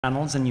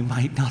panels and you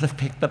might not have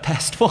picked the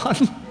best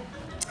one.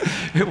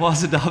 It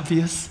wasn't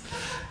obvious.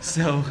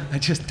 So I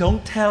just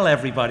don't tell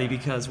everybody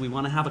because we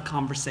want to have a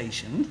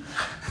conversation.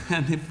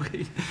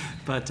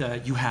 But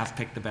you have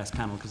picked the best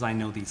panel because I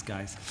know these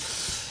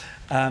guys.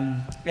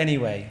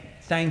 Anyway,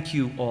 thank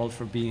you all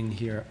for being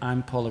here.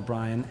 I'm Paul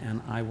O'Brien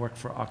and I work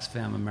for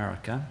Oxfam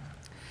America.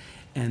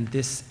 And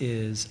this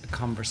is a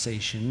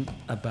conversation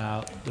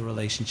about the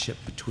relationship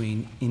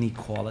between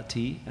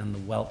inequality and the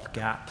wealth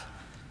gap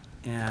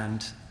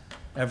and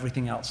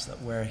everything else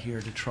that we're here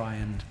to try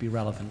and be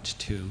relevant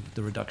to,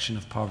 the reduction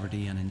of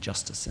poverty and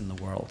injustice in the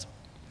world.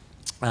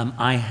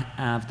 I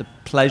have the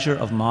pleasure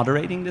of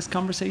moderating this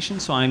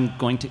conversation, so I'm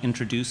going to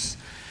introduce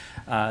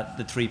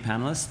the three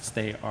panelists.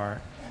 They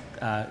are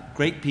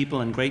great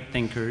people and great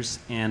thinkers,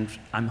 and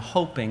I'm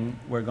hoping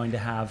we're going to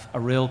have a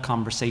real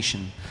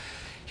conversation.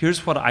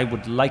 Here's what I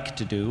would like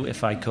to do,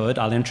 if I could.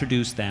 I'll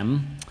introduce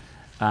them.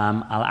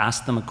 I'll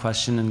ask them a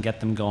question and get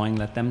them going,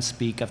 let them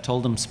speak. I've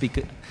told them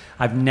speak.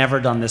 I've never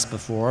done this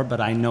before,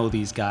 but I know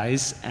these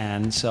guys,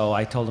 and so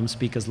I told them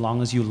speak as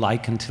long as you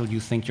like until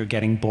you think you're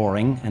getting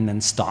boring, and then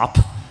stop.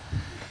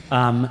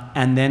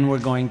 And then we're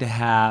going to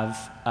have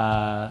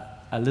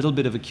a little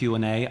bit of a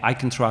Q&A. I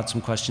can throw out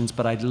some questions,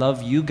 but I'd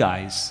love you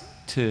guys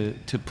to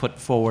put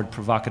forward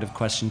provocative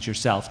questions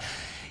yourself.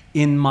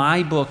 In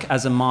my book,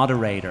 as a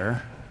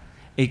moderator,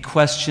 a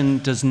question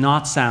does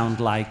not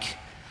sound like,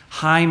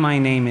 "Hi, my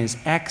name is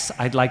X.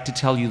 I'd like to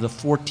tell you the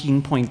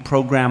 14-point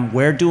program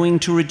we're doing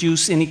to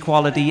reduce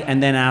inequality,"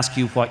 and then ask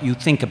you what you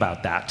think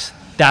about that.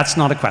 That's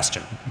not a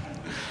question.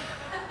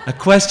 A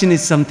question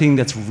is something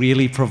that's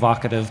really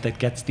provocative that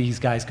gets these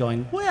guys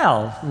going,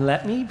 well,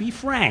 let me be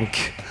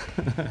frank.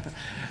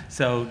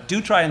 So do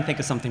try and think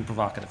of something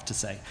provocative to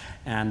say,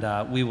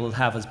 and we will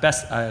have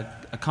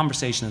a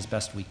conversation as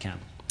best we can.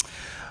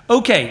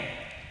 Okay.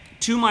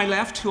 To my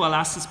left, who I'll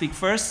ask to speak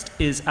first,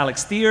 is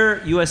Alex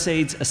Thier,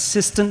 USAID's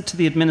Assistant to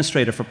the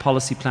Administrator for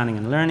Policy Planning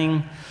and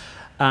Learning.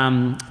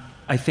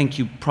 I think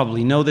you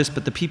probably know this,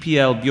 but the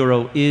PPL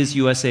Bureau is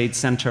USAID's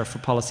Center for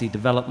Policy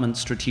Development,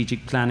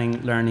 Strategic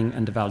Planning, Learning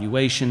and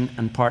Evaluation,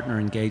 and Partner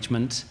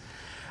Engagement.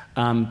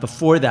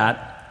 Before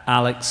that,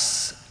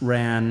 Alex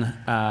ran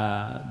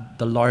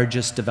the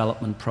largest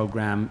development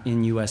program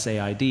in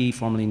USAID,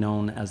 formerly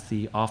known as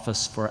the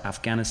Office for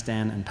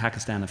Afghanistan and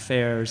Pakistan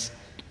Affairs.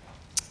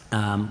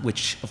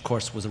 Which, of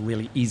course, was a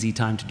really easy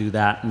time to do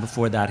that. And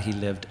before that, he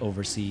lived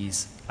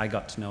overseas. I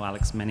got to know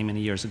Alex many, many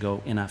years ago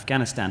in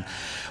Afghanistan.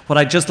 What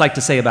I'd just like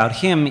to say about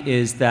him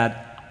is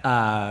that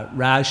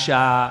Raj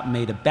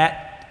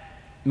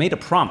made a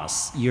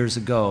promise years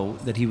ago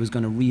that he was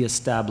going to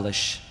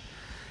reestablish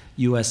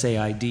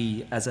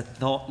USAID as a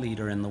thought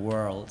leader in the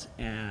world.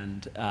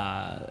 And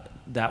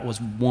that was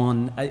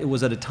it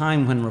was at a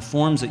time when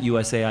reforms at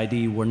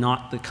USAID were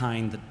not the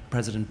kind that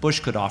President Bush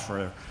could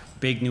offer,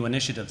 big new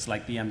initiatives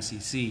like the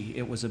MCC.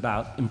 It was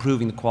about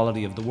improving the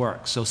quality of the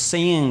work. So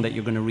saying that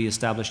you're going to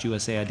reestablish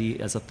USAID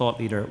as a thought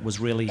leader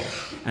was really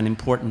an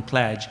important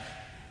pledge,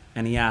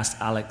 and he asked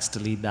Alex to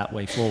lead that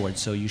way forward,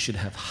 so you should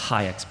have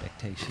high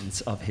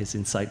expectations of his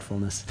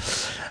insightfulness.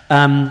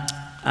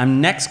 I'm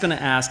next going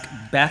to ask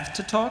Beth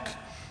to talk.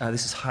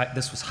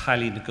 This was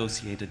highly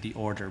negotiated, the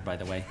order, by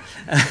the way.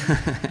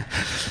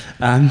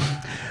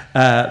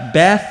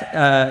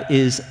 Beth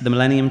is the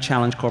Millennium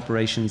Challenge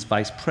Corporation's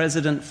Vice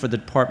President for the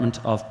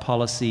Department of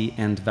Policy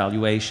and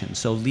Evaluation,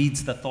 so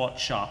leads the thought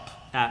shop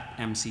at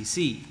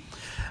MCC.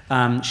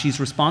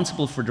 She's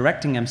responsible for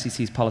directing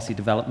MCC's policy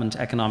development,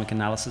 economic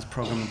analysis,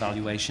 program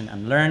evaluation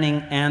and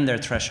learning, and their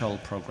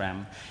threshold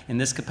program. In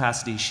this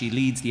capacity, she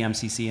leads the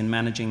MCC in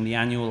managing the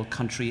annual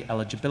country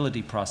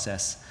eligibility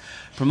process,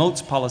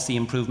 promotes policy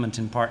improvement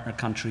in partner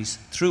countries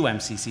through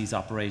MCC's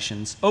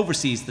operations,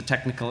 oversees the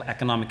technical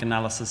economic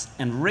analysis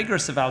and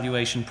rigorous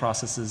evaluation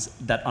processes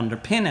that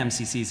underpin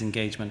MCC's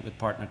engagement with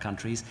partner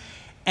countries,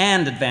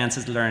 and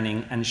advances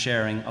learning and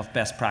sharing of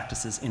best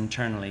practices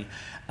internally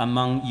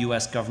among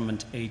US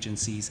government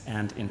agencies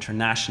and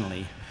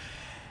internationally.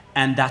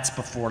 And that's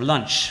before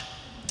lunch.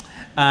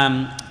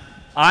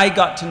 I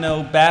got to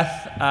know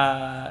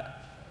Beth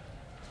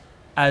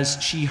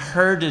as she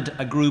herded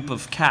a group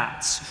of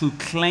cats who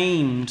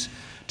claimed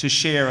to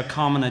share a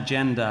common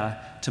agenda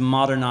to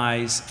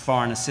modernize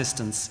foreign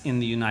assistance in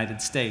the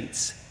United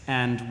States.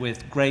 And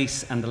with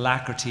grace and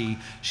alacrity,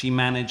 she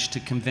managed to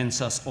convince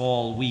us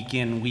all week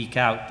in, week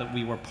out that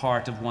we were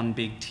part of one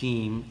big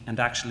team. And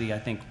actually, I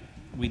think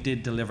we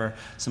did deliver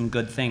some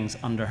good things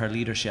under her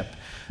leadership.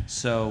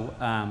 So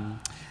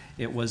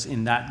it was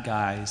in that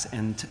guise,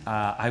 and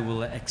I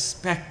will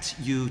expect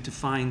you to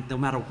find, no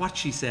matter what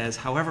she says,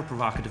 however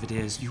provocative it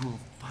is, you will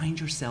find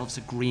yourselves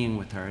agreeing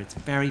with her. It's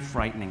very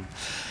frightening.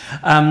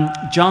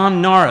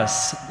 John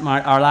Norris,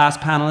 our last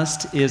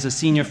panelist, is a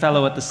senior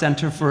fellow at the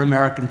Center for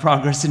American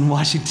Progress in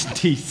Washington,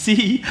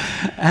 D.C.,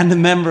 and a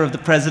member of the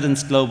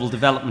President's Global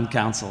Development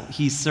Council.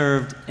 He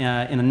served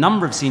in a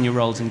number of senior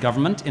roles in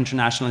government,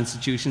 international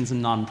institutions,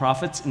 and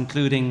nonprofits,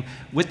 including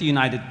with the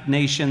United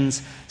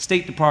Nations,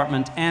 State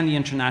Department, and the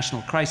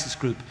International Crisis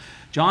Group.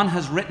 John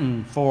has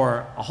written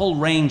for a whole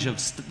range of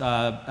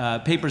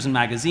papers and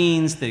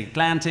magazines, The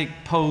Atlantic,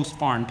 Post,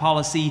 Foreign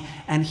Policy,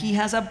 and he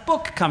has a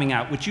book coming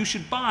out, which you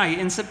should buy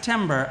in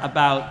September,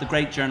 about the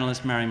great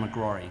journalist Mary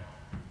McGrory.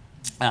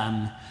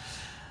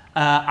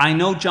 I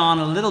know John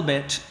a little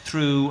bit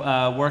through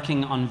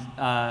working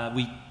on,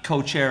 we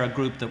co-chair a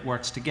group that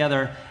works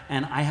together,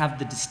 and I have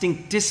the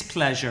distinct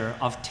displeasure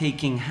of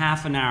taking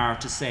half an hour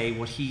to say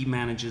what he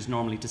manages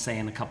normally to say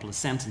in a couple of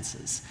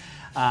sentences,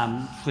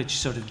 which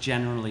sort of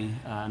generally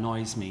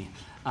annoys me.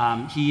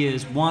 He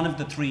is one of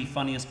the 3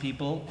 funniest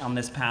people on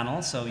this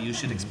panel, so you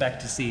should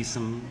expect to see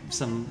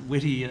some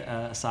witty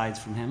asides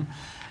from him.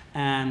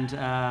 And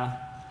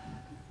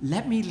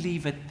let me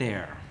leave it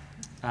there.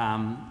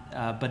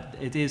 But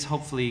it is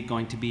hopefully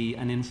going to be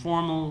an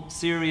informal,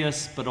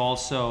 serious, but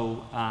also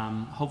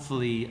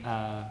hopefully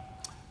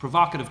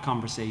provocative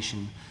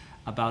conversation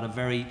about a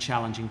very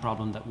challenging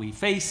problem that we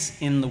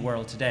face in the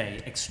world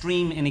today.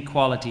 Extreme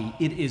inequality.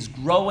 It is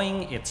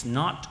growing. It's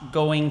not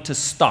going to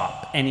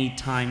stop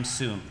anytime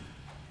soon.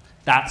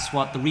 That's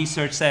what the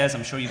research says.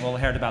 I'm sure you've all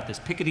heard about this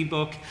Piketty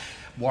book.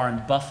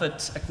 Warren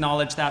Buffett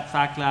acknowledged that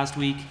fact last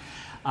week.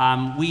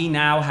 We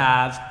now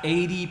have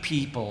 80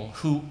 people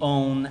who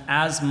own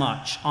as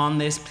much on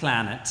this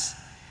planet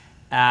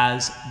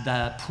as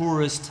the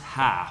poorest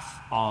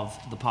half of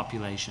the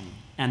population.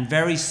 And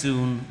very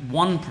soon,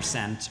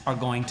 1% are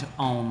going to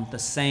own the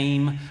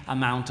same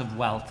amount of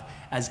wealth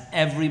as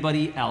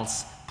everybody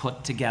else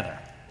put together.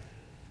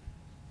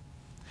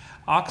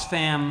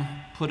 Oxfam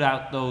put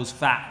out those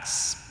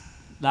facts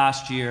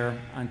last year,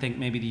 I think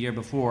maybe the year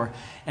before,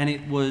 and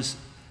it was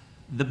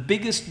the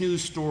biggest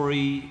news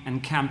story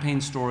and campaign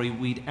story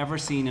we'd ever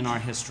seen in our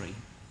history.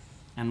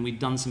 And we'd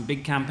done some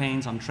big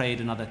campaigns on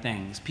trade and other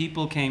things.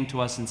 People came to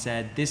us and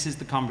said, this is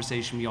the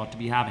conversation we ought to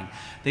be having.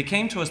 They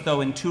came to us,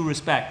 though, in 2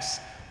 respects.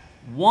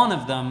 One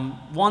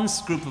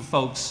group of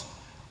folks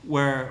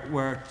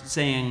were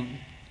saying,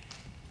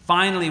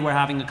 finally we're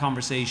having a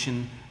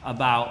conversation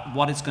about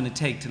what it's going to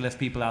take to lift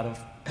people out of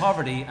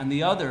poverty. And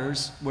the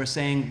others were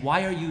saying,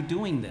 why are you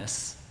doing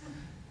this?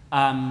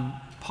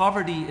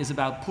 Poverty is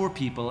about poor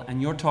people,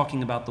 and you're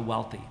talking about the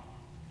wealthy.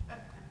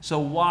 So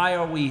why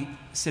are we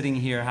sitting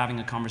here having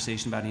a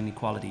conversation about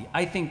inequality?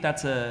 I think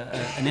that's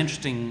an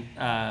interesting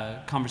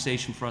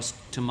conversation for us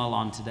to mull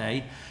on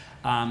today.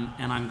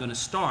 And I'm going to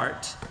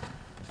start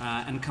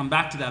and come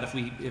back to that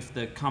if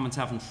the comments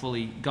haven't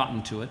fully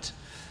gotten to it,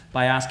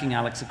 by asking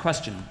Alex a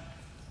question.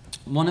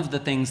 One of the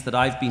things that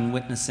I've been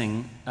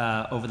witnessing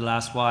over the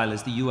last while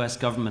is the US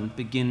government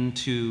begin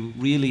to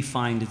really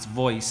find its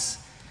voice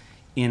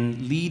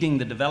in leading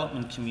the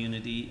development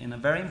community in a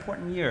very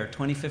important year,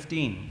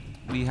 2015.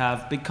 We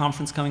have a big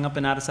conference coming up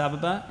in Addis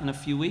Ababa in a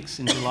few weeks,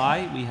 in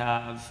July. We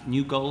have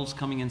new goals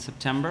coming in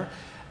September.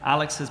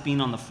 Alex has been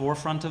on the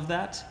forefront of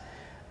that.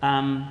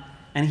 And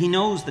he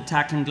knows that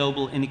tackling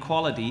global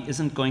inequality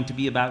isn't going to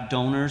be about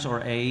donors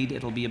or aid.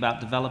 It'll be about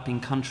developing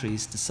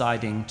countries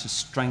deciding to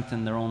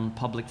strengthen their own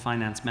public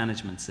finance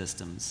management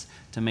systems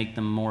to make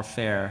them more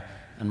fair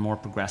and more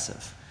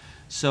progressive.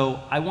 So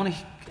I want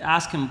to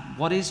ask him,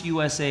 what is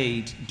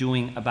USAID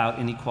doing about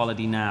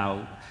inequality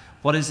now?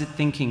 What is it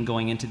thinking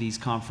going into these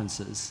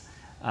conferences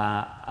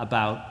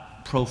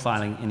about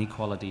profiling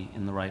inequality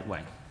in the right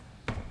way?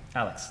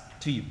 Alex,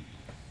 to you.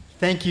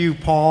 Thank you,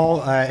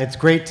 Paul. It's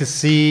great to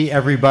see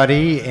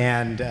everybody,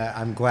 and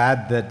I'm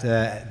glad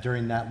that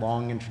during that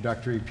long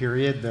introductory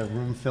period, the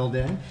room filled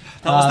in.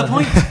 That was the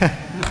point.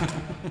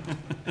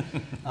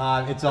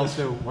 It's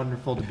also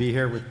wonderful to be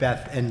here with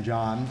Beth and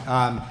John.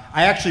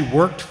 I actually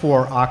worked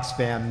for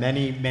Oxfam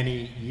many,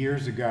 many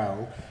years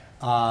ago,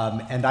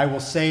 and I will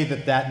say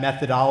that that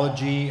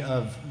methodology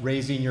of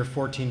raising your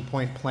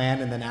 14-point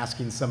plan and then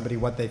asking somebody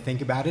what they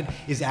think about it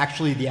is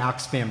actually the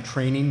Oxfam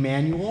training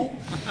manual.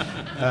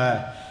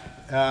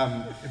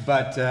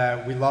 But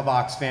we love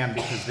Oxfam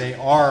because they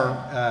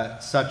are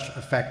such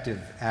effective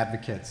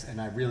advocates,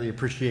 and I really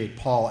appreciate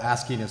Paul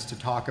asking us to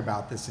talk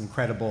about this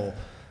incredibly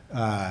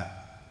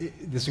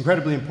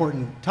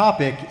important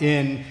topic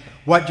in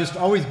what just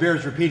always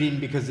bears repeating,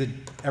 because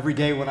every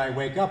day when I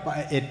wake up,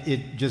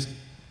 it just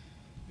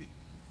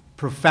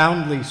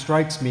profoundly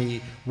strikes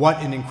me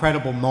what an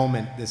incredible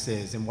moment this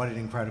is and what an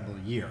incredible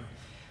year.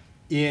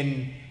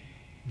 In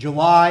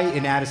July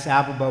in Addis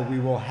Ababa, we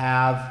will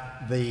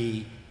have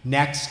the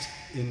next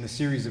in the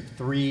series of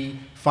 3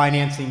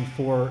 Financing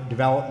for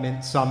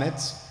Development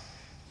summits.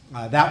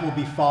 That will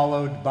be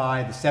followed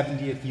by the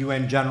 70th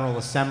UN General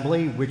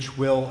Assembly, which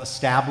will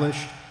establish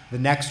the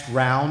next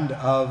round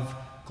of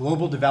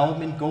global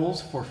development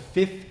goals for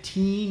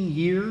 15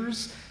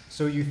 years.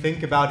 So you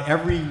think about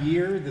every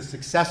year, the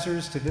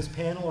successors to this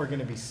panel are going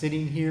to be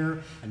sitting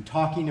here and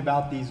talking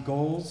about these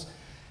goals.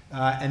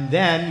 And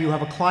then you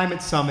have a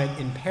climate summit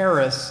in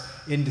Paris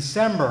in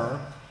December.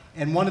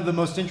 And one of the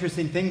most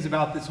interesting things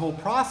about this whole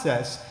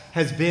process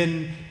has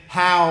been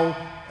how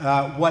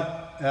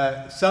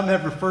what some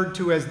have referred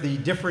to as the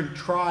different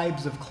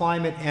tribes of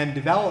climate and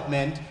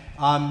development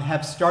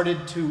have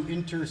started to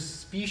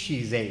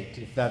interspeciate,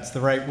 if that's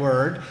the right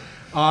word,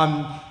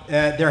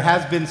 There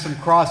has been some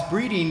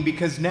crossbreeding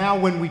because now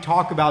when we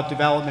talk about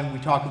development, we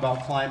talk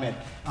about climate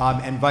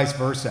and vice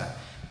versa.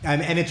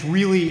 And it's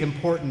really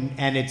important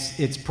and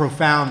it's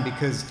profound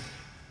because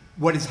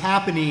what is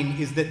happening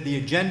is that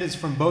the agendas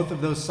from both of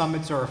those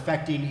summits are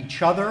affecting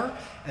each other,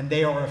 and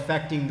they are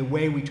affecting the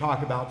way we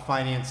talk about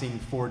financing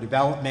for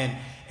development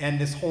and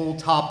this whole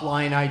top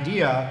line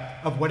idea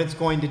of what it's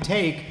going to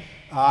take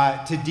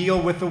to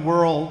deal with the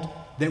world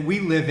that we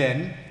live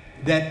in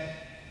that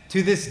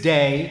to this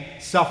day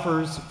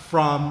suffers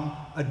from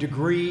a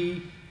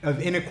degree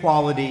of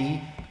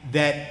inequality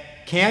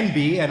that can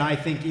be, and I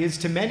think is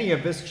to many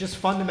of us, just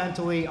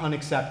fundamentally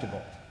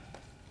unacceptable.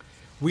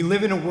 We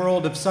live in a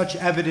world of such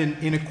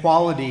evident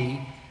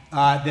inequality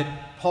that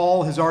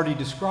Paul has already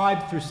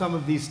described through some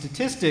of these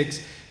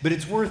statistics, but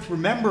it's worth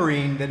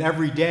remembering that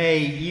every day,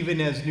 even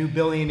as new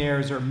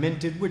billionaires are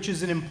minted, which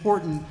is an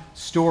important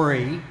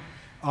story,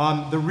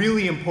 the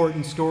really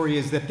important story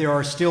is that there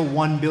are still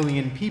 1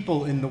 billion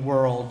people in the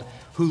world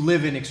who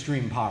live in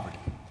extreme poverty.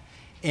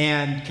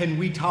 And can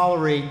we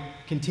tolerate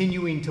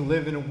continuing to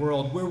live in a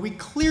world where we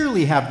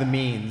clearly have the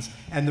means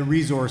and the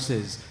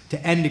resources to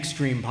end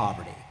extreme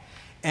poverty?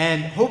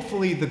 And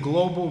hopefully the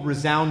global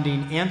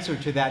resounding answer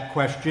to that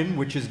question,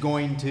 which is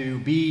going to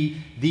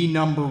be the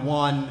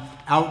 #1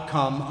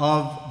 outcome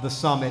of the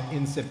summit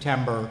in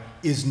September,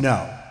 is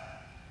no.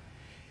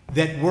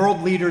 That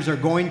world leaders are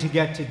going to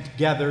get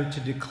together to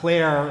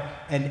declare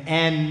an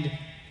end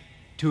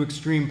to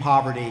extreme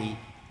poverty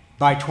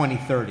by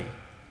 2030.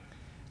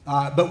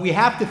 But we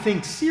have to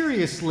think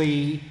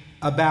seriously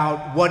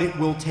about what it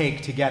will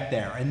take to get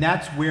there. And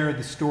that's where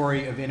the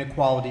story of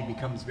inequality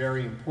becomes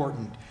very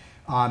important.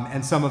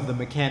 And some of the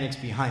mechanics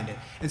behind it.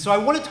 And so I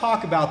want to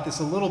talk about this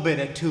a little bit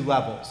at 2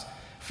 levels.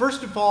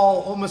 First of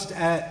all, almost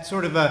at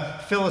sort of a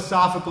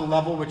philosophical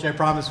level, which I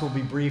promise will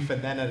be brief,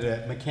 and then at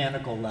a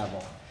mechanical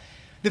level.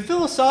 The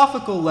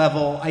philosophical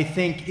level, I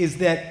think, is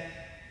that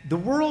the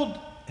world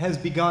has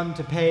begun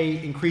to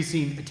pay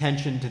increasing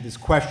attention to this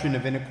question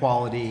of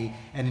inequality,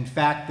 and in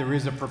fact, there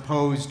is a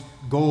proposed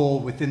goal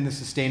within the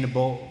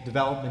Sustainable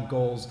Development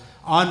Goals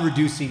on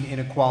reducing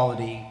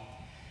inequality,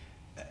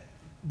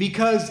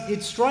 because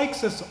it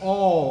strikes us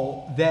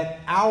all that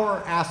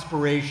our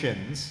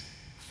aspirations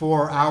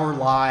for our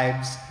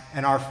lives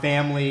and our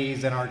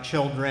families and our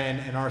children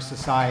and our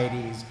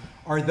societies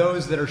are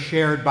those that are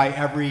shared by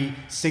every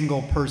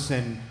single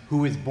person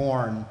who is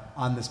born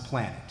on this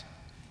planet.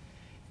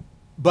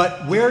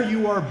 But where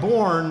you are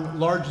born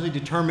largely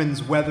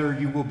determines whether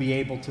you will be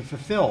able to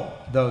fulfill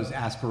those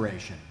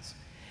aspirations.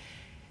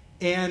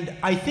 And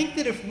I think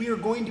that if we are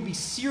going to be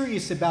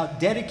serious about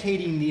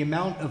dedicating the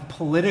amount of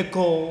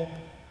political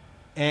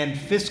and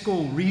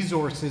fiscal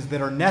resources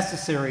that are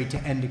necessary to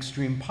end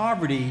extreme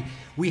poverty,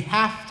 we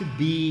have to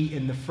be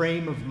in the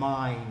frame of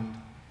mind,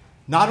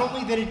 not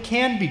only that it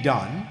can be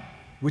done,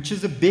 which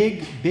is a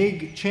big,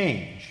 big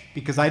change,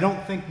 because I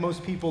don't think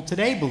most people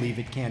today believe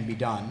it can be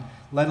done,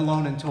 let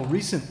alone until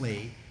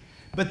recently,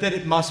 but that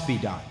it must be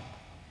done.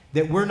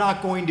 That we're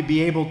not going to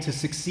be able to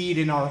succeed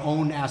in our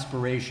own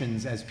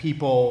aspirations as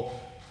people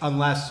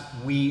unless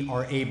we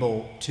are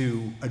able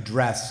to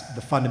address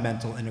the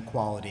fundamental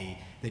inequality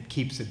that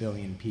keeps 1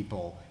 billion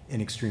people in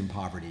extreme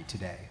poverty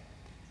today.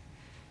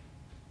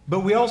 But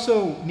we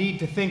also need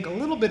to think a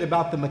little bit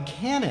about the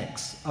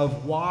mechanics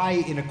of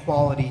why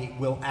inequality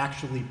will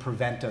actually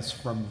prevent us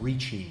from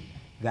reaching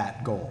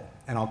that goal.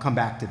 And I'll come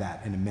back to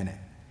that in a minute.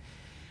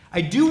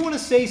 I do want to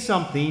say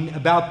something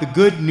about the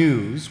good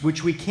news,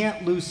 which we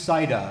can't lose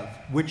sight of,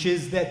 which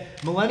is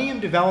that Millennium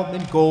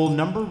Development Goal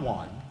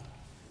 #1,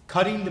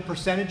 cutting the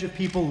percentage of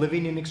people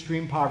living in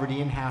extreme poverty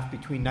in half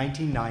between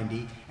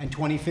 1990 and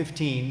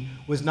 2015,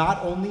 was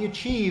not only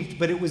achieved,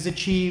 but it was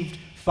achieved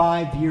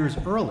 5 years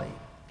early.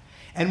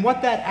 And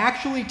what that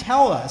actually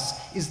tells us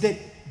is that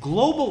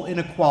global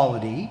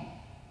inequality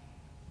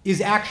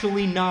is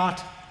actually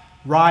not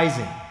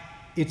rising,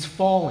 it's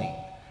falling.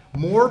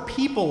 More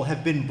people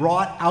have been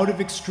brought out of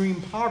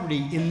extreme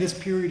poverty in this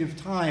period of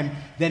time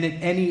than at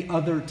any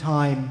other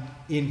time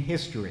in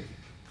history.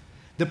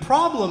 The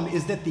problem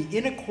is that the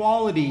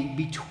inequality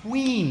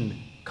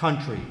between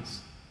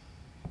countries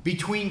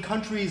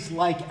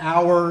like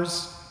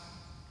ours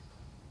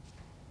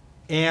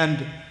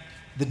and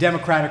the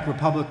Democratic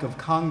Republic of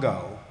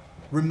Congo,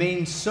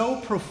 remains so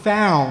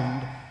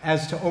profound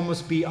as to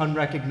almost be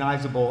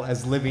unrecognizable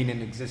as living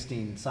and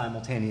existing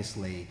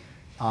simultaneously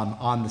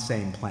on the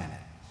same planet.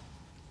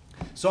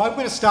 So I'm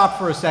going to stop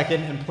for a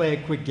second and play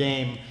a quick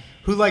game.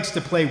 Who likes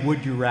to play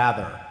Would You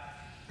Rather?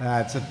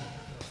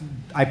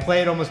 I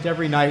play it almost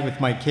every night with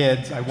my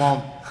kids. I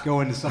won't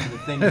go into some of the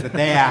things that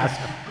they ask.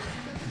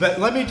 But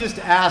let me just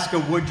ask a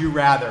Would You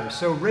Rather.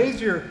 So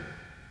raise your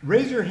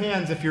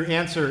hands if your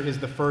answer is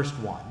the first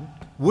one.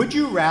 Would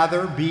you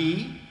rather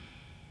be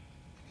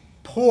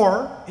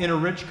poor in a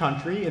rich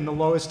country in the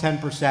lowest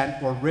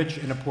 10% or rich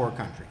in a poor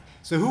country?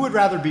 So who would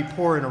rather be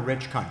poor in a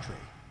rich country?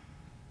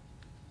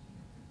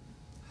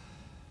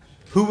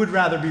 Who would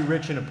rather be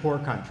rich in a poor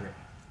country?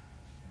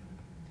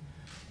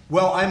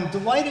 Well, I'm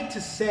delighted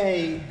to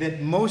say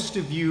that most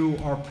of you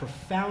are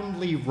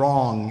profoundly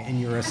wrong in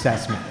your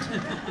assessment.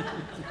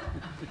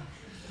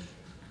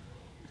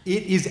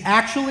 It is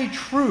actually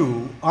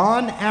true,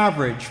 on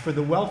average, for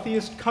the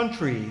wealthiest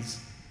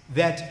countries,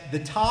 that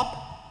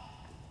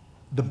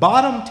the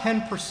bottom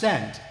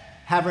 10%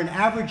 have an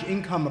average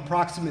income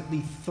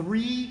approximately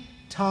 3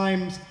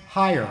 times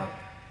higher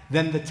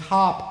than the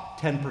top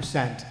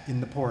 10%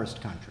 in the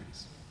poorest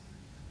countries.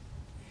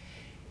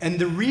 And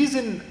the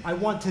reason I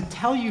want to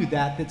tell you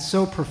that that's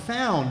so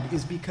profound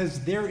is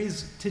because there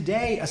is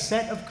today a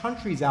set of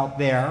countries out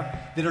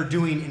there that are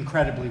doing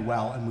incredibly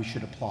well, and we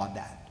should applaud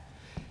that.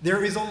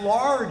 There is a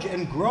large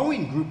and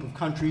growing group of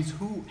countries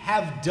who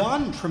have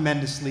done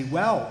tremendously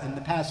well in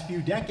the past few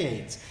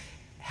decades,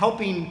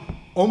 helping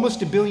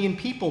almost 1 billion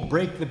people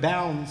break the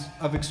bounds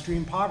of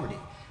extreme poverty.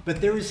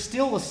 But there is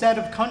still a set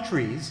of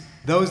countries,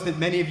 those that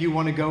many of you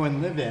want to go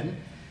and live in,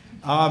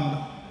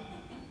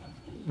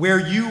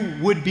 where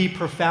you would be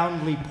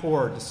profoundly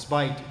poor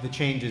despite the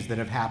changes that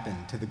have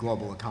happened to the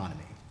global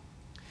economy.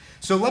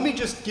 So let me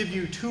just give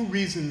you 2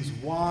 reasons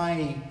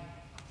why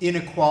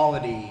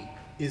inequality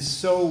is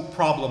so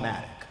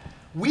problematic.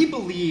 We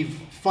believe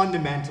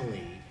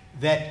fundamentally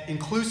that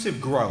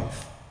inclusive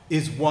growth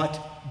is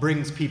what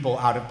brings people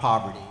out of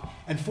poverty.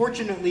 And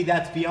fortunately,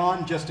 that's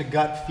beyond just a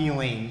gut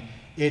feeling.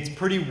 It's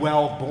pretty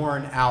well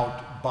borne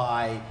out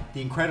by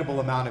the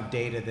incredible amount of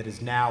data that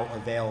is now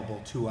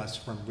available to us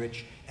from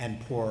rich and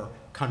poor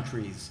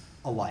countries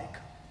alike.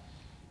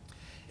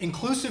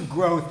 Inclusive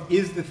growth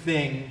is the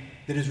thing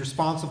that is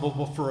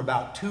responsible for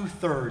about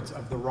 2/3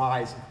 of the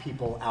rise of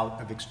people out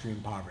of extreme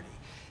poverty.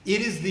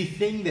 It is the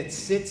thing that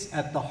sits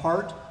at the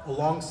heart,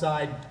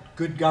 alongside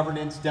good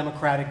governance,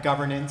 democratic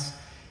governance,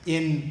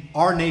 in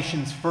our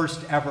nation's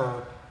first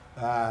ever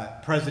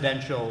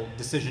presidential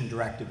decision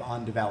directive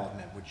on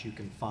development, which you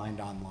can find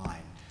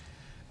online.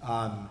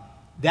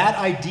 That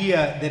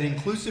idea that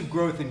inclusive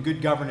growth and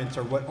good governance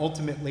are what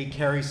ultimately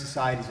carry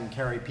societies and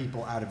carry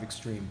people out of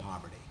extreme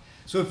poverty.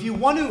 So if you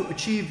want to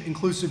achieve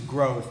inclusive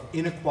growth,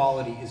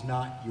 inequality is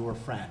not your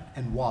friend.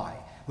 And why?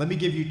 Let me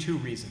give you 2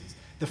 reasons.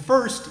 The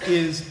first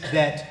is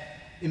that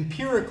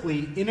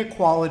empirically,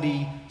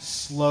 inequality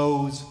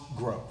slows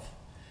growth.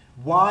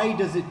 Why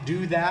does it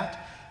do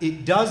that?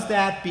 It does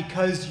that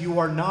because you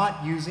are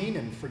not using,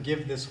 and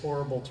forgive this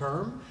horrible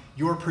term,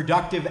 your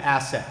productive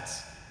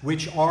assets,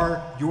 which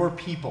are your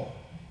people.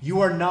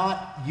 You are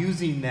not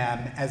using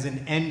them as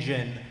an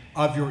engine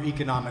of your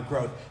economic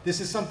growth.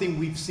 This is something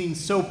we've seen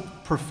so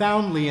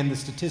profoundly in the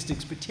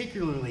statistics,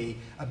 particularly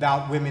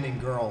about women and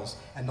girls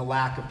and the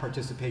lack of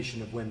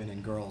participation of women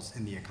and girls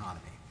in the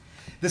economy.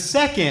 The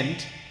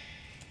second,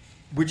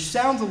 which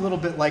sounds a little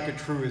bit like a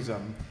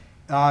truism,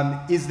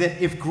 is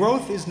that if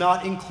growth is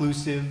not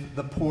inclusive,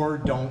 the poor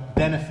don't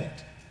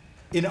benefit.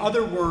 In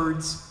other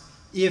words,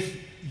 if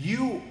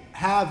you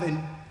have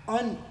an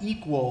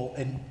unequal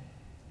and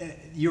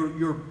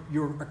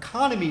your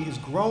economy is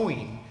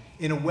growing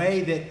in a way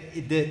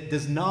that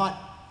does not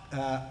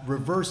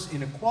reverse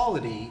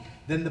inequality,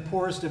 then the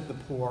poorest of the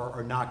poor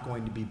are not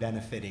going to be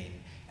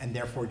benefiting, and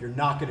therefore you're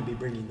not going to be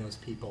bringing those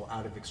people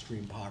out of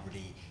extreme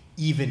poverty,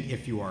 even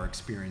if you are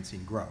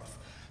experiencing growth.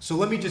 So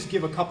let me just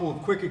give a couple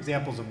of quick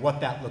examples of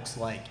what that looks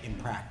like in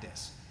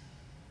practice.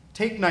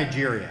 Take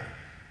Nigeria.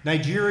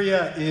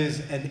 Nigeria is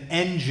an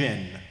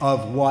engine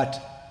of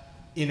what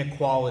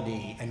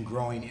inequality and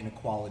growing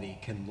inequality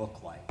can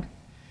look like.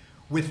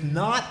 With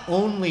not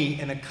only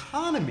an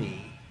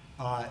economy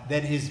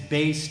that is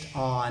based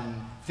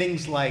on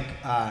things like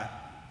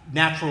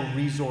natural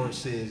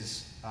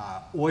resources,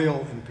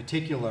 oil in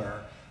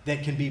particular,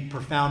 that can be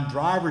profound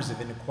drivers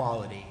of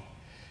inequality,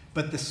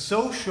 but the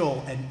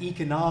social and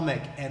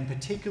economic and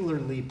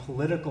particularly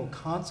political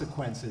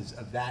consequences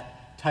of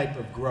that type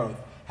of growth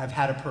have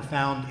had a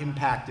profound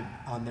impact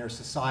on their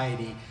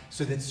society,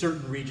 so that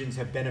certain regions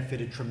have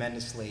benefited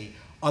tremendously,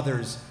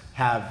 others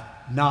have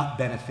not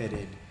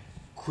benefited,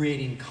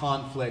 creating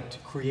conflict,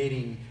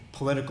 creating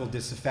political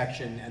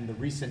disaffection, and the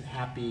recent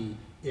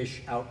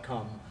happy-ish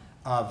outcome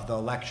of the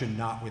election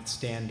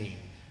notwithstanding,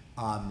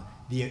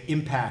 the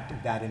impact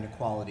of that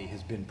inequality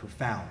has been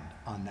profound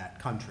on that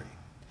country.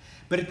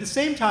 But at the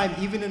same time,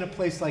 even in a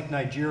place like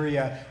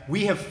Nigeria,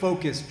 we have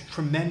focused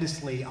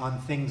tremendously on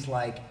things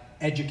like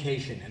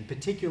education, and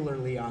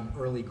particularly on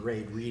early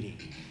grade reading.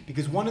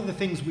 Because one of the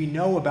things we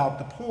know about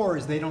the poor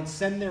is they don't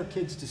send their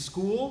kids to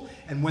school,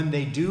 and when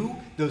they do,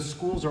 those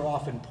schools are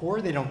often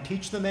poor, they don't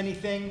teach them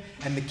anything,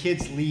 and the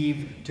kids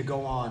leave to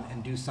go on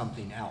and do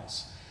something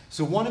else.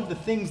 So one of the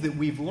things that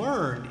we've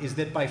learned is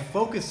that by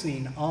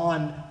focusing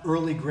on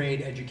early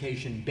grade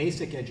education,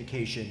 basic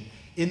education,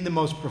 in the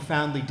most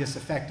profoundly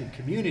disaffected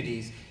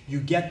communities, you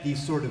get these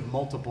sort of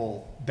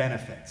multiple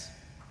benefits.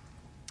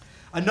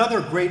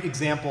 Another great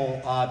example,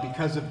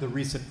 because of the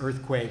recent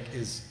earthquake,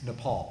 is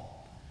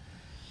Nepal.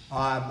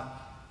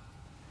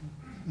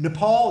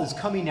 Nepal is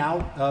coming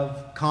out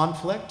of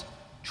conflict,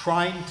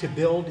 trying to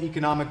build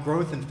economic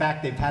growth. In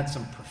fact, they've had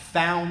some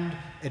profound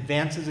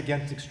advances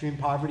against extreme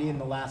poverty in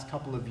the last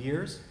couple of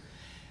years.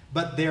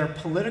 but their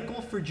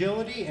political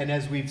fragility, and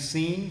as we've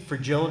seen,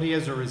 fragility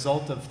as a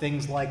result of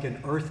things like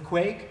an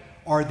earthquake,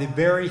 are the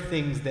very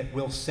things that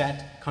will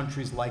set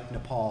countries like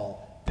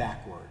Nepal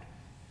backward.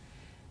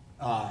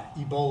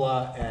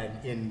 Ebola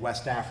and in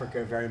West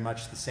Africa, very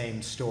much the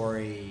same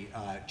story.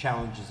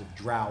 Challenges of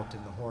drought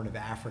in the Horn of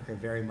Africa,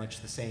 very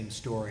much the same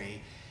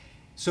story.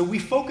 So we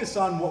focus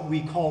on what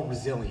we call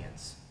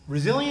resilience.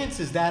 Resilience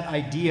is that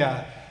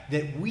idea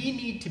that we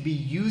need to be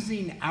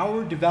using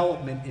our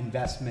development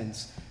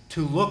investments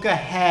to look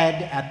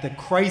ahead at the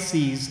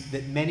crises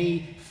that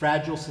many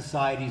fragile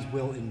societies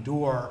will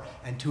endure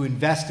and to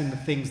invest in the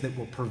things that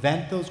will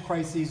prevent those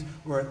crises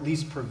or at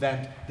least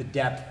prevent the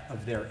depth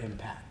of their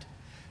impact.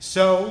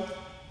 So,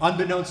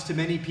 unbeknownst to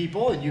many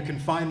people, and you can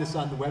find this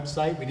on the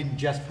website, we didn't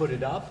just put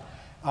it up,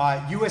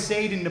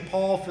 USAID in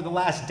Nepal for the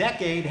last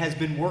decade has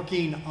been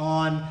working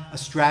on a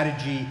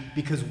strategy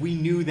because we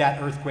knew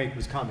that earthquake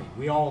was coming.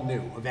 We all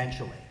knew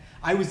eventually.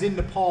 I was in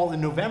Nepal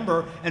in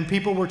November and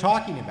people were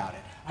talking about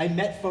it. I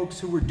met folks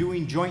who were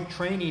doing joint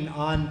training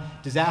on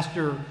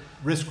disaster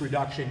risk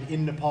reduction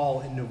in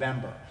Nepal in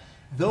November.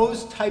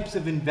 Those types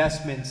of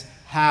investments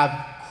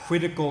have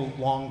critical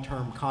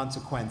long-term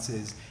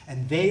consequences,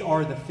 and they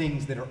are the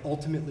things that are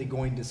ultimately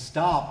going to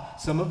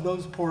stop some of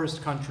those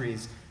poorest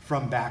countries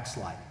from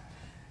backsliding.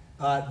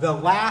 The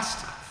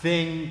last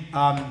thing,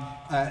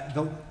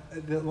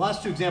 the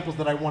last two examples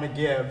that I want to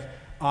give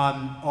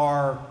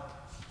are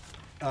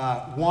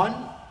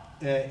one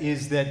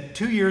is that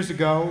 2 years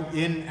ago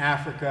in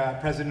Africa,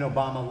 President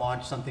Obama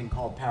launched something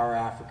called Power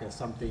Africa,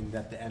 something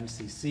that the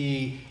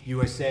MCC,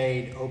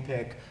 USAID,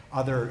 OPIC,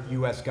 other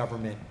US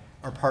government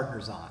are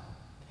partners on.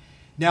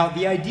 Now,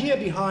 the idea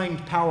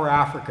behind Power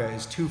Africa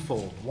is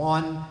twofold.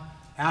 One,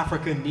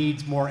 Africa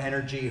needs more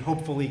energy,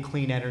 hopefully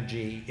clean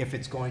energy, if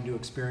it's going to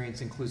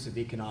experience inclusive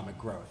economic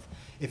growth.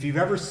 If you've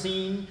ever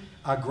seen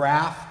a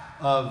graph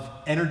of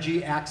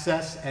energy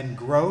access and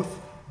growth,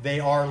 they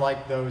are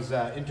like those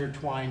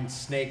intertwined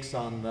snakes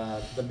on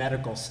the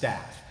medical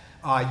staff.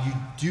 You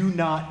do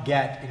not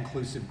get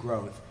inclusive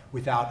growth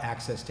without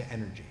access to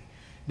energy.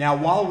 Now,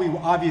 while we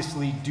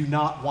obviously do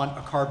not want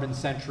a carbon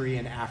century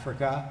in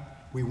Africa,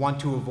 we want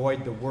to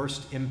avoid the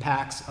worst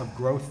impacts of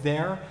growth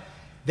there.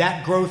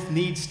 That growth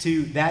needs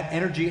to, that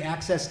energy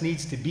access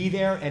needs to be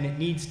there, and it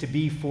needs to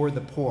be for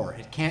the poor.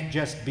 It can't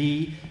just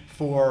be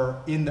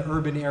for in the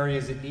urban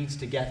areas, it needs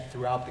to get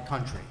throughout the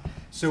country.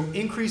 So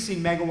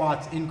increasing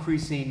megawatts,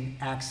 increasing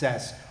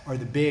access are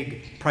the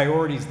big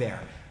priorities there.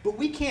 But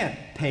we can't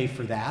pay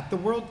for that. The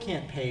world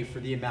can't pay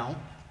for the amount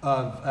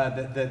of,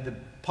 the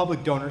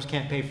public donors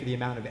can't pay for the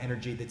amount of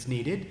energy that's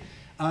needed.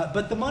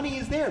 But the money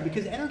is there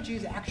because energy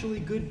is actually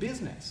good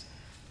business.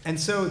 And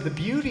so the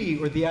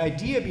beauty or the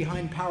idea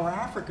behind Power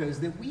Africa is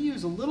that we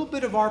use a little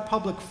bit of our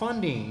public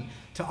funding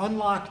to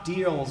unlock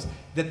deals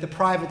that the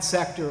private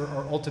sector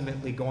are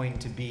ultimately going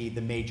to be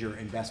the major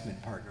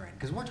investment partner in.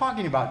 Because we're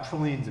talking about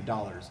trillions of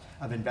dollars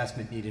of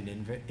investment needed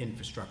in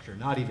infrastructure,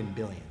 not even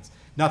billions.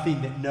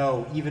 Nothing that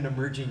no, even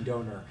emerging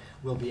donor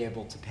will be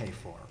able to pay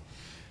for.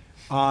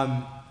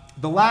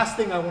 The last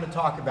thing I want to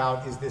talk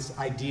about is this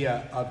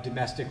idea of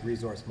domestic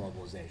resource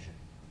mobilization.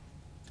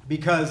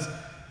 Because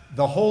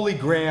the holy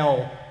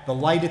grail, the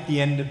light at the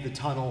end of the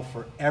tunnel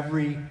for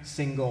every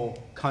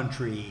single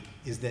country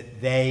is that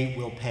they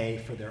will pay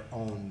for their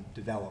own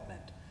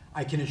development.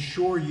 I can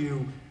assure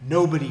you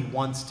nobody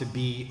wants to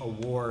be a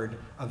ward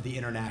of the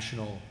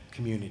international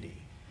community.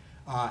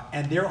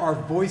 And there are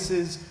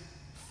voices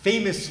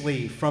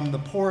famously from the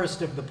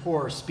poorest of the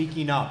poor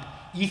speaking up.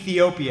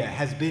 Ethiopia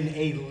has been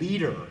a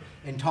leader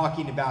in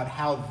talking about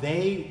how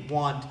they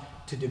want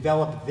to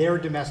develop their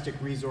domestic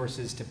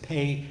resources to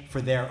pay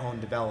for their own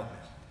development.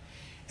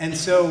 And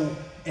so,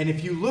 and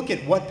if you look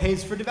at what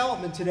pays for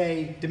development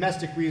today,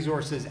 domestic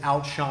resources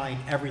outshine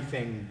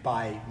everything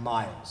by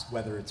miles,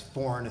 whether it's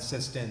foreign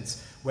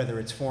assistance, whether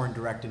it's foreign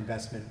direct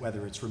investment,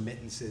 whether it's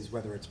remittances,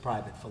 whether it's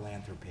private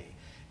philanthropy.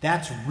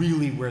 That's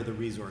really where the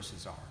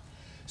resources are.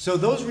 So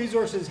those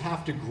resources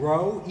have to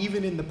grow,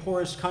 even in the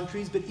poorest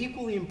countries, but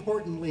equally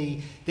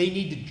importantly, they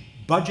need to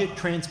budget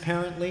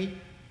transparently.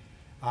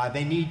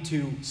 They need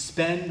to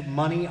spend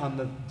money on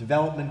the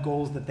development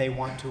goals that they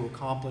want to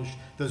accomplish.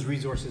 Those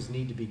resources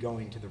need to be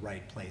going to the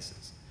right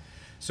places.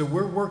 So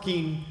we're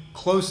working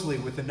closely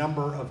with a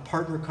number of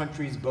partner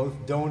countries,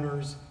 both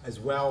donors as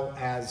well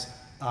as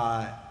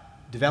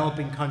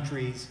developing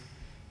countries,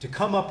 to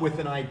come up with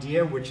an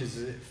idea, which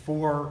is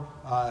for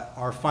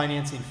our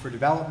Financing for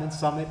Development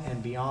Summit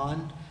and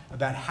beyond,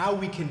 about how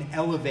we can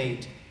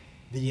elevate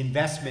the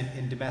investment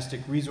in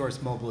domestic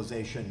resource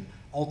mobilization,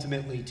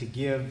 ultimately to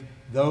give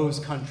those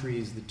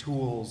countries the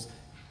tools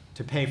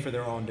to pay for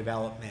their own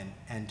development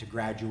and to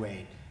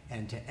graduate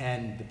and to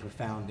end the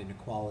profound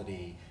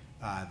inequality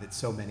that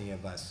so many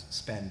of us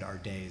spend our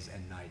days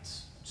and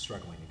nights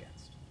struggling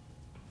against.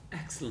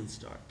 Excellent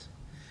start.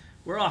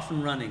 We're off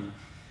and running.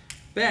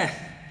 Beth,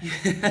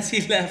 has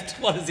he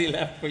left? What has he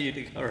left for you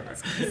to cover?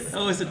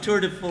 Oh, it's a tour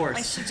de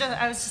force.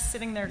 I was just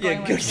sitting there going Yeah,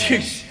 like good.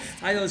 this.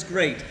 I thought it was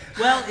great.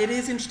 Well, it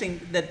is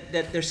interesting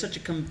that there's such a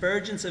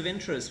convergence of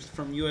interest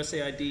from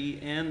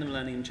USAID and the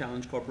Millennium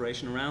Challenge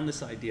Corporation around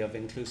this idea of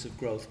inclusive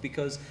growth,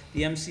 because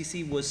the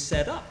MCC was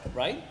set up,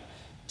 right,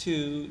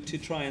 to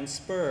try and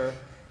spur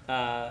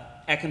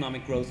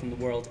economic growth in the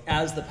world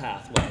as the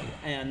pathway.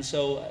 And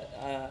so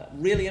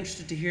really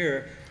interested to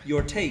hear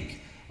your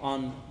take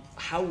on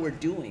how we're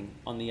doing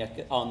on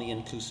the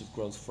inclusive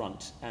growth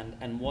front,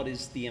 and what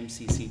is the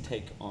MCC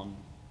take on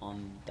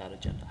that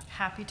agenda?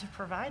 Happy to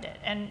provide it.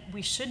 And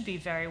we should be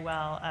very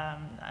well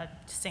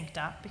synced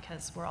up,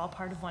 because we're all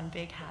part of one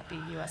big, happy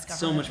U.S. government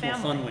So much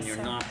family. more fun when you're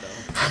not,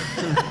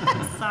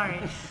 though. Sorry.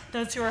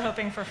 Those who are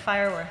hoping for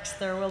fireworks,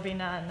 there will be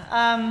none.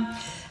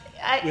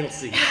 We'll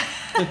see.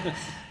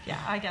 Yeah,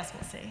 I guess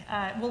we'll see.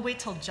 We'll wait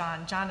till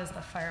John. John is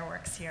the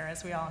fireworks here,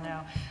 as we all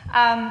know.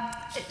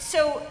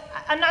 So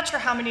I'm not sure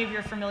how many of you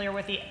are familiar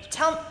with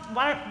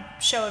why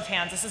don't, show of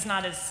hands. This is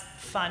not as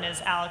fun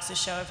as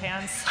Alex's show of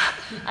hands.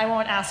 I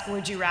won't ask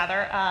would you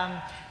rather.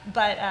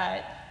 But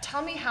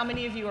tell me how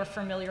many of you are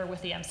familiar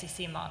with the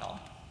MCC model?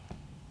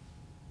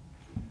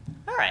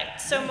 All right,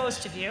 so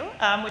most of you,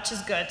 which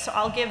is good. So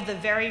I'll give the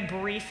very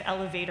brief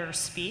elevator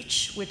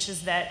speech, which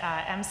is that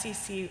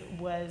MCC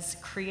was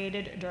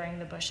created during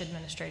the Bush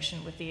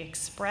administration with the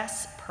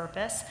express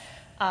purpose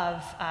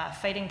of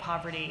fighting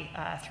poverty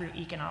through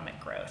economic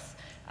growth,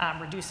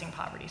 reducing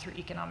poverty through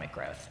economic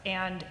growth.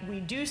 And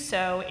we do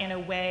so in a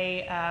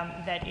way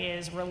that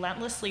is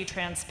relentlessly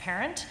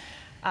transparent,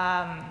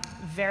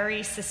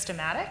 very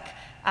systematic,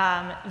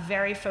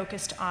 very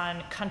focused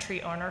on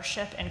country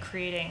ownership and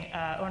creating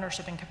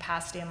ownership and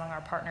capacity among our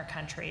partner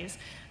countries.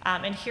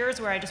 And here's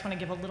where I just want to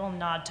give a little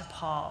nod to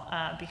Paul,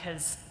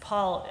 because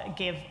Paul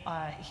gave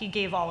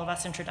all of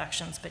us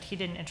introductions, but he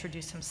didn't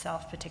introduce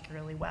himself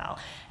particularly well.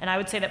 And I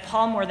would say that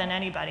Paul, more than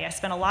anybody, I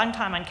spent a long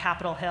time on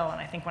Capitol Hill,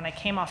 and I think when I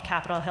came off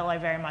Capitol Hill, I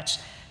very much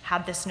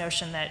had this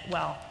notion that,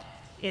 well,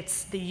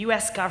 it's the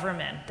US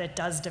government that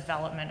does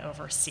development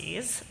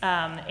overseas.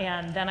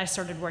 And then I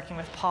started working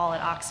with Paul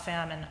at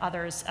Oxfam and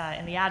others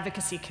in the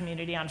advocacy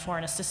community on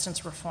foreign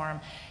assistance reform.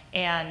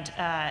 And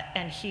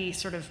he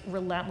sort of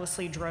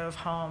relentlessly drove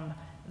home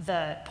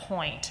the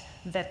point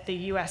that the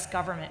US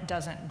government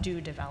doesn't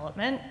do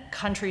development.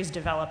 Countries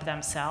develop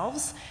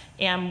themselves,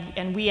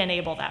 and we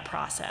enable that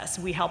process.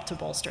 We help to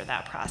bolster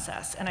that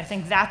process. And I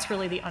think that's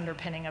really the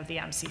underpinning of the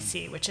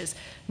MCC, which is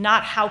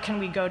not how can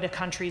we go to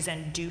countries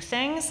and do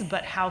things,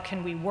 but how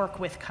can we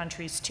work with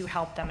countries to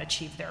help them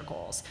achieve their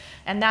goals.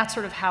 And that's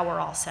sort of how we're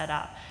all set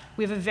up.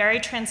 We have a very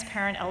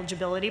transparent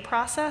eligibility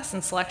process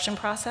and selection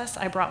process.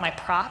 I brought my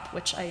prop,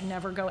 which I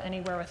never go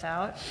anywhere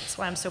without. That's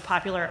why I'm so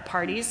popular at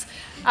parties.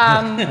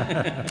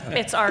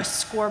 It's our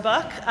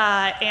scorebook,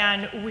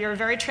 and we are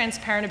very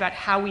transparent about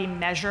how we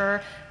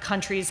measure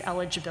countries'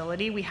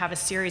 eligibility. We have a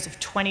series of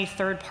 20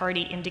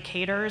 third-party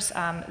indicators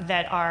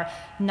that are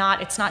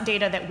not, it's not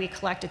data that we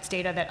collect, it's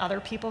data that other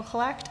people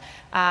collect,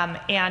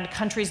 and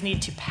countries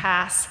need to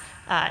pass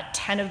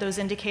 10 of those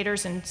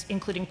indicators,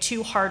 including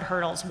 2 hard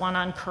hurdles, one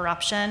on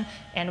corruption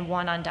and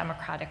one on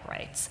democratic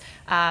rights.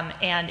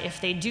 And if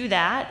they do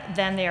that,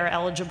 then they are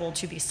eligible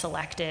to be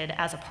selected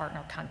as a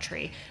partner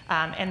country.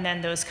 And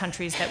then those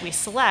countries that we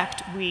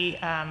select, we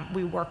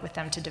work with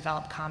them to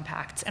develop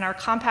compacts. And our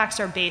compacts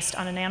are based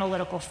on an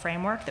analytical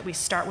framework that we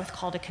start with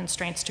called a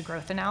constraints to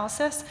growth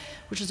analysis,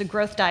 which is a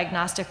growth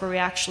diagnostic where we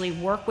actually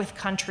work with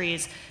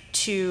countries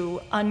to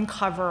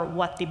uncover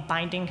what the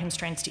binding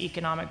constraints to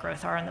economic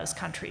growth are in those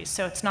countries.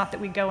 So it's not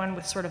that we go in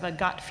with sort of a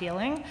gut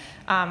feeling.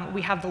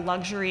 We have the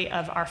luxury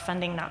of our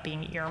funding not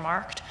being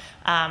earmarked.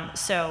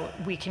 So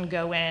we can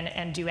go in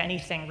and do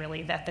anything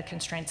really that the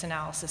constraints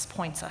analysis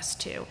points us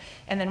to.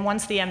 And then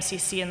once the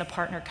MCC and the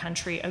partner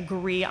country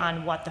agree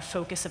on what the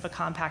focus of a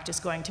compact is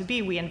going to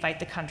be, we invite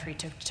the country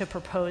to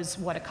propose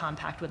what a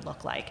compact would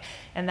look like.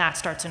 And that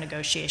starts a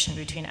negotiation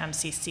between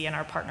MCC and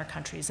our partner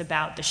countries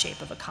about the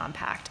shape of a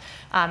compact.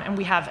 And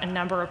we have a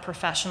number of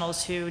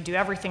professionals who do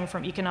everything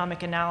from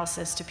economic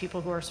analysis to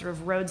people who are sort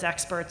of roads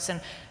experts and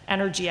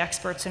energy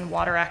experts and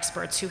water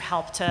experts who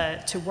help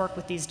to work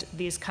with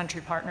these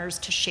country partners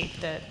to shape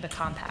the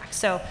compact.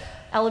 So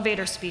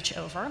elevator speech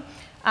over.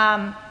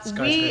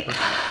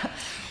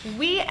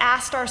 We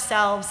asked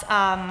ourselves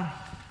not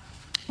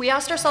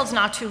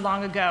too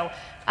long ago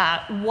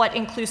what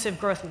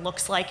inclusive growth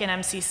looks like in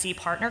MCC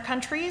partner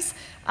countries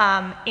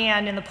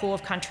and in the pool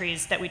of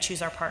countries that we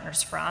choose our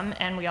partners from.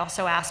 And we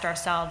also asked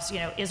ourselves,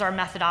 is our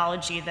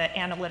methodology, the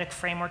analytic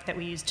framework that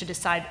we use to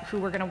decide who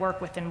we're going to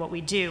work with and what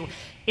we do,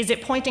 is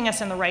it pointing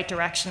us in the right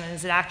direction, and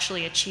is it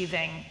actually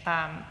achieving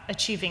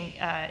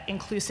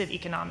inclusive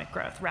economic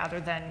growth rather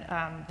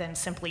than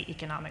simply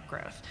economic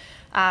growth?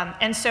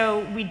 And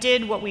so we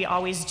did what we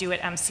always do at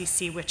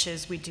MCC, which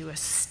is we do a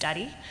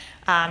study.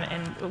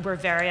 And we're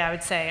very, I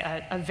would say,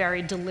 a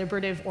very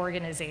deliberative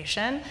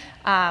organization.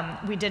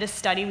 We did a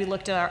study. We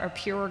looked at our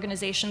peer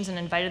organizations and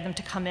invited them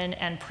to come in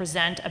and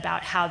present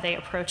about how they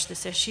approach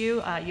this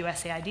issue.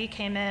 USAID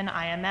came in,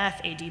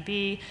 IMF,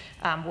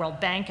 ADB, World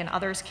Bank, and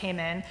others came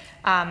in.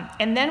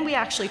 And then we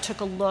actually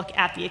took a look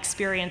at the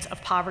experience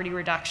of poverty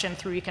reduction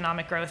through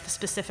economic growth,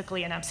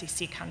 specifically in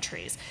MCC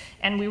countries.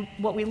 And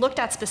what we looked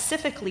at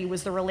specifically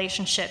was the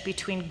relationship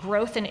between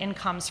growth in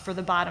incomes for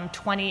the bottom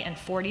 20 and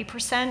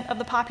 40% of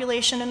the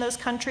population in those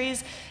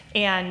countries,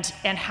 and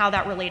how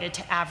that related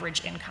to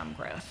average income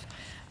growth.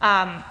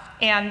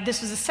 And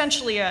this was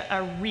essentially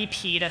a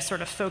repeat, a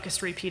sort of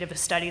focused repeat of a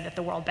study that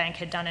the World Bank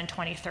had done in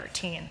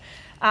 2013.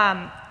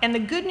 And the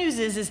good news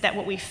is that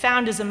what we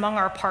found is among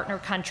our partner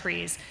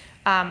countries,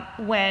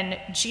 when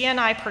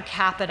GNI per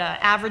capita,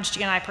 average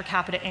GNI per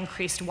capita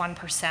increased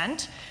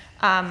 1%,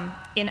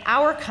 in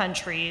our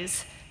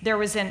countries, there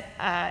was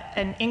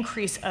an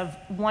increase of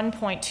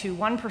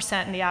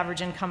 1.21% in the average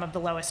income of the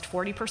lowest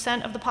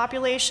 40% of the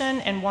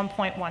population, and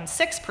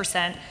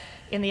 1.16%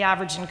 in the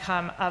average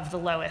income of the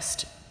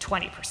lowest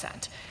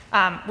 20%,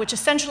 which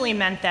essentially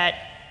meant that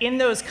in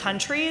those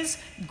countries,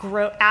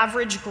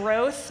 average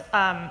growth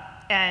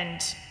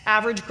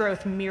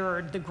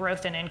mirrored the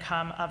growth in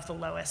income of the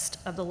lowest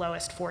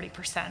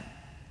 40%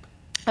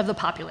 of the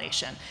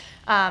population.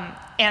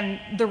 And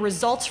the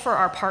results for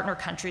our partner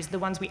countries, the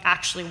ones we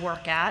actually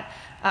work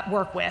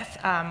with,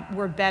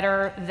 were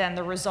better than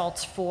the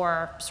results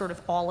for sort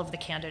of all of the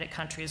candidate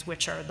countries,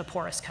 which are the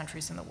poorest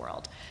countries in the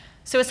world.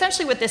 So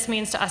essentially what this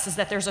means to us is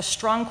that there's a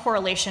strong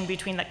correlation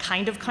between the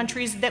kind of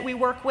countries that we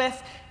work with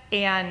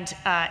and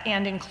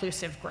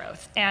inclusive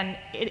growth. And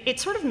it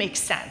sort of makes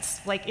sense.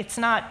 Like, it's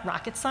not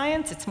rocket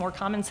science, it's more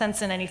common sense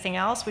than anything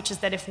else, which is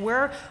that if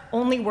we're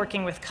only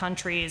working with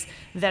countries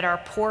that are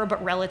poor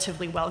but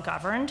relatively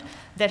well-governed,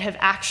 that have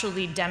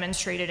actually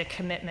demonstrated a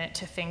commitment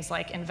to things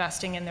like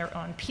investing in their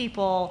own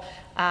people,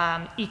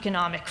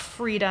 economic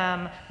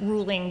freedom,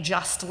 ruling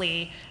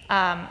justly,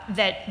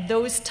 that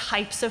those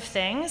types of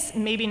things,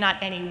 maybe not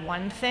any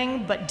one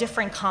thing, but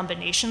different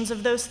combinations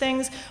of those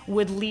things,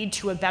 would lead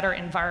to a better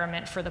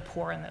environment for the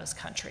poor in those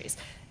countries.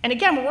 And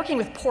again, we're working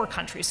with poor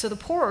countries, so the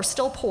poor are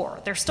still poor.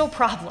 There's still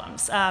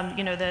problems.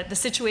 The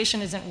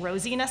situation isn't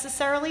rosy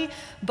necessarily,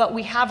 but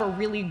we have a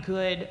really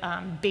good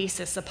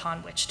basis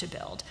upon which to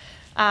build.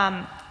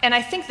 And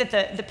I think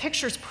that the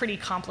picture's pretty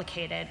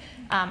complicated.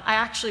 I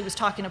actually was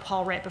talking to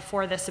Paul right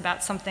before this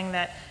about something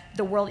that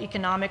the World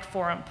Economic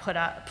Forum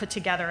put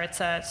together. It's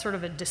a sort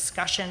of a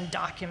discussion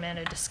document,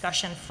 a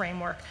discussion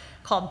framework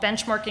called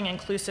Benchmarking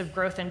Inclusive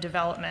Growth and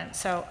Development.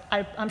 So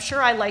I'm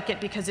sure I like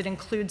it because it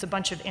includes a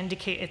bunch of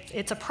indicators.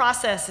 It's a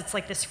process. It's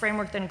like this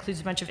framework that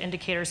includes a bunch of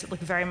indicators that look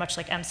very much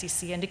like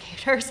MCC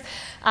indicators.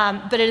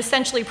 But it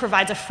essentially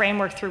provides a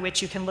framework through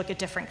which you can look at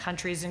different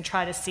countries and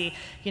try to see,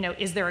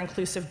 is there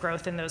inclusive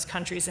growth in those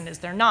countries and is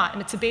there not?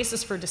 And it's a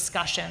basis for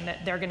discussion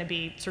that they're going to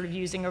be sort of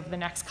using over the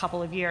next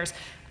couple of years.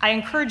 I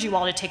encourage you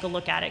all to take a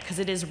look at it because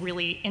it is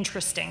really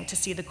interesting to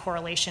see the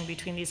correlation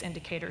between these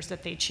indicators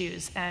that they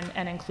choose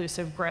and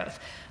inclusive growth,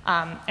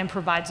 and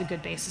provides a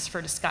good basis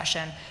for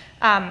discussion.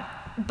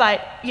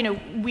 But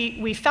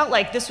we felt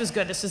like this was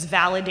good. This was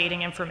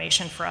validating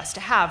information for us to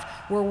have.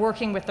 We're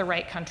working with the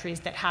right countries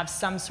that have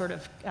some sort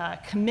of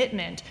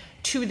commitment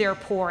to their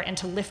poor and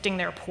to lifting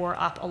their poor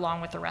up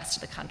along with the rest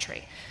of the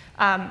country.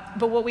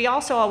 But what we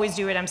also always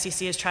do at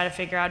MCC is try to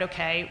figure out,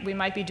 okay, we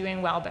might be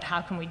doing well, but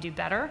how can we do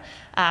better?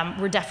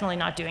 We're definitely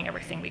not doing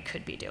everything we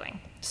could be doing.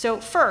 So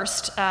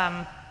first,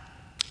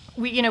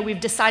 we've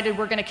decided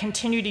we're going to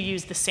continue to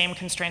use the same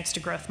constraints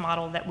to growth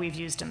model that we've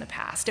used in the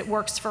past. It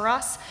works for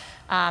us.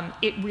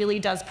 It really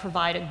does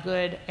provide a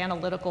good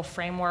analytical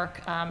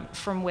framework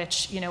from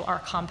which our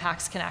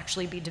compacts can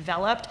actually be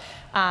developed.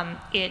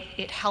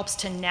 It helps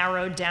to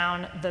narrow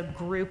down the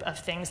group of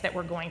things that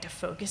we're going to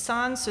focus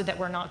on so that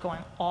we're not going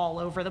all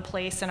over the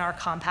place in our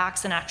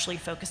compacts and actually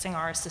focusing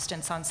our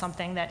assistance on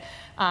something that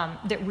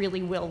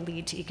really will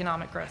lead to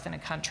economic growth in a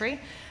country.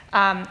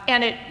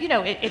 And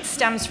it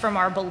stems from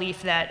our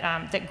belief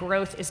that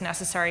growth is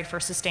necessary for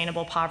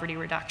sustainable poverty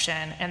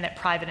reduction and that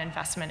private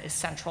investment is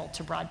central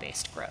to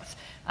broad-based growth.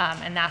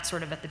 And that's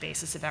sort of at the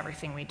basis of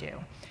everything we do.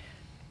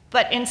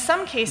 But in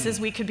some cases,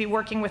 we could be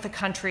working with a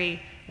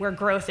country where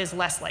growth is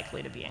less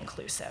likely to be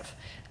inclusive.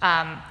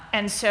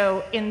 And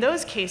so in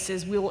those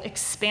cases, we will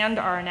expand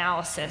our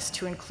analysis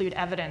to include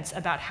evidence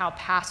about how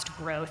past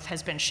growth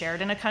has been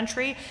shared in a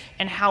country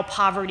and how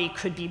poverty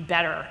could be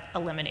better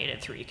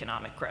eliminated through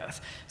economic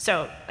growth.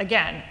 So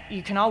again,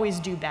 you can always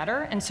do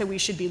better, and so we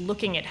should be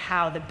looking at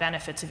how the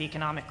benefits of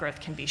economic growth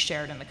can be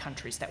shared in the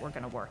countries that we're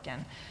going to work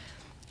in.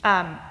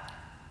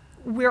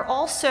 We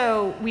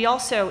also,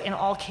 in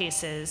all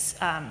cases,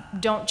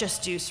 don't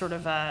just do sort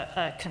of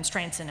a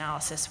constraints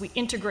analysis. We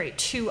integrate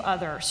two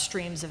other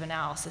streams of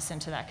analysis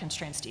into that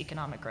constraints to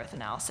economic growth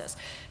analysis.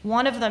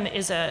 One of them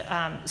is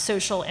a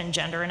social and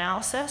gender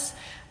analysis.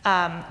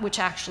 which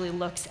actually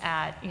looks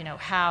at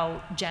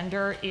how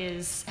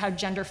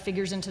gender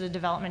figures into the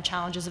development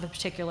challenges of a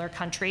particular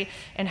country,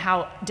 and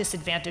how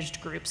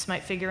disadvantaged groups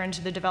might figure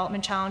into the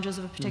development challenges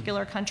of a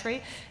particular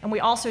country. And we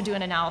also do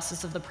an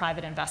analysis of the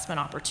private investment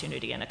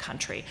opportunity in a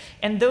country.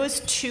 And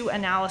those two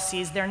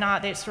analyses,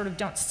 they sort of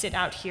don't sit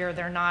out here.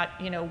 They're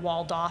not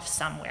walled off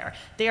somewhere.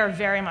 They are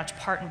very much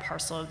part and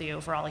parcel of the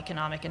overall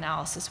economic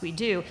analysis we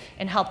do,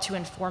 and help to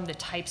inform the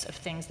types of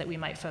things that we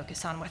might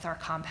focus on with our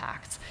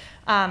compacts.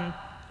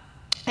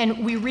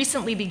 And we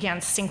recently began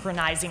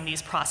synchronizing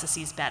these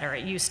processes better.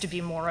 It used to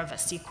be more of a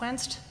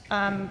sequenced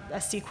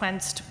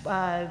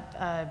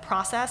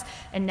process,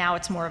 and now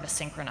it's more of a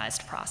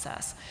synchronized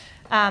process.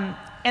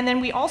 And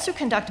then we also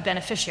conduct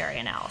beneficiary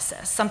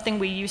analysis, something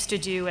we used to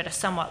do at a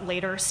somewhat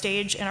later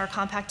stage in our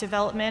compact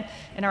development,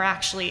 and are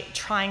actually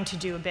trying to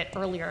do a bit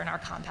earlier in our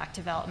compact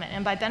development.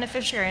 And by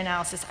beneficiary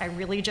analysis, I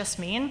really just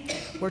mean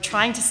we're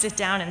trying to sit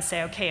down and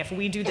say, okay, if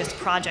we do this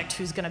project,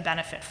 who's going to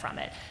benefit from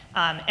it?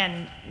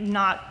 And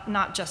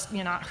not just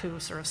not who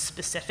sort of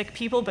specific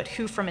people, but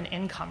who from an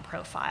income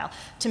profile,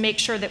 to make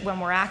sure that when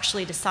we're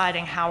actually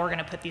deciding how we're going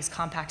to put these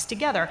compacts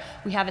together,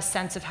 we have a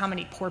sense of how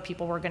many poor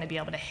people we're going to be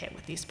able to hit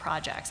with these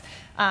projects.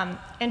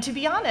 And to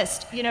be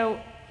honest,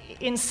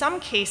 in some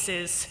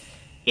cases,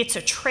 it's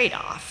a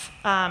trade-off.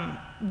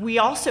 We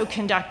also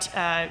conduct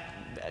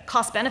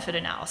cost-benefit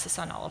analysis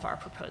on all of our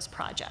proposed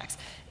projects,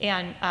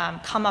 and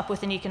come up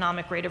with an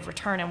economic rate of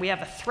return. And we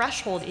have a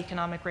threshold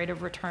economic rate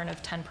of return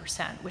of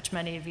 10%, which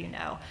many of you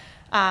know.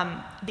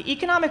 The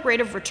economic rate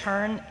of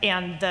return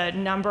and the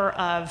number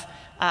of,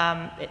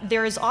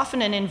 there is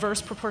often an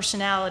inverse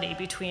proportionality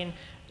between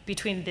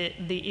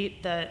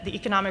the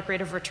economic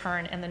rate of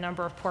return and the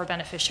number of poor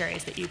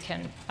beneficiaries that you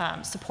can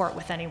support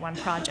with any one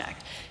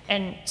project.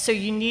 And so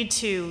you need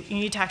to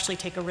actually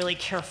take a really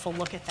careful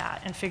look at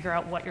that and figure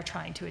out what you're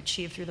trying to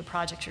achieve through the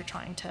projects you're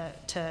trying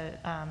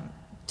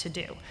to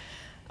do.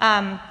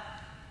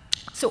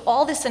 So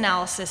all this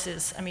analysis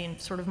is,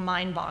 sort of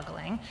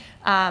mind-boggling,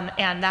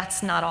 and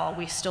that's not all.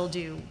 We still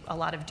do a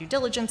lot of due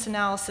diligence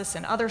analysis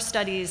and other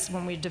studies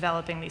when we're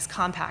developing these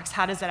compacts.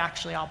 How does that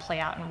actually all play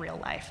out in real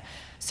life?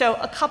 So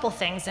a couple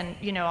things, and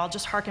I'll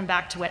just harken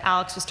back to what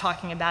Alex was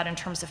talking about in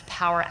terms of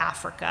Power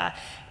Africa,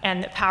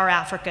 and that Power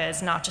Africa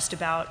is not just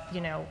about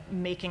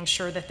making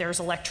sure that there's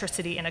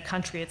electricity in a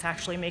country. It's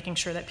actually making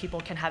sure that people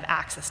can have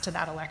access to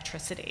that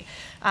electricity.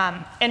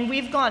 And we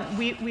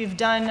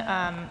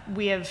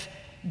have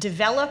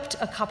developed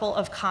a couple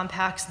of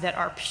compacts that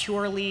are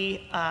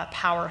purely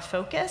power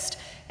focused,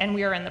 and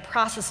we are in the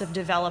process of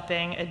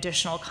developing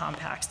additional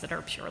compacts that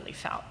are purely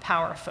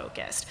power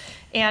focused.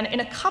 And in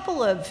a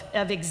couple of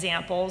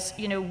examples,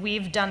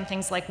 we've done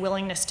things like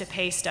willingness to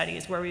pay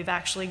studies, where we've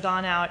actually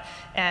gone out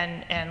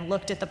and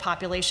looked at the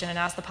population and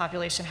asked the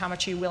population, how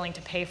much are you willing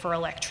to pay for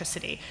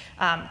electricity?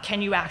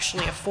 Can you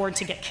actually afford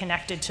to get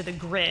connected to the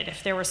grid?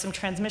 If there was some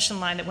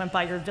transmission line that went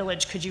by your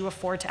village, could you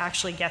afford to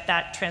actually get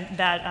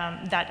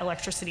that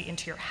electricity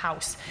into your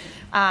house?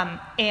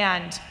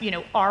 And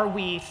are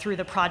we, through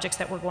the projects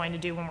that we're going to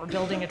do when we're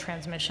building a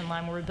transmission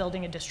line, when we're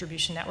building a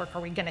distribution network,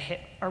 are we going to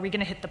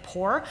hit the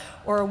poor,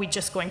 or are we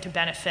just going to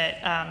benefit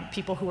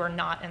people who are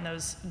not in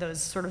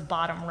those sort of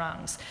bottom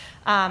rungs?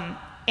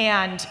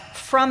 And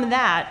from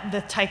that,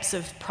 the types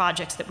of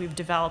projects that we've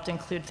developed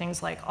include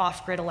things like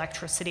off-grid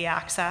electricity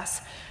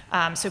access.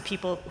 So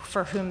people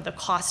for whom the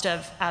cost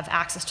of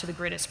access to the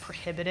grid is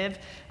prohibitive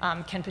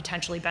can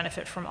potentially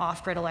benefit from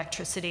off-grid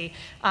electricity.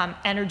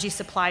 Energy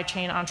supply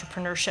chain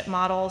entrepreneurship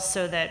models,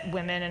 so that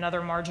women and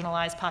other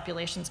marginalized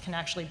populations can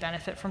actually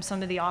benefit from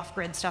some of the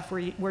off-grid stuff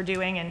we're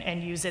doing,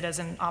 and use it as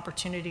an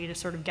opportunity to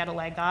sort of get a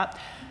leg up.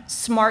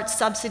 Smart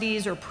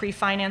subsidies or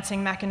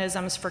pre-financing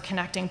mechanisms for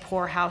connecting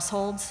poor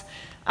households.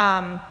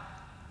 And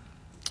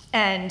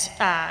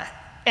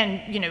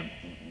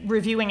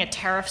reviewing a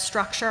tariff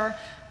structure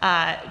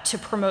to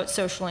promote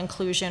social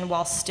inclusion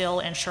while still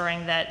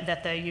ensuring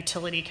that the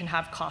utility can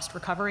have cost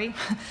recovery.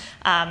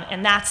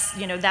 And that's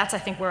I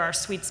think where our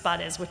sweet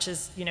spot is, which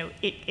is,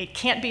 it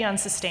can't be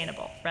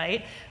unsustainable,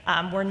 right?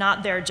 We're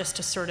not there just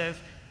to sort of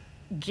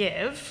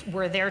give.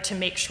 We're there to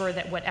make sure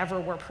that whatever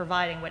we're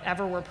providing,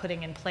 whatever we're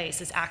putting in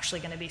place, is actually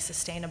going to be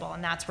sustainable.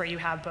 And that's where you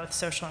have both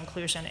social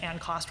inclusion and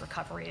cost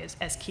recovery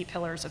as key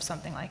pillars of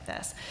something like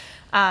this.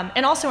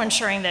 And also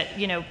ensuring that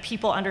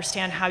people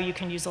understand how you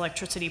can use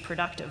electricity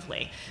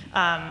productively.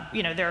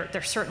 There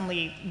are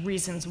certainly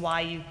reasons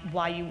why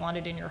you want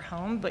it in your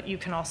home, but you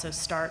can also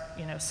start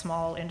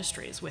small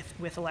industries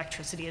with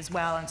electricity as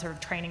well, and sort of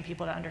training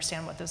people to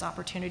understand what those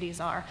opportunities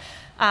are.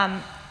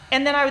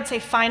 And then I would say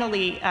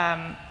finally,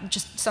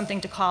 just something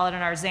to call it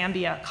in our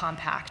Zambia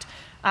compact.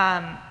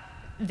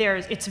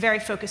 It's very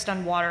focused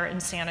on water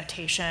and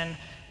sanitation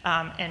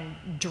and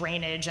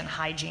drainage and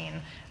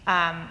hygiene.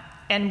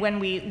 And when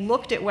we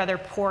looked at whether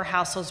poor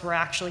households were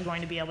actually going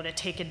to be able to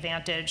take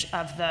advantage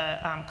of the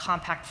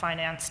compact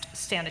financed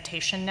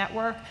sanitation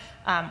network,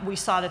 we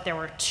saw that there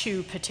were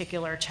two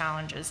particular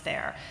challenges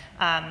there.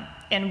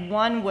 And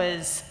one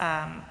was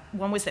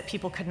that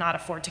people could not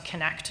afford to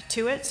connect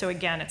to it. So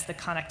again, it's the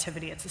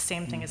connectivity. It's the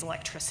same thing as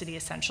electricity,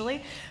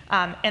 essentially.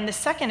 And the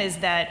second is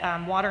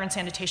that water and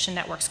sanitation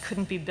networks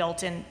couldn't be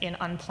built in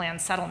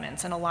unplanned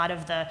settlements. And a lot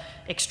of the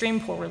extreme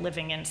poor were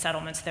living in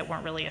settlements that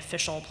weren't really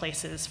official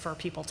places for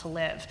people to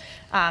live.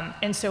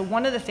 And so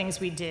one of the things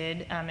we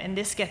did, and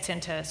this gets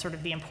into sort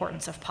of the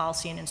importance of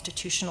policy and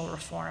institutional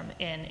reform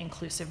in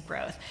inclusive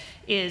growth,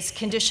 is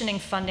conditioning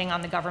funding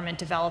on the government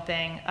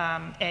developing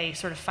a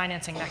sort of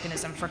financing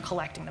mechanism for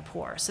collecting the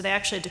poor. So they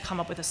actually had to come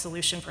up with a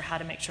solution for how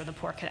to make sure the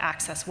poor could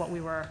access what we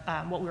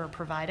were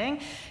providing.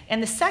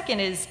 And the second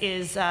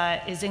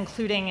is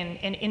including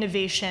an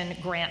innovation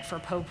grant for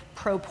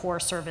pro-poor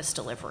service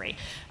delivery,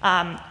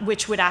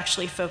 which would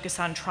actually focus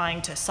on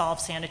trying to solve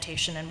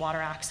sanitation and water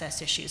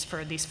access issues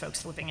for these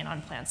folks living in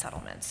unplanned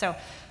settlements. So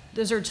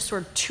those are just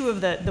sort of two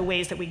of the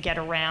ways that we get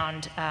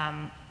around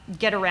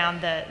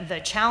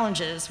the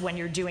challenges when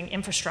you're doing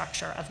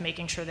infrastructure, of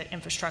making sure that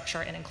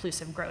infrastructure and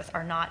inclusive growth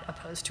are not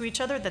opposed to each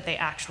other, that they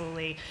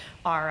actually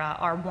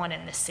are one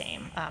and the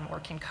same, or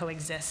can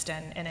coexist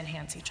and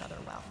enhance each other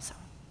well. So,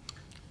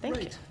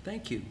 thank you.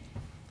 Thank you.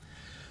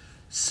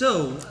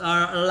 So,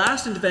 our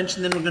last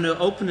intervention, then we're going to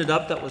open it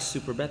up. That was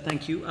super, Beth,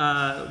 thank you.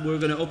 We're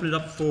going to open it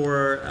up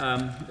for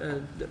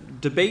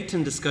debate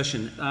and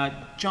discussion.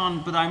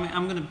 John, but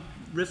I'm going to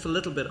riff a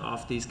little bit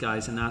off these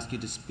guys and ask you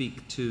to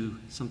speak to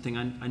something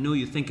I know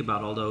you think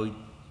about, although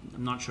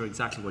I'm not sure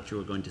exactly what you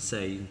were going to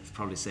say. You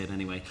probably say it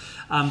anyway.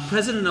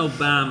 President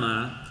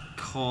Obama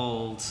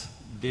called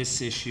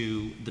this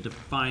issue, the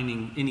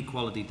defining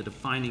inequality, the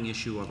defining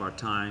issue of our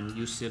time.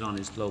 You sit on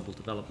his Global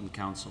Development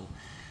Council.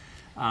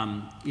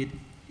 It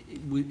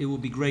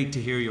would be great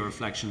to hear your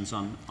reflections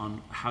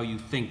on how you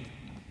think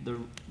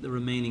the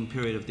remaining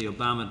period of the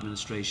Obama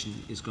administration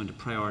is going to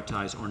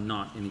prioritize or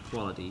not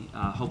inequality.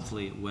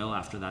 Hopefully it will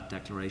after that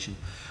declaration.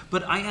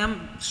 But I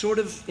am sort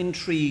of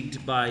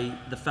intrigued by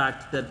the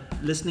fact that,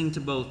 listening to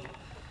both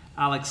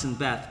Alex and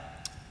Beth,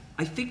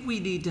 I think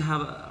we need to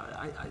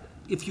have,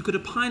 if you could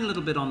opine a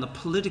little bit on the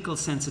political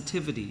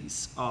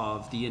sensitivities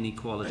of the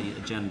inequality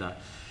agenda.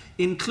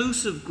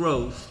 Inclusive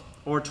growth,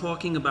 or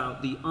talking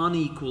about the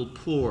unequal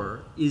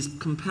poor, is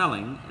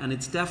compelling, and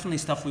it's definitely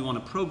stuff we want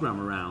to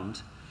program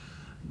around.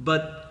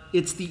 But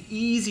it's the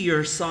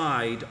easier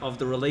side of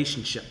the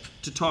relationship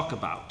to talk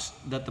about,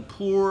 that the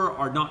poor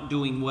are not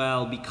doing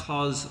well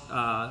because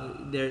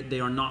they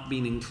are not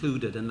being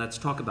included, and let's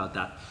talk about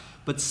that.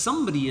 But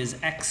somebody is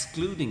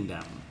excluding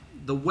them.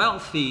 The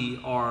wealthy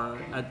are,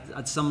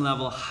 at some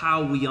level,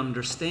 how we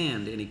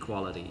understand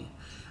inequality.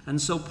 And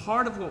so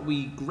part of what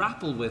we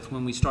grapple with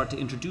when we start to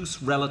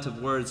introduce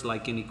relative words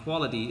like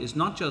inequality is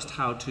not just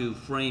how to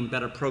frame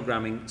better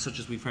programming, such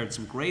as we've heard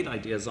some great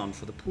ideas on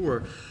for the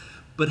poor,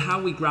 but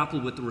how we grapple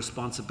with the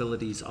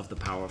responsibilities of the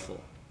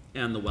powerful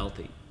and the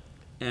wealthy.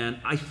 And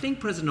I think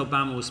President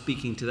Obama was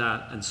speaking to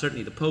that, and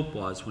certainly the Pope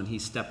was, when he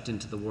stepped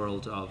into the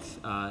world of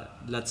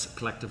let's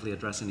collectively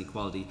address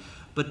inequality.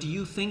 But do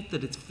you think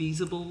that it's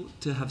feasible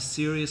to have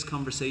serious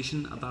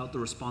conversation about the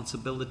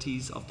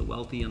responsibilities of the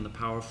wealthy and the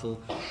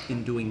powerful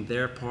in doing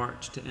their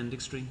part to end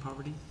extreme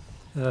poverty?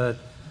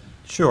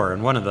 Sure,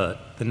 and one of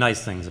the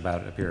nice things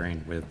about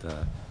appearing with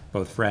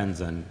both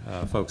friends and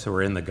folks who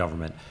are in the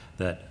government,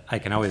 that I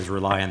can always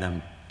rely on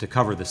them to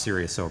cover the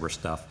serious, sober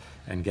stuff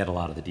and get a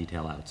lot of the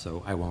detail out,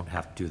 so I won't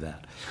have to do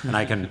that. And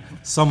I can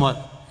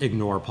somewhat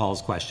ignore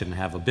Paul's question and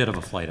have a bit of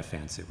a flight of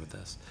fancy with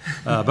this.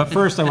 But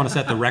first, I want to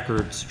set the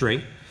record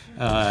straight,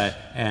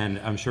 and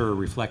I'm sure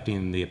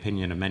reflecting the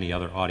opinion of many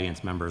other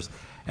audience members.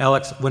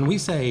 Alex, when we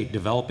say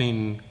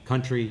developing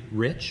country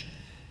rich,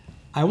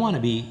 I want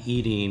to be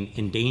eating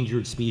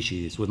endangered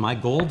species with my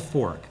gold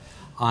fork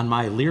on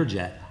my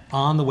Learjet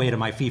on the way to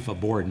my FIFA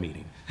board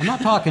meeting. I'm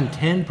not talking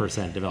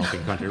 10%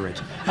 developing country rich.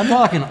 I'm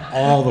talking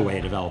all the way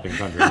developing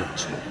country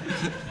rich.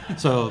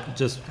 So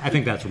I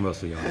think that's where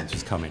most of the audience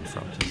is coming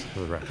from, just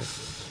for the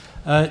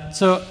record.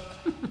 So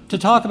to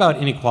talk about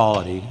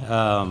inequality,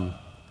 I'm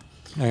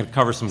going to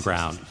cover some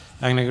ground.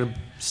 I'm going to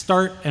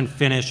start and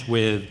finish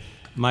with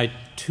my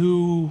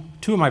two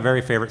of my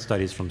very favorite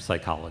studies from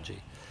psychology.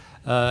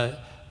 The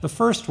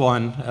first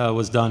one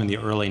was done in the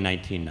early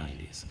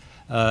 1990s.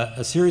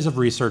 A series of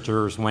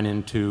researchers went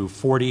into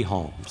 40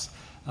 homes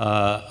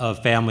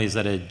of families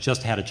that had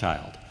just had a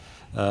child.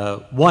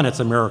 One, it's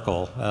a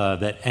miracle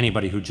that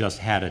anybody who just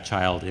had a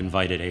child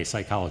invited a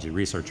psychology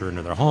researcher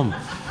into their home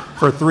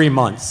for 3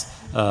 months,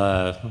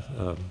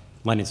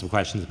 lending some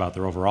questions about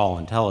their overall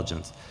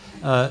intelligence.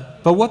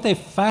 But what they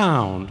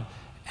found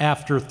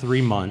after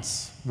 3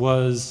 months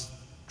was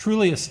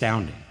truly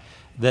astounding,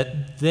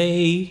 that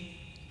they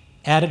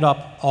added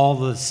up all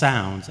the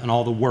sounds and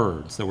all the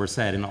words that were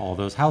said in all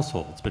those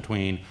households,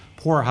 between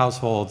poor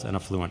households and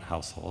affluent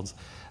households,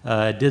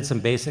 did some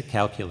basic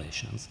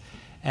calculations,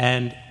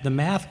 and the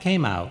math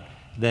came out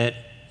that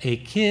a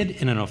kid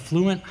in an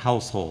affluent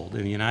household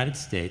in the United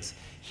States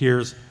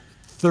hears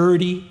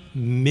 30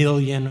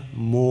 million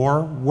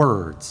more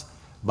words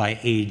by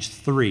age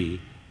 3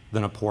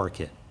 than a poor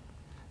kid.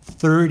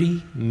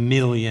 30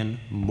 million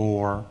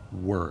more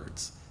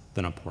words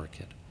than a poor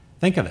kid.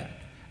 Think of that.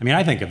 I mean,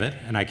 I think of it,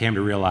 and I came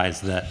to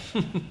realize that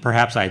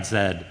perhaps I'd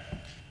said,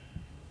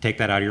 take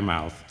that out of your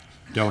mouth,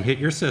 don't hit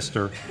your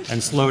sister,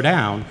 and slow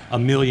down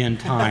 1 million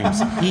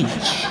times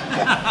each.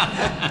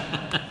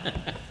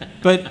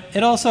 But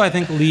it also, I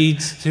think,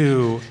 leads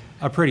to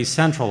a pretty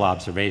central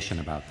observation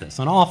about this.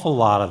 An awful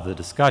lot of the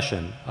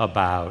discussion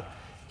about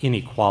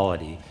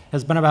inequality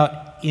has been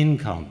about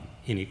income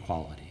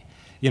inequality.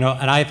 And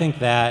I think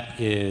that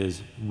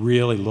is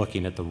really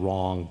looking at the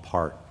wrong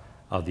part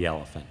of the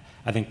elephant.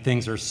 I think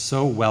things are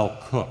so well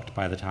cooked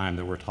by the time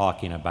that we're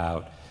talking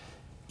about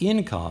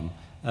income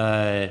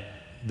that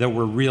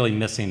we're really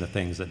missing the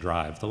things that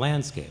drive the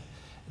landscape.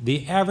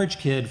 The average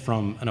kid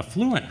from an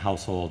affluent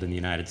household in the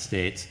United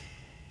States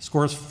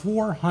scores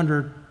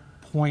 400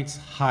 points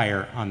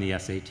higher on the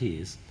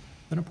SATs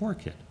than a poor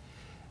kid.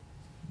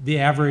 The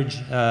average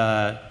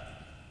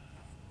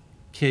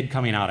kid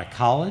coming out of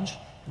college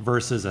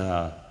versus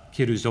a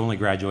kid who's only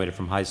graduated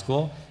from high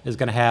school is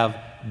going to have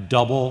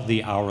double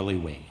the hourly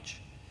wage.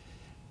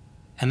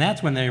 And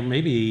that's when they're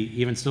maybe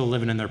even still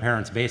living in their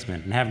parents'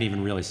 basement and haven't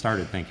even really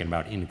started thinking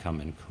about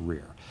income and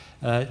career.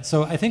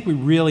 So I think we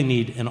really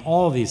need, in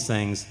all of these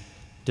things,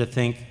 to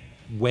think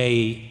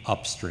way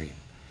upstream.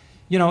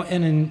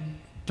 And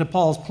to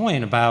Paul's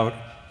point about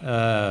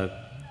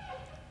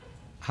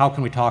how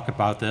can we talk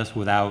about this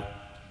without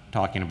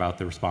talking about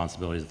the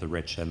responsibilities of the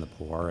rich and the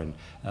poor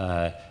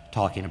and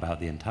talking about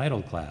the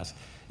entitled class.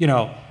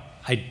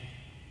 I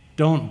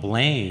don't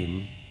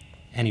blame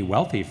any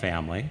wealthy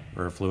family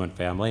or affluent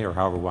family or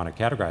however we want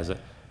to categorize it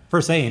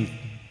for saying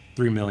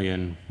 30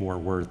 million more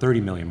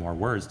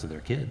words to their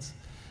kids.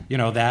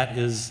 That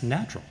is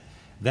natural.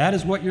 That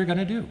is what you're going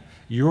to do.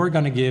 You're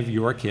going to give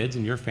your kids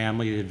and your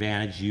family the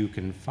advantage you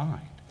can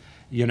find.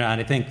 And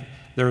I think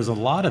there's a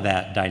lot of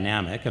that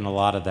dynamic and a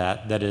lot of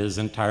that is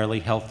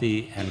entirely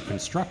healthy and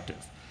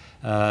constructive.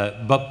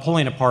 But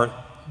pulling apart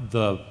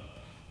the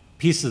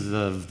pieces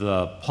of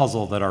the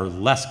puzzle that are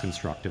less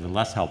constructive and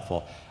less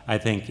helpful, I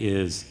think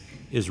is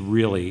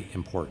really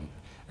important.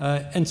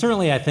 And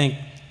certainly I think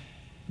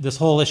this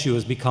whole issue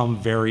has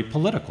become very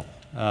political,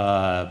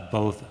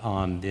 both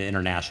on the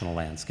international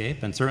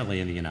landscape and certainly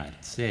in the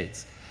United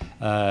States.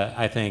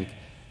 I think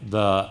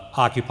the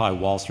Occupy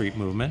Wall Street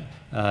movement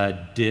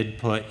did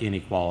put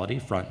inequality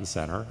front and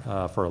center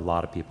for a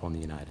lot of people in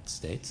the United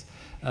States.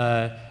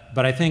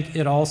 But I think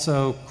it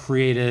also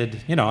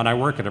created, and I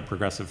work at a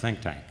progressive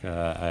think tank.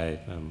 I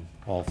am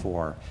all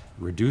for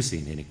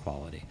reducing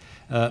inequality.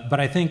 But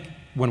I think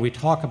when we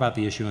talk about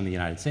the issue in the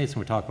United States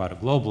and we talk about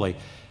it globally,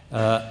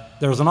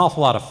 there's an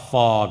awful lot of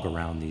fog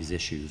around these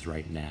issues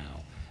right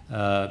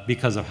now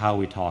because of how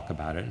we talk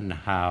about it and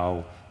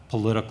how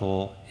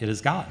political it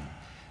has gotten.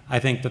 I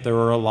think that there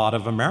were a lot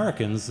of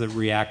Americans that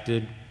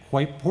reacted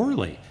quite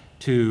poorly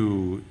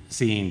to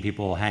seeing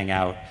people hang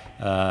out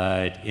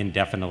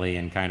indefinitely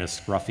and kind of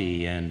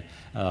scruffy in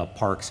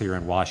parks here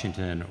in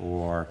Washington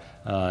or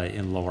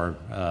in lower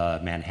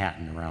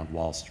Manhattan around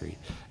Wall Street.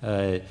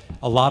 A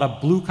lot of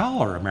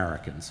blue-collar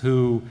Americans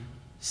who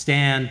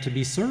stand to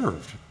be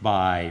served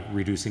by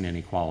reducing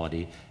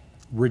inequality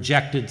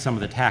rejected some of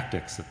the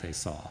tactics that they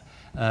saw.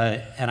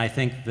 And I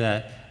think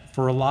that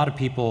for a lot of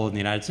people in the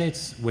United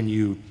States, when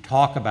you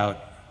talk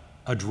about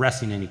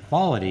addressing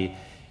inequality,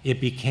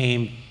 it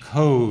became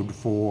code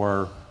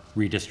for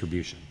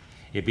redistribution.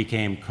 It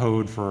became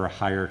code for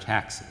higher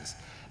taxes.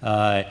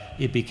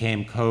 It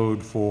became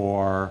code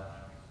for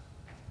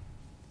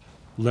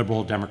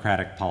liberal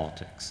democratic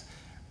politics.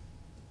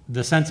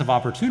 The sense of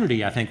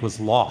opportunity, I think, was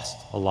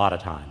lost a lot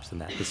of times in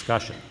that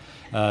discussion.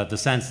 The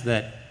sense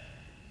that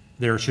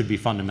there should be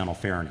fundamental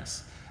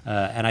fairness.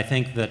 And I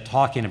think that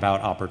talking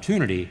about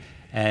opportunity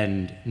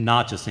and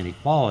not just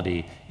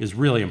inequality is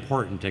really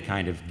important to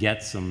kind of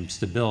get some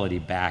stability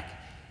back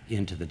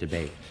into the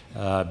debate.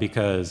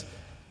 Because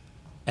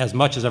as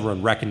much as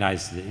everyone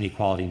recognizes that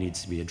inequality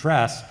needs to be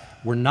addressed,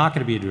 we're not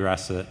going to be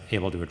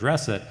able to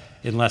address it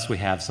unless we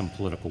have some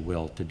political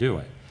will to do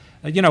it.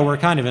 We're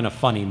kind of in a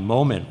funny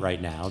moment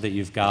right now that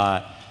you've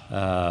got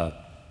a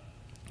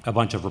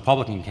bunch of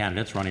Republican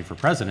candidates running for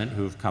president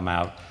who've come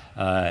out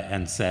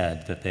and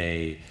said that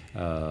they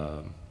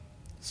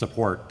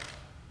support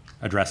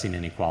addressing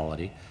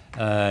inequality,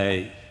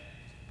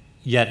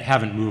 yet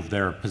haven't moved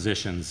their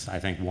positions, I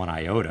think, one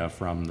iota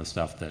from the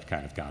stuff that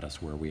kind of got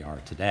us where we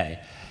are today.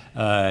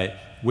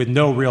 With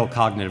no real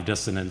cognitive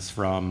dissonance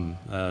from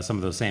some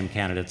of those same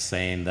candidates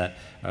saying that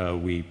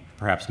we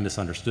perhaps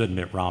misunderstood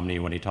Mitt Romney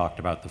when he talked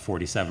about the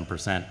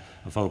 47%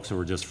 of folks who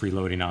were just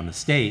freeloading on the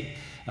state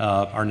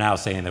are now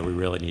saying that we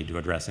really need to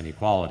address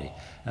inequality.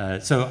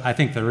 So I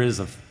think there is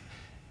a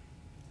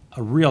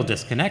real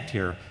disconnect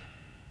here,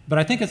 but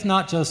I think it's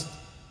not just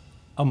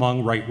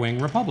among right-wing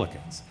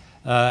Republicans.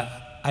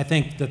 I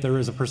think that there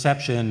is a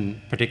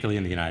perception, particularly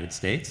in the United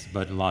States,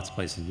 but in lots of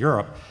places in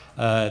Europe,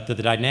 that the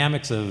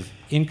dynamics of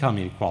income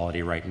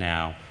inequality right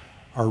now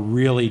are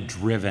really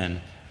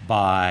driven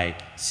by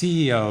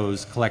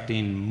CEOs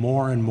collecting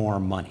more and more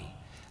money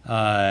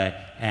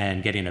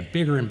and getting a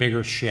bigger and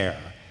bigger share,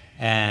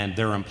 and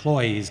their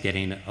employees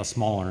getting a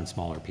smaller and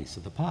smaller piece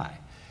of the pie.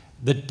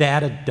 The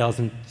data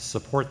doesn't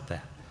support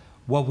that.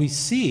 What we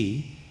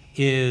see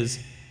is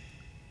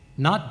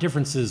not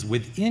differences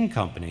within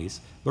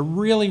companies, but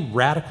really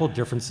radical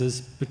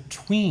differences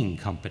between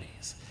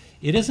companies.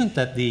 It isn't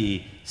that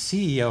the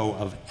CEO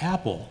of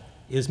Apple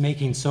is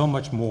making so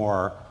much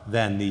more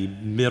than the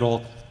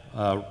middle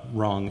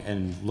rung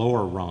and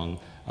lower rung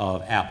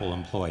of Apple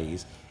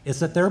employees. It's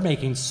that they're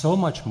making so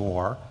much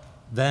more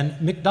than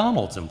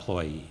McDonald's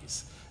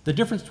employees. The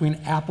difference between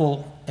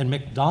Apple and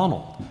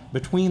McDonald's,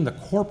 between the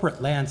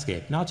corporate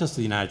landscape, not just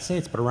the United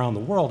States, but around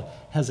the world,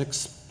 has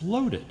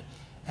exploded.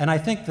 And I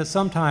think that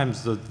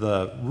sometimes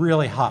the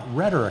really hot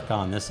rhetoric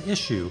on this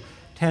issue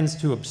tends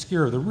to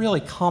obscure the really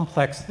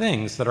complex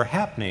things that are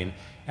happening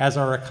as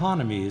our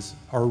economies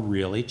are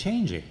really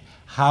changing.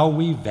 How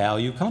we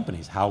value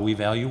companies, how we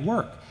value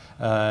work.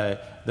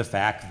 The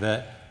fact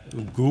that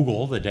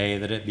Google, the day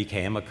that it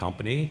became a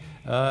company,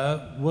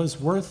 was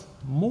worth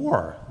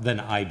more than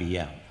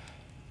IBM.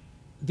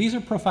 These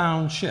are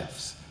profound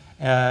shifts.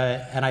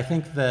 And I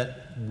think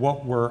that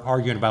what we're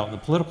arguing about in the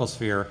political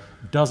sphere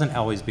doesn't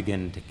always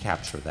begin to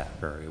capture that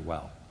very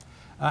well.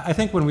 I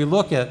think when we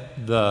look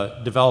at the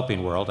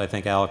developing world, I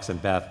think Alex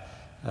and Beth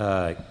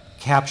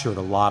captured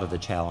a lot of the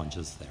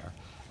challenges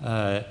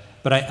there.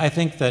 But I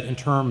think that in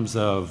terms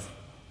of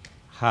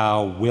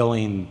how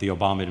willing the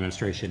Obama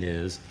administration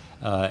is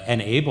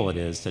and able it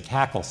is to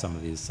tackle some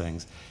of these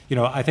things,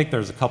 I think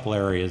there's a couple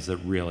areas that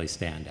really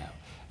stand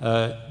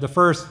out. The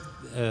first,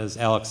 as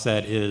Alex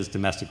said, is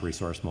domestic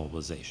resource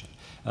mobilization.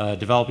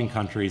 Developing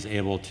countries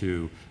able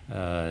to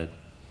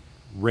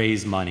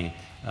raise money,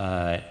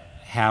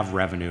 have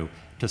revenue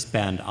to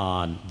spend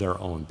on their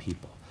own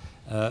people.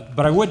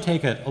 But I would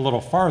take it a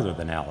little farther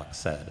than Alex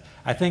said.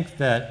 I think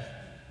that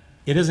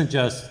it isn't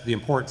just the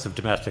importance of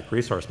domestic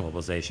resource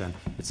mobilization,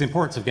 it's the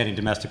importance of getting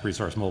domestic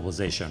resource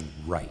mobilization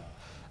right.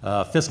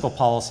 Fiscal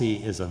policy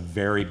is a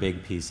very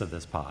big piece of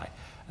this pie.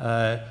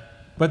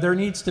 But there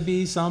needs to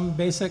be some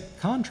basic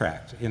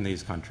contract in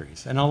these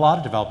countries. And in a lot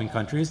of developing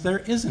countries, there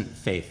isn't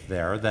faith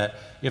there that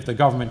if the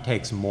government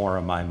takes more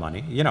of my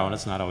money, and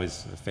it's not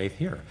always faith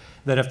here,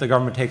 that if the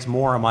government takes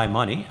more of my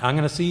money, I'm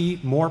going to see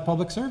more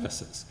public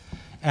services.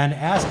 And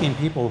asking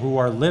people who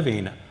are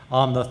living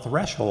on the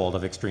threshold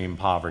of extreme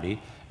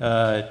poverty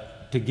to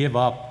give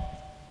up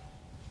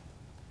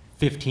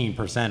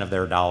 15% of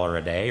their dollar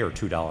a day, or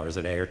 $2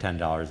 a day, or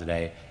 $10 a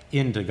day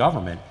into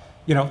government,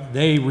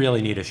 they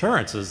really need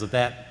assurances that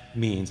that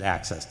means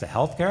access to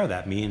health care,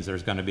 that means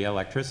there's going to be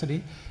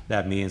electricity,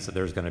 that means that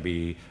there's going to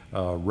be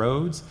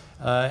roads,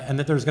 and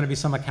that there's going to be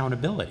some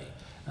accountability.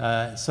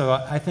 So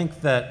I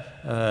think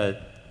that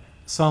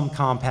some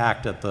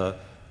compact at the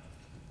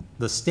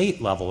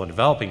state level in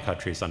developing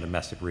countries on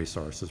domestic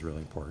resource is really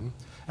important.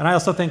 And I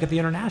also think at the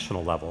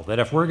international level that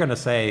if we're going to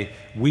say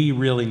we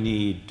really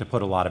need to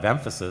put a lot of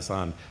emphasis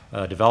on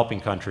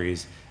developing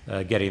countries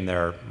getting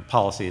their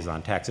policies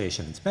on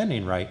taxation and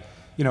spending right,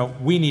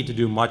 we need to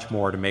do much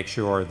more to make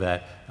sure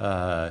that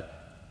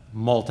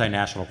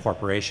multinational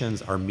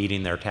corporations are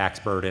meeting their tax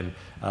burden,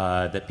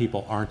 that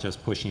people aren't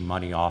just pushing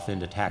money off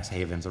into tax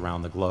havens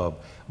around the globe.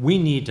 We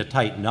need to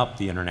tighten up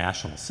the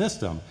international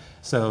system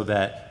so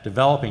that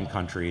developing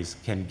countries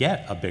can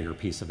get a bigger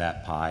piece of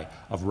that pie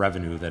of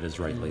revenue that is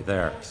rightly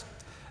theirs.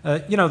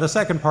 The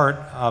second part,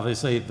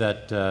 obviously,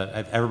 that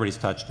everybody's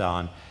touched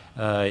on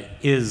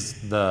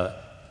is the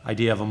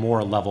idea of a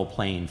more level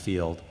playing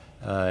field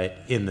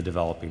in the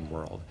developing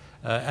world.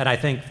 And I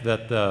think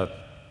that the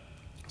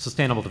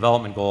Sustainable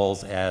Development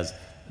Goals, as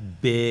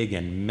big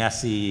and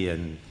messy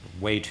and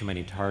way too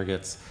many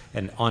targets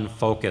and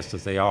unfocused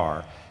as they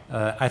are,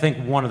 I think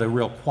one of the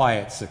real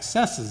quiet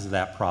successes of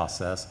that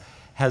process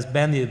has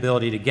been the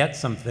ability to get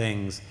some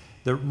things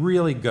that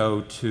really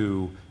go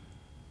to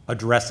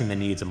addressing the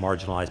needs of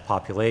marginalized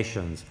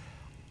populations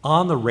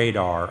on the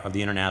radar of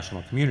the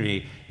international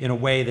community in a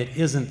way that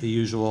isn't the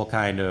usual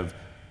kind of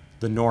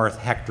the North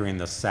hectoring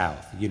the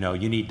South. You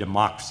need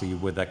democracy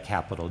with a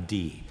capital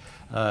D.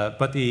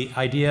 But the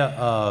idea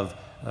of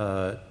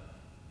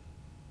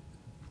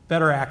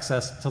better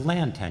access to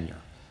land tenure,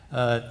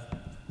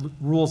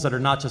 rules that are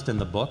not just in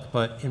the book,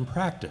 but in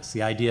practice.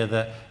 The idea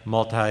that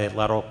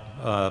multinational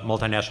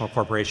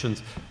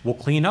corporations will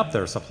clean up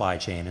their supply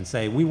chain and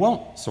say, we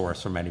won't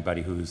source from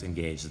anybody who's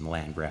engaged in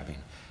land grabbing.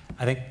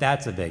 I think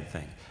that's a big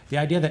thing. The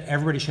idea that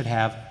everybody should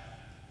have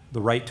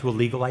the right to a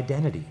legal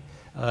identity,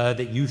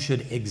 that you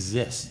should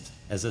exist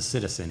as a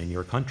citizen in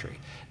your country,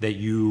 that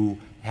you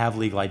have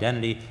legal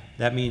identity.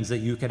 That means that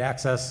you could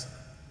access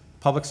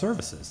public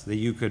services, that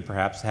you could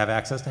perhaps have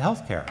access to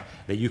health care,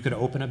 that you could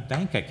open a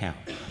bank account,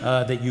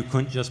 that you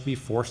couldn't just be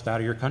forced out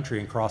of your country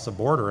and cross a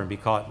border and be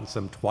caught in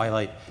some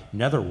twilight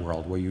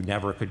netherworld where you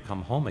never could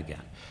come home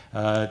again.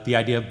 The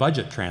idea of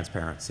budget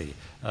transparency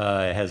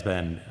has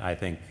been, I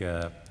think,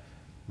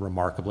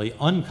 remarkably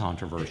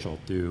uncontroversial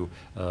through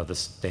the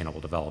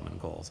Sustainable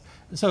Development Goals.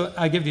 So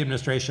I give the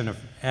administration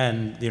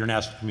and the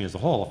international community as a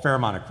whole a fair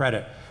amount of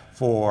credit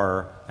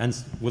for, and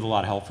with a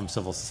lot of help from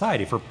civil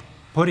society, for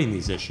putting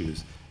these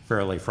issues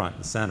fairly front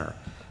and center.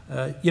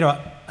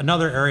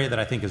 Another area that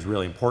I think is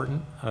really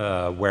important,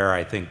 where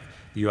I think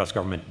the U.S.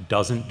 government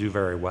doesn't do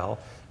very well,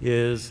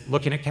 is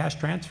looking at cash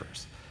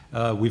transfers.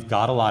 We've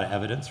got a lot of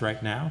evidence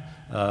right now.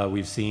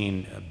 We've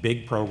seen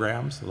big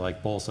programs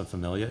like Bolsa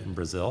Familia in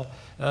Brazil.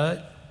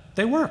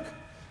 They work.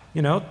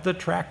 The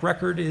track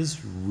record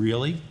is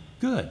really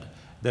good.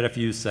 That if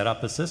you set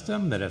up a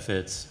system, that if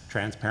it's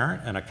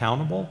transparent and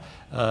accountable,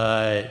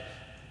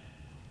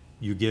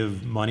 you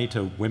give money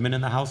to women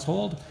in the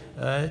household,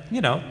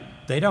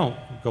 they don't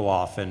go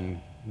off and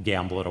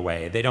gamble it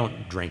away. They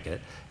don't drink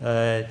it.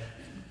 The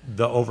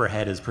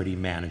overhead is pretty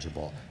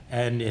manageable.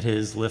 And it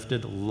has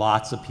lifted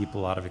lots of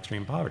people out of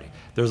extreme poverty.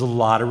 There's a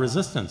lot of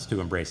resistance to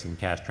embracing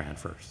cash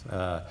transfers.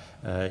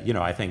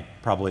 I think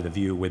probably the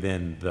view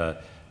within the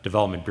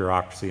development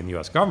bureaucracy in the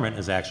US government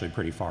is actually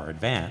pretty far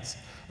advanced.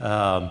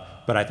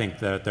 But I think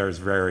that there's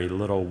very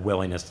little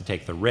willingness to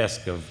take the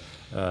risk of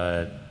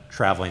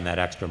traveling that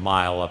extra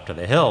mile up to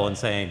the hill and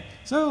saying,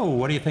 so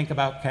what do you think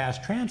about cash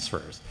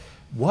transfers?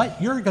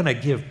 What, you're gonna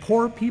give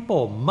poor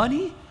people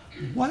money?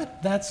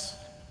 What, that's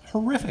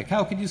horrific.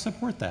 How could you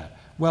support that?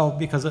 Well,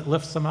 because it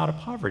lifts them out of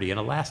poverty in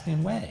a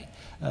lasting way.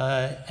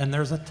 And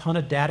there's a ton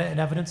of data and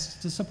evidence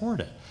to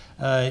support it.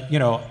 I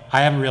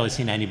haven't really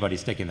seen anybody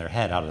sticking their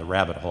head out of the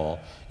rabbit hole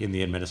in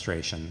the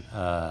administration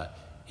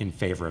in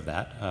favor of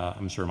that.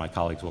 I'm sure my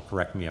colleagues will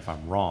correct me if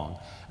I'm wrong.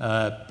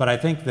 But I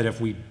think that if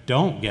we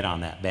don't get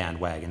on that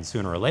bandwagon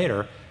sooner or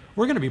later,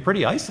 we're going to be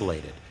pretty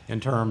isolated in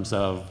terms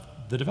of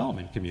the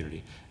development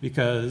community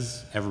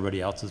because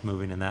everybody else is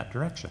moving in that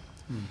direction.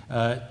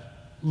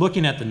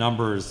 Looking at the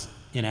numbers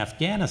in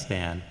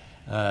Afghanistan,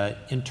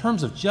 in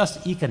terms of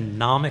just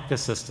economic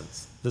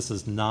assistance, this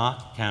is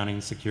not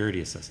counting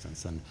security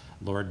assistance, and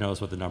Lord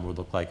knows what the number would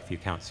look like if you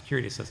count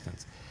security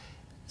assistance.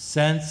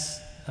 Since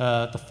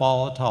the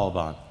fall of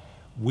Taliban,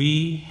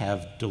 we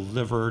have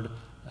delivered,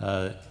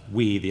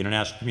 the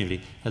international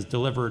community, has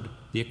delivered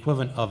the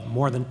equivalent of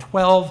more than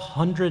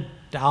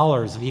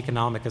 $1,200 of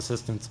economic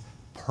assistance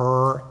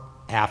per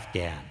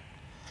Afghan.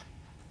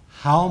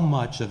 How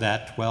much of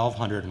that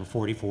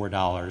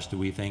 $1,244 do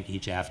we think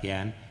each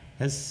Afghan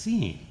has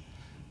seen?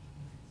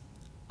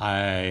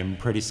 I'm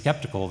pretty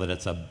skeptical that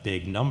it's a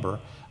big number.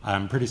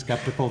 I'm pretty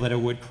skeptical that it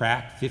would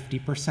crack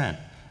 50%,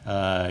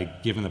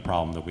 given the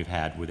problem that we've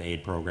had with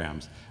aid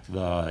programs,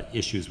 the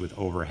issues with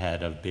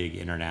overhead of big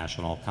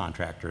international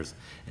contractors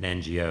and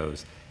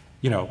NGOs.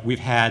 We've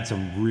had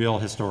some real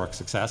historic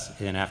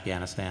success in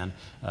Afghanistan,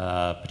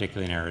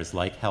 particularly in areas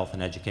like health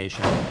and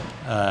education,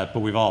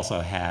 but we've also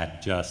had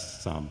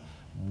just some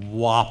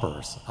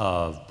whoppers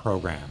of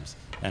programs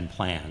and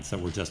plans that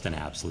were just an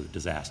absolute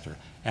disaster.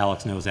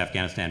 Alex knows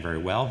Afghanistan very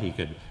well. He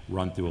could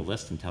run through a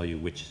list and tell you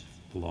which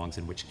belongs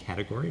in which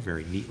category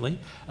very neatly.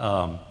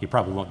 He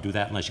probably won't do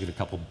that unless you get a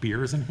couple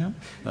beers in him,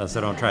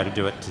 so don't try to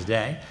do it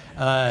today.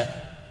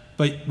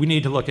 But we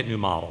need to look at new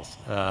models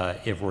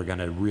if we're going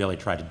to really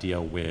try to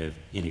deal with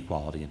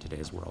inequality in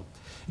today's world.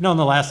 And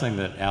the last thing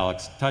that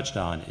Alex touched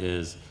on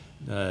is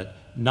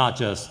not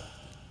just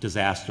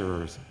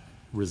disasters,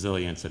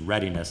 resilience and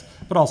readiness,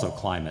 but also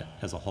climate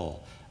as a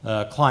whole.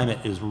 Climate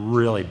is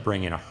really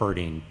bringing a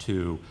hurting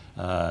to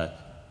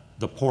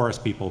the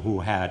poorest people who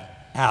had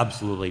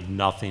absolutely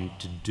nothing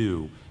to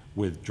do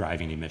with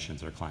driving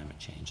emissions or climate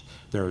change.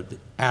 They're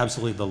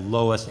absolutely the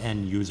lowest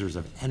end users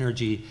of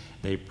energy.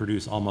 They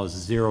produce almost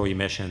zero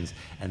emissions,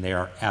 and they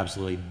are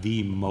absolutely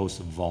the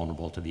most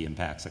vulnerable to the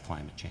impacts of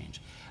climate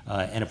change.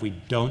 And if we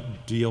don't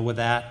deal with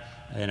that,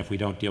 and if we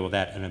don't deal with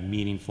that in a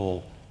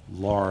meaningful,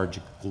 large,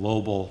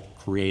 global,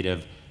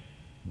 creative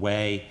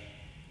way,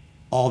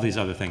 all these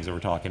other things that we're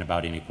talking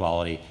about,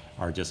 inequality,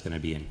 are just going to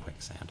be in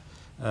quicksand.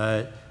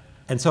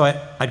 And so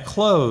I'd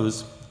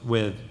close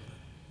with,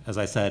 as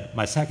I said,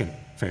 my second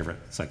favorite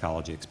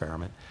psychology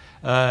experiment.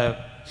 I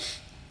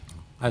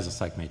was a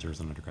psych major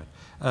as an undergrad.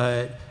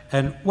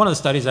 And one of the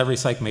studies every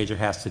psych major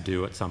has to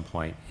do at some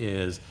point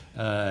is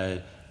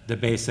the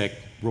basic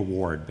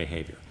reward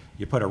behavior.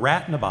 You put a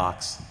rat in a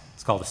box.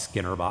 It's called a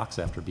Skinner box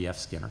after B.F.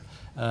 Skinner.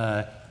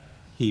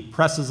 He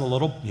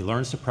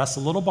learns to press a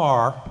little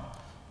bar,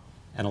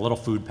 and a little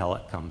food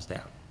pellet comes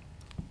down.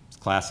 It's a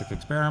classic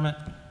experiment.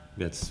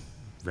 It's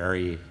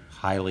very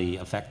highly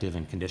effective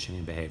in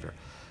conditioning behavior.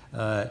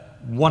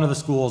 One of the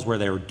schools where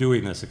they were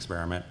doing this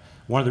experiment,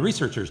 one of the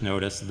researchers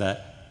noticed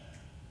that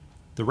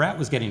the rat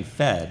was getting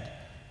fed,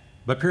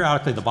 but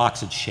periodically the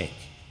box would shake.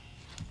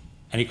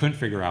 And he couldn't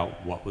figure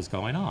out what was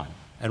going on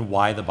and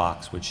why the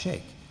box would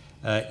shake.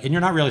 And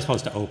you're not really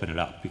supposed to open it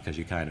up because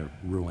you kind of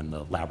ruin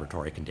the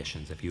laboratory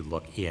conditions if you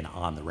look in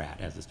on the rat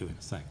as it's doing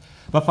this thing.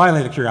 But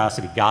finally, the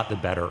curiosity got the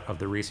better of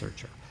the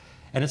researcher.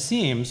 And it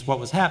seems what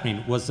was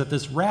happening was that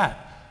this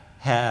rat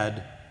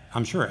had,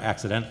 I'm sure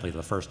accidentally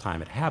the first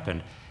time it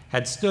happened,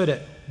 had stood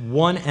at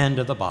one end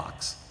of the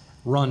box,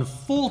 run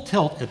full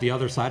tilt at the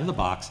other side of the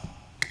box,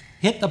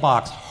 hit the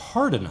box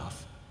hard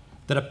enough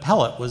that a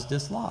pellet was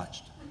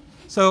dislodged.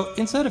 So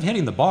instead of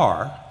hitting the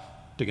bar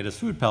to get his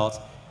food pellets,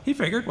 he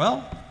figured,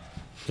 well,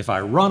 if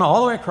I run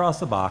all the way across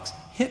the box,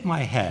 hit my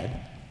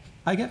head,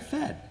 I get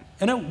fed.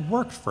 And it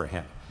worked for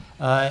him.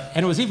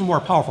 And it was even more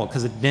powerful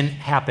because it didn't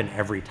happen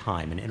every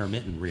time, and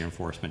intermittent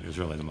reinforcement is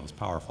really the most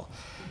powerful.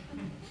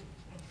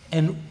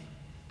 And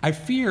I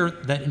fear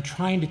that in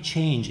trying to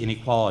change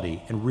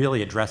inequality and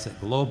really address it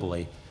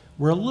globally,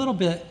 we're a little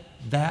bit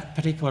that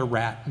particular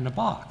rat in a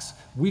box.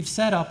 We've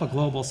set up a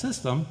global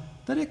system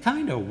that it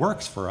kind of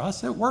works for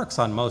us. It works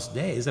on most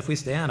days. If we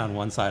stand on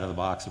one side of the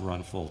box and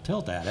run full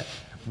tilt at it,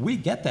 we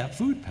get that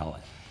food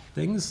pellet.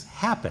 Things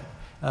happen.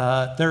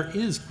 There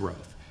is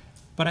growth.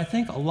 But I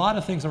think a lot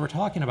of things that we're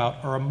talking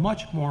about are a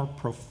much more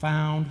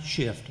profound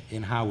shift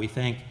in how we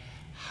think,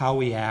 how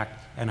we act,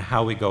 and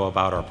how we go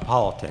about our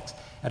politics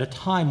at a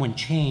time when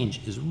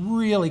change is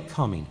really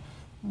coming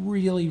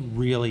really,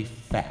 really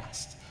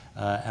fast.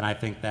 And I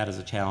think that is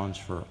a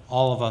challenge for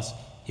all of us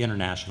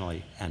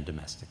internationally and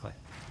domestically.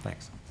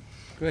 Thanks.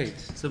 Great.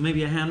 So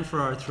maybe a hand for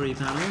our three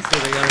panelists. So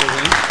they got a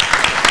win.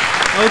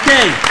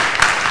 Okay.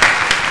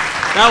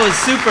 That was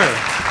super.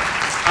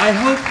 I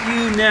hope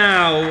you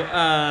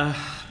now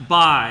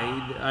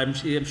I'm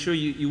sure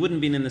you wouldn't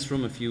have been in this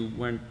room if you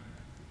weren't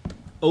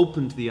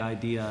open to the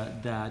idea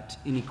that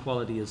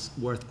inequality is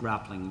worth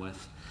grappling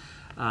with,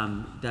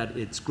 that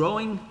it's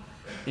growing,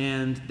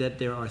 and that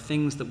there are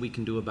things that we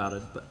can do about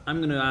it. But I'm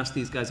going to ask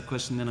these guys a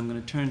question, then I'm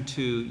going to turn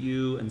to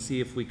you and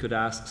see if we could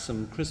ask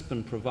some crisp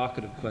and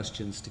provocative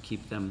questions to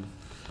keep them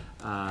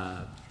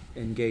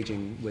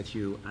engaging with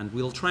you. And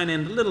we'll try and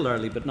end a little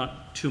early, but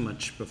not too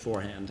much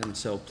beforehand. And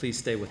so please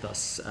stay with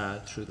us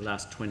through the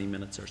last 20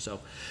 minutes or so.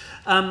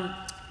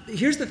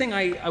 Here's the thing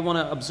I want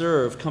to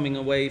observe coming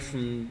away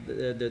from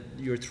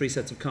your three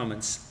sets of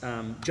comments.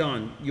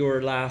 John,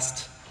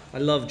 I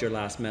loved your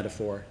last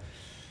metaphor.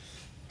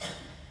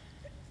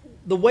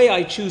 The way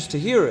I choose to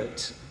hear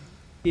it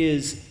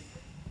is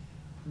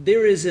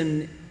there is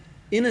an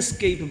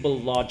inescapable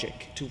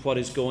logic to what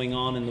is going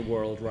on in the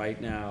world right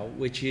now,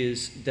 which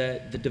is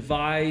that the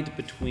divide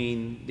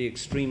between the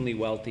extremely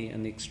wealthy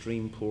and the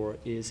extreme poor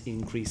is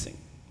increasing.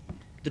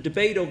 The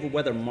debate over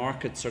whether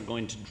markets are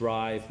going to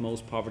drive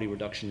most poverty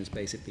reduction is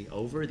basically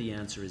over. The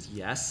answer is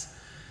yes.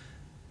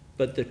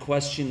 But the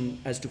question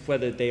as to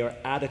whether they are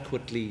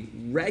adequately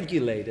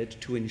regulated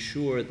to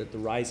ensure that the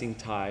rising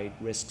tide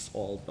risks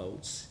all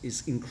boats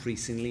is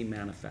increasingly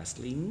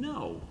manifestly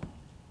no.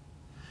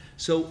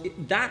 So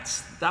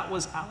that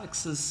was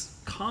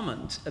Alex's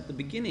comment at the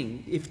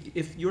beginning.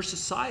 If your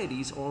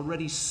societies are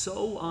already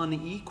so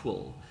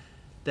unequal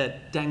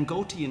that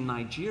Dangote in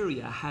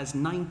Nigeria has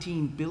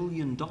 $19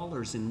 billion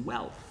in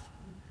wealth,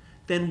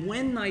 then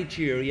when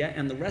Nigeria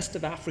and the rest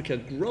of Africa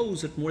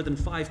grows at more than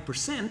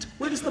 5%,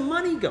 where does the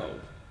money go?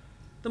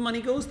 The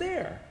money goes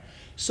there.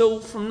 So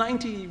from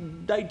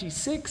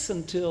 1996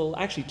 until,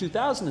 actually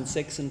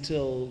 2006,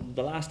 until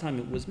the last time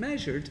it was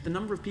measured, the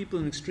number of people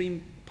in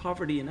extreme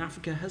poverty in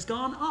Africa has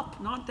gone up,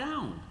 not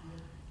down,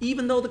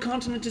 even though the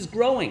continent is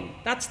growing.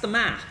 That's the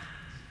math.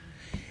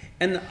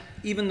 And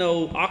even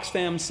though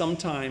Oxfam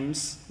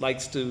sometimes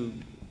likes to,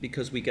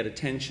 because we get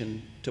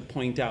attention, to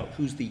point out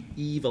who's the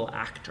evil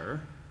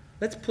actor,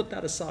 let's put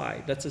that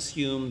aside. Let's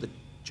assume that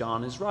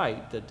John is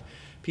right, that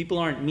people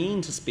aren't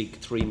mean to speak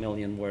 3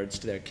 million words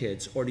to their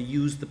kids or to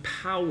use the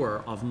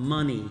power of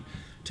money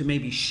to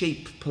maybe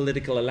shape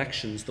political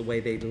elections the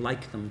way they'd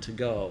like them to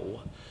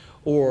go,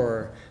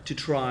 or to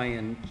try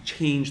and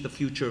change the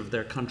future of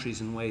their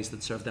countries in ways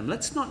that serve them.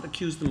 Let's not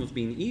accuse them of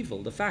being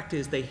evil. The fact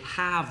is they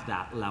have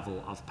that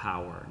level of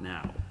power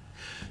now.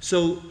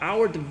 So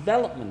our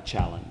development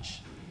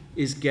challenge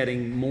is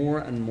getting more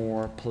and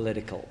more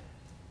political,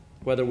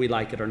 whether we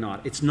like it or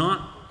not. It's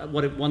not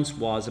what it once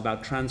was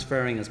about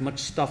transferring as much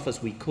stuff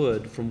as we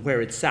could from where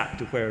it sat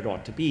to where it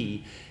ought to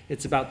be.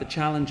 It's about the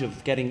challenge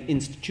of getting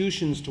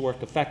institutions to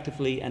work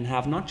effectively and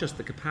have not just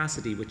the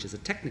capacity, which is a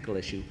technical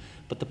issue,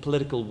 but the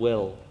political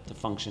will to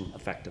function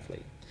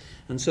effectively.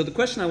 And so the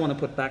question I want to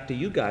put back to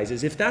you guys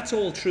is, if that's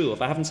all true,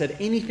 if I haven't said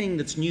anything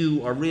that's new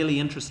or really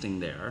interesting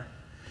there,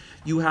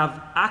 you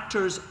have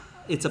actors.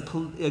 It's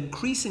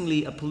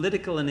increasingly a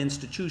political and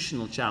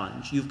institutional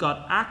challenge. You've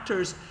got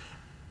actors,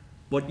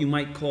 what you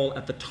might call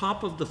at the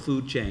top of the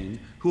food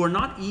chain, who are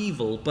not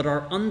evil but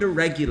are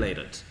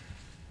under-regulated.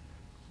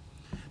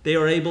 They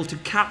are able to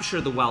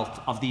capture the wealth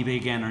of the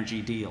big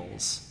energy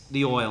deals,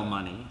 the oil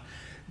money.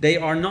 They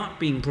are not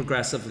being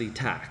progressively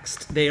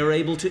taxed. They are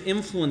able to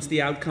influence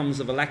the outcomes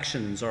of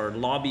elections or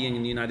lobbying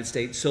in the United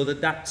States so that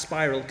that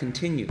spiral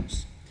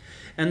continues.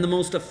 And the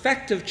most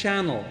effective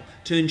channel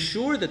to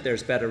ensure that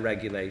there's better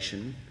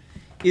regulation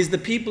is the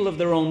people of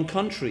their own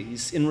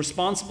countries in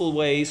responsible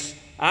ways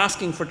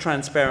asking for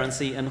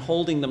transparency and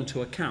holding them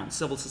to account,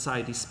 civil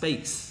society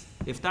space.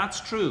 If that's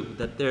true,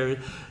 that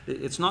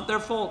it's not their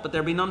fault, but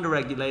they're being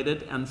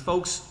under-regulated, and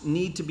folks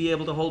need to be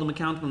able to hold them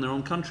accountable in their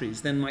own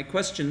countries, then my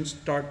questions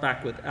start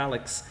back with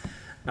Alex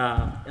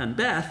and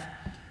Beth.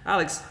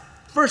 Alex,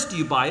 first, do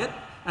you buy it?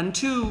 And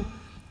two,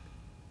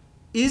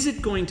 is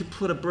it going to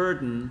put a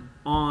burden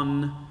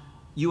on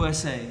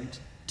USAID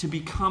to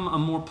become a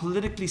more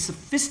politically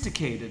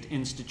sophisticated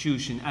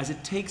institution as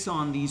it takes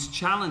on these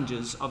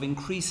challenges of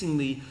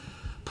increasingly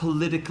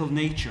political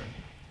nature?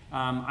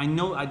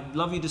 I'd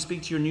love you to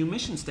speak to your new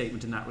mission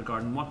statement in that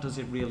regard, and what does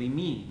it really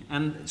mean?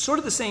 And sort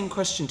of the same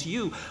question to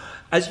you.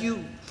 As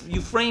you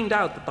framed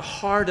out that the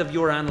heart of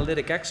your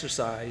analytic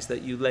exercise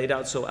that you laid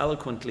out so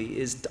eloquently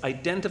is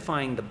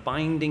identifying the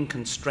binding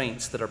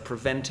constraints that are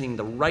preventing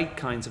the right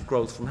kinds of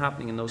growth from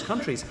happening in those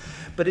countries.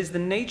 But is the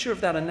nature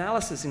of that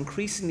analysis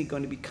increasingly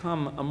going to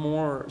become a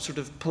more sort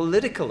of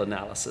political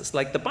analysis?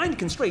 Like the binding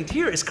constraint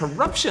here is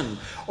corruption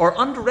or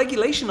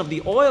under-regulation of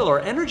the oil or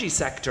energy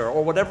sector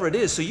or whatever it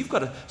is. So you've got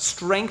to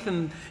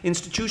strengthen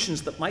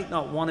institutions that might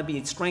not want to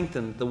be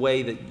strengthened the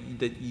way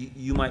that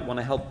you might want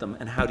to help them,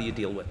 and how do you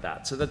deal with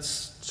that? So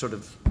let's sort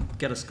of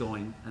get us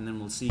going, and then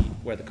we'll see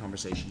where the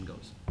conversation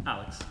goes.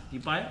 Alex, do you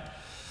buy it?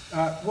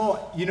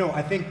 Well, you know,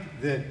 I think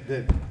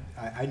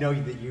I know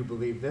that you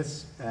believe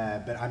this,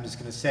 but I'm just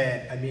going to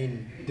say it. I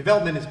mean,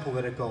 development is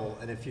political,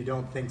 and if you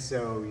don't think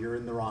so, you're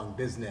in the wrong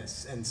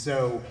business. And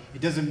so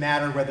it doesn't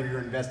matter whether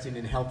you're investing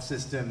in health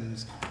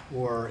systems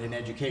or in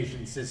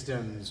education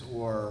systems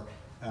or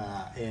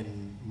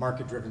in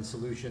market-driven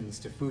solutions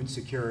to food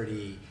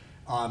security.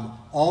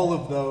 All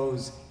of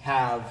those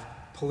have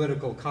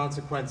political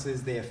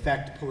consequences. They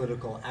affect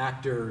political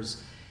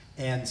actors.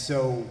 And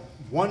so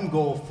one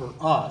goal for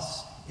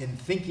us in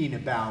thinking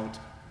about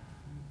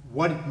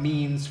what it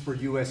means for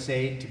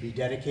USAID to be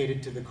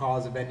dedicated to the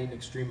cause of ending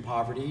extreme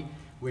poverty,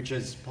 which,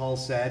 as Paul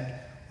said,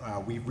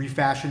 we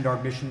refashioned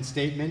our mission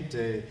statement.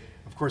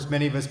 Of course,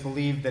 many of us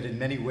believe that in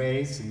many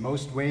ways, in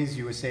most ways,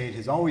 USAID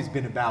has always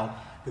been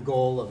about the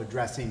goal of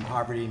addressing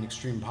poverty and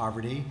extreme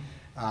poverty.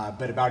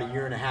 But about a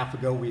year and a half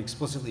ago, we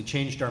explicitly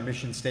changed our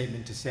mission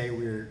statement to say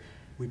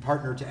we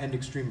partner to end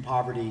extreme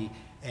poverty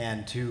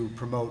and to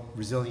promote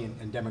resilient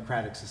and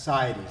democratic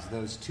societies,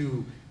 those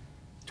two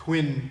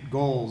twin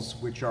goals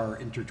which are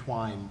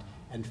intertwined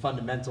and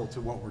fundamental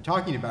to what we're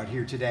talking about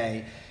here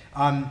today.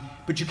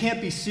 But you can't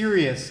be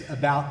serious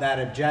about that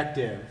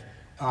objective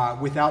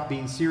without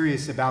being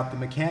serious about the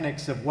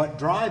mechanics of what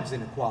drives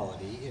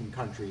inequality in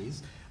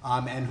countries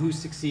and who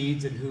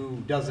succeeds and who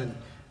doesn't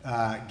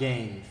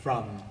gain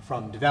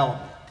from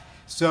development.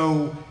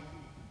 So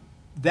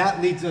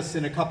that leads us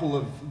in a couple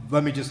of,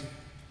 let me just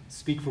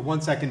speak for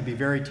 1 second, be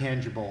very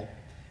tangible.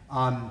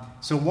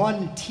 So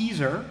one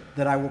teaser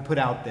that I will put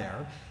out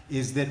there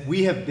is that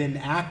we have been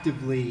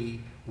actively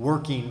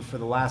working for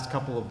the last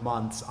couple of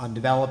months on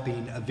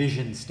developing a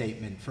vision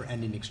statement for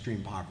ending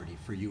extreme poverty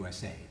for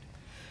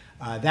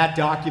USAID. That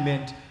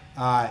document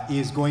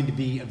is going to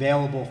be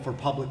available for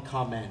public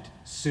comment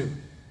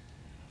soon.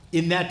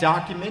 In that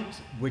document,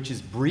 which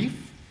is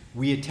brief,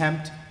 we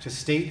attempt to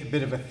state a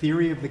bit of a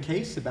theory of the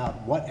case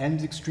about what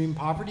ends extreme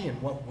poverty and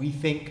what we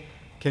think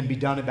can be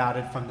done about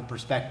it from the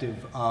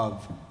perspective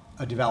of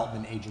a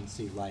development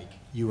agency like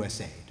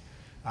USAID.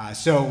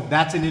 So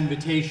that's an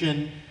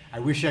invitation. I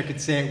wish I could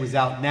say it was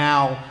out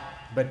now,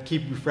 but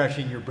keep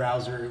refreshing your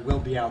browser. It will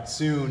be out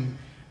soon,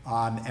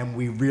 and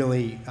we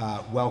really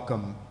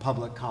welcome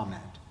public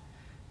comment.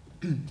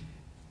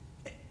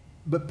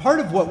 But part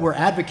of what we're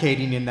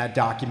advocating in that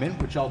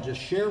document, which I'll just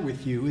share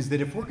with you, is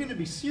that if we're going to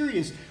be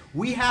serious,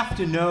 we have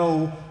to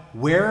know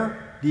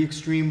where the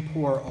extreme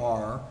poor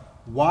are,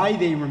 why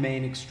they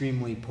remain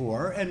extremely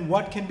poor, and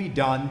what can be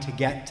done to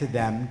get to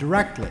them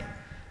directly.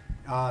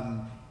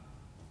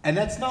 And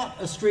that's not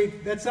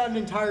an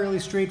entirely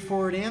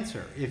straightforward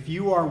answer. If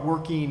you are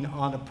working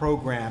on a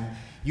program,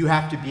 you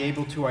have to be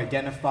able to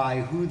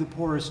identify who the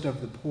poorest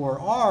of the poor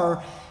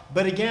are.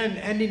 But again,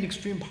 ending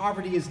extreme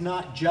poverty is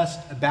not just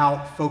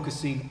about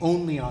focusing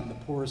only on the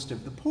poorest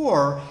of the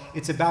poor.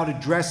 It's about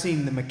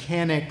addressing the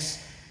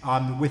mechanics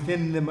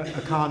within the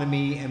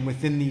economy and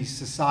within the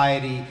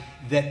society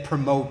that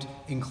promote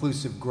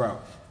inclusive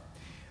growth.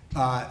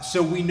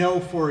 So we know,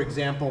 for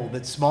example,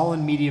 that small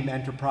and medium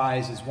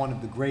enterprise is one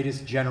of the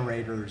greatest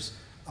generators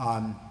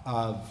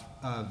of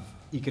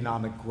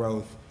economic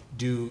growth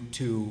due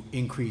to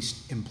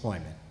increased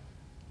employment.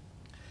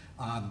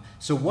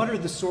 So what are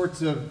the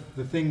sorts of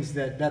the things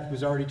that Beth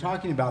was already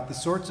talking about, the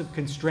sorts of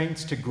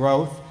constraints to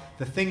growth,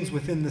 the things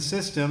within the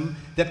system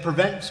that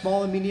prevent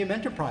small and medium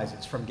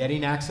enterprises from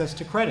getting access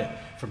to credit,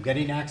 from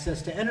getting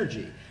access to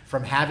energy,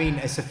 from having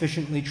a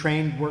sufficiently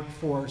trained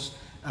workforce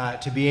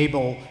to be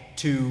able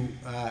to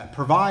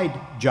provide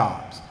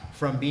jobs,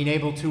 from being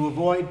able to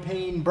avoid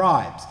paying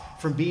bribes,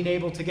 from being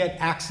able to get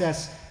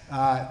access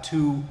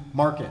to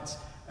markets.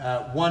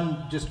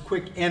 One just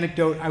quick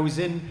anecdote, I was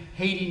in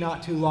Haiti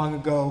not too long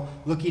ago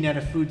looking at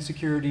a food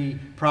security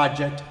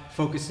project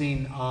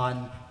focusing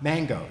on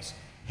mangoes.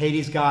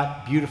 Haiti's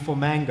got beautiful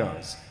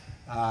mangoes.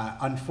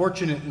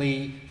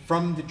 Unfortunately,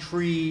 from the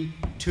tree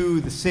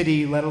to the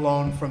city, let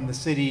alone from the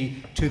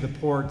city to the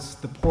ports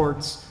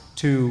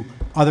to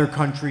other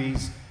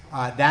countries,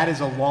 that is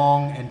a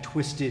long and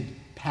twisted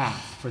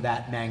path for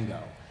that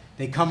mango.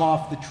 They come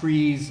off the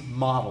trees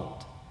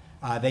mottled.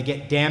 They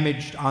get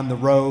damaged on the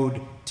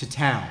road to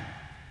town.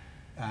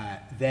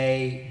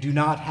 They do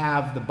not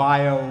have the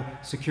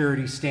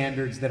biosecurity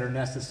standards that are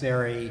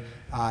necessary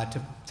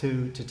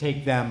to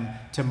take them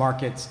to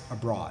markets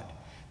abroad.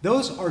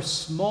 Those are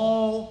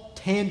small,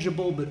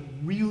 tangible, but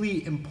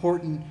really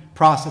important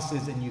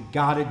processes, and you've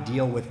got to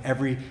deal with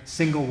every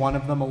single one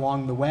of them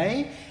along the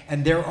way.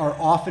 And there are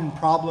often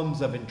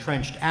problems of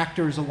entrenched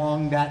actors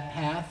along that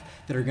path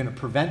that are going to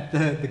prevent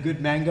the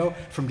good mango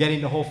from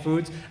getting to Whole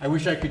Foods. I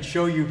wish I could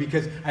show you,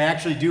 because I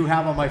actually do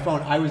have on my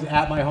phone. I was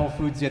at my Whole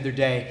Foods the other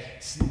day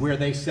where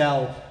they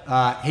sell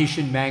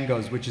Haitian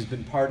mangoes, which has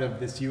been part of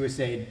this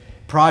USAID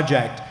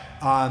project.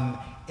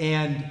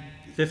 And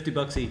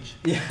 $50 each.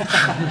 Yeah.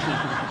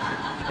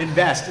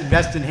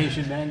 invest in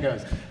Haitian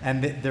mangoes,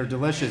 and they're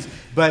delicious.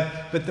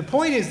 But the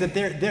point is that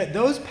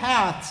those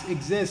paths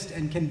exist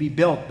and can be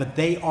built, but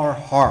they are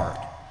hard.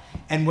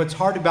 And what's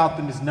hard about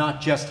them is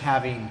not just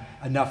having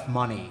enough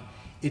money.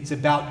 It's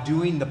about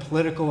doing the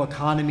political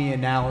economy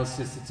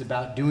analysis. It's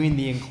about doing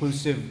the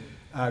inclusive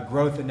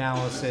growth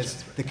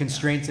analysis, the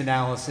constraints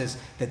analysis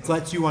that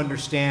lets you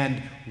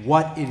understand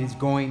what it is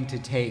going to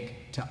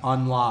take to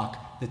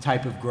unlock the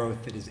type of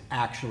growth that is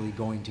actually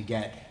going to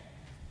get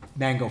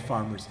mango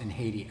farmers in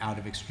Haiti out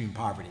of extreme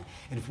poverty.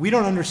 And if we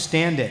don't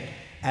understand it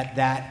at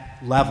that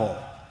level,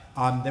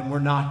 then we're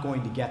not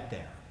going to get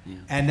there. Yeah.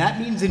 And that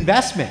means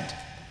investment.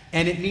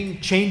 And it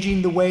means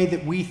changing the way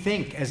that we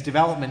think as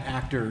development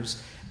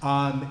actors.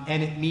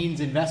 And it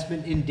means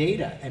investment in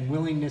data and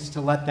willingness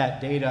to let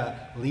that data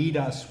lead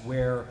us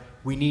where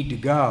we need to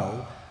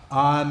go.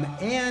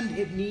 And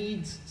it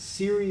needs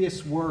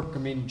serious work. I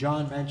mean,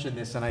 John mentioned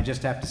this, and I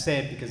just have to say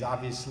it because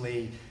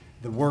obviously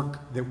the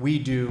work that we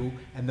do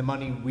and the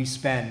money we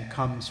spend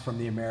comes from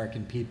the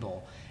American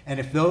people. And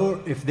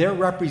if their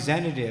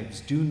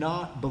representatives do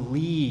not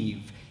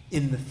believe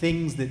in the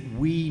things that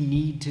we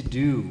need to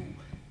do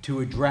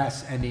to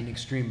address ending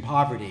extreme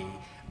poverty,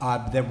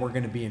 then we're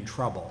going to be in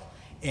trouble.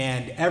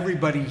 And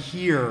everybody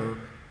here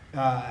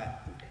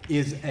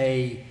is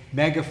a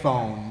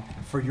megaphone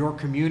for your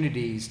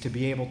communities to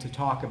be able to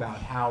talk about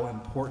how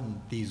important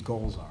these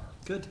goals are.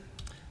 Good.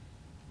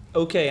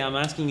 Okay, I'm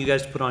asking you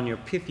guys to put on your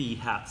pithy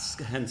hats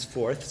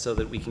henceforth so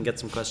that we can get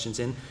some questions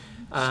in.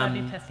 Should I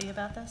be pithy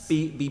about this?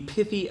 Be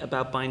pithy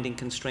about binding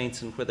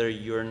constraints and whether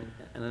your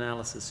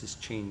analysis is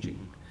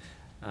changing.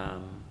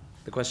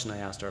 The question I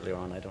asked earlier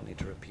on, I don't need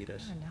to repeat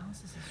it.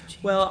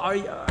 Well,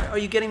 are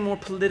you getting more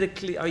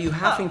politically? Are you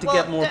having to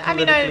get more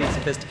politically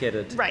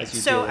sophisticated? Right. As you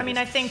So deal I with mean,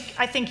 this?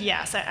 I think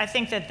yes. I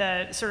think that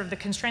the sort of the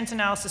constraints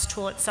analysis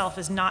tool itself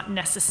is not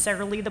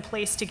necessarily the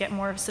place to get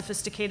more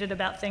sophisticated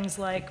about things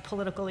like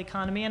political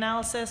economy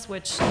analysis,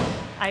 which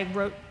I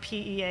wrote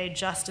PEA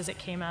just as it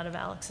came out of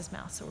Alex's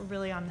mouth. So we're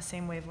really on the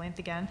same wavelength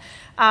again.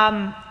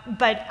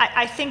 But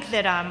I think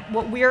that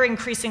what we're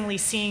increasingly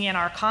seeing in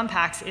our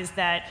compacts is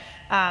that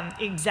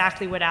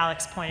exactly what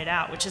Alex pointed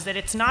out, which is that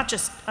it's not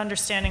just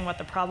understanding what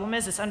the problem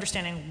is, it's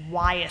understanding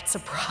why it's a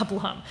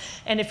problem.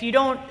 And if you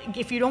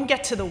don't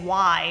get to the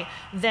why,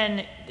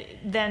 then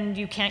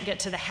you can't get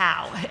to the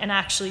how and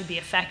actually be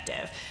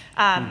effective.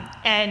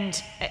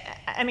 And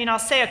I mean, I'll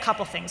say a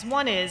couple things.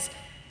 One is,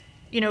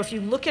 you know, if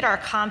you look at our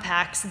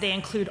compacts, they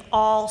include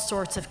all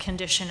sorts of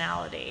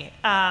conditionality.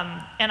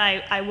 And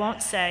I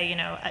won't say, you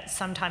know,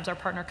 sometimes our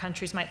partner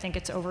countries might think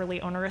it's overly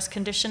onerous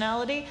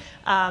conditionality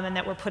and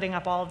that we're putting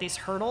up all of these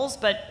hurdles.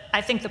 But I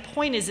think the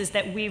point is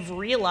that we've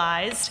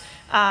realized,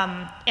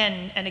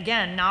 and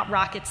again, not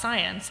rocket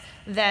science,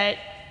 that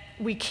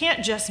we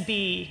can't just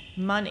be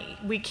money.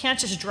 We can't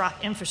just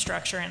drop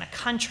infrastructure in a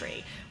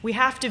country. We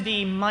have to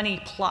be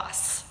money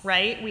plus,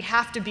 right? We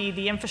have to be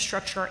the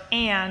infrastructure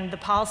and the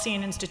policy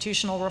and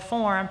institutional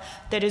reform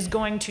that is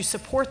going to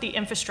support the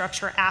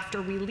infrastructure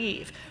after we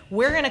leave.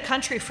 We're in a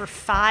country for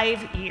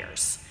 5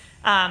 years.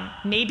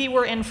 Maybe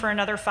we're in for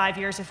another 5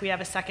 years if we have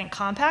a second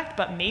compact,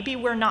 but maybe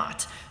we're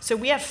not. So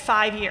we have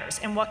 5 years.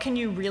 And what can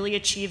you really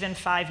achieve in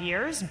 5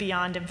 years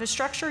beyond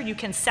infrastructure? You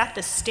can set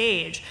the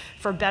stage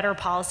for better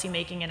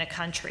policymaking in a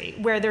country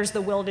where there's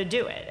the will to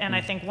do it. And I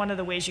think one of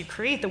the ways you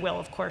create the will,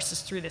 of course, is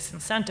through this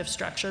incentive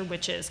structure,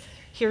 which is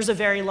here's a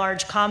very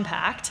large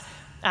compact.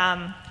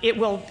 It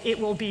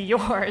will be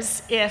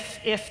yours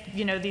if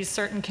you know these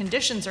certain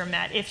conditions are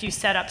met, if you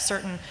set up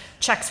certain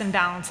checks and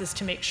balances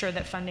to make sure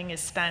that funding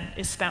is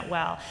spent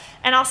well.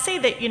 And I'll say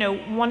that, you know,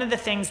 one of the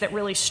things that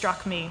really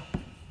struck me,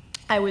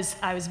 I was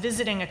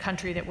visiting a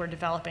country that we're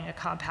developing a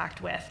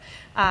compact with,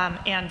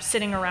 and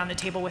sitting around the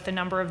table with a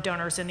number of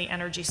donors in the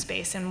energy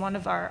space. And one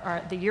of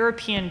the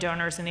European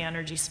donors in the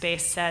energy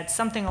space said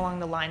something along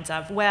the lines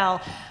of,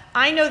 well,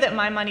 I know that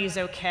my money is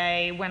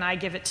okay when I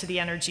give it to the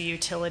energy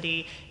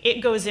utility. It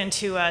goes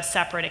into a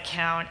separate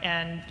account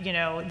and, you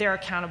know, they're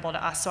accountable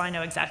to us, so I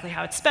know exactly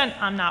how it's spent.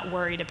 I'm not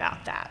worried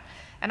about that.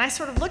 And I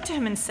sort of looked at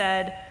him and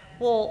said,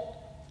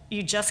 well,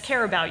 you just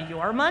care about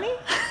your money?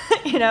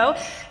 You know,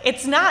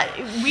 it's not,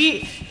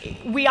 we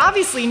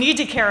obviously need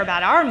to care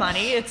about our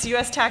money. It's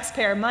US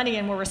taxpayer money,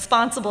 and we're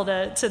responsible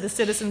to the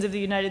citizens of the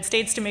United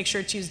States to make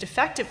sure it's used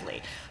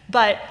effectively.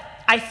 But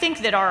I think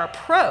that our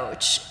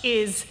approach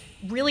is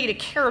really to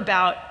care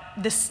about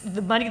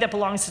the money that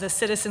belongs to the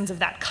citizens of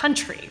that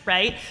country,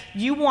 right?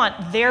 You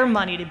want their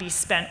money to be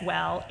spent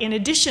well in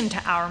addition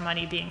to our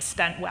money being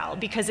spent well,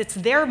 because it's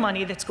their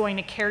money that's going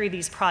to carry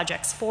these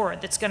projects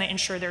forward, that's going to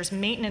ensure there's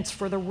maintenance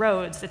for the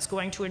roads, that's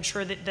going to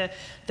ensure that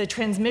the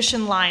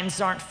transmission lines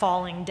aren't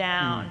falling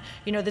down,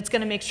 you know, that's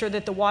going to make sure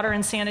that the water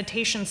and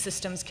sanitation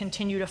systems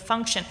continue to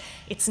function.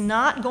 It's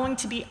not going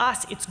to be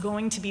us, it's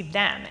going to be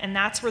them. And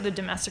that's where the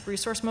domestic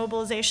resource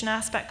mobilization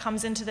aspect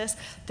comes into this.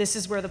 This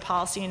is where the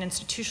policy and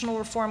institutional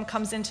reform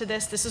comes into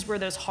this. This is where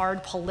those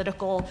hard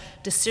political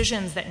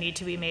decisions that need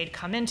to be made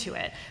come into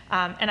it.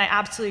 And I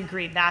absolutely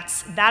agree,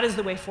 that is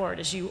the way forward,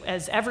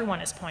 as everyone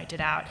has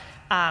pointed out.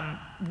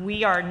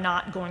 We are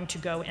not going to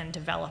go and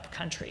develop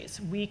countries.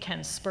 We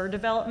can spur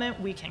development,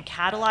 we can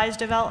catalyze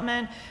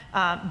development,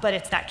 but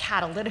it's that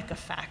catalytic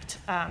effect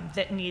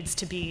that needs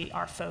to be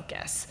our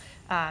focus.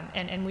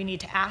 And we need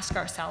to ask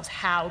ourselves,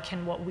 how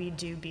can what we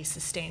do be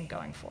sustained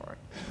going forward?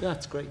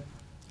 That's great.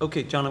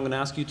 Okay, John, I'm going to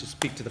ask you to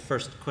speak to the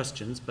first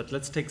questions, but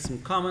let's take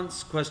some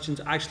comments, questions,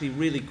 actually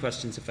really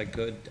questions if I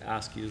could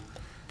ask you.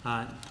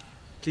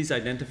 Please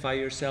identify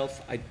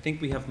yourself. I think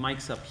we have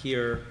mics up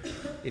here.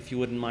 If you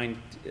wouldn't mind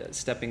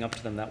stepping up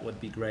to them, that would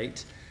be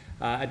great.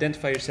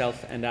 Identify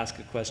yourself and ask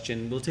a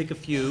question. We'll take a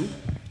few,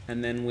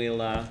 and then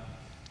we'll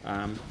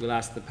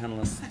ask the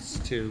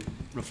panelists to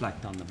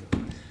reflect on them.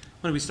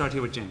 Why don't we start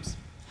here with James?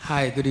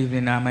 Hi, good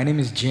evening. My name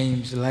is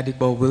James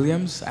Ladipo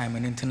Williams. I'm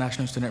an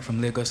international student from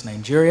Lagos,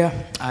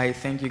 Nigeria. I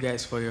thank you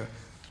guys for your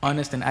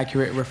honest and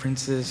accurate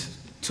references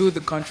to the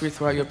country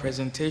throughout your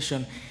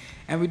presentation.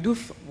 And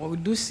what we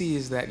do see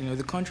is that, you know,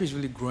 the country is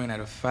really growing at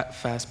a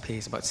fast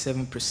pace, about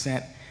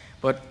 7%.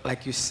 But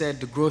like you said,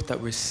 the growth that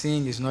we're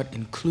seeing is not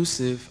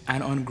inclusive.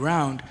 And on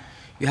ground,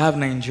 you have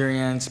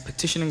Nigerians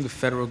petitioning the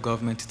federal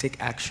government to take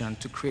action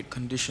to create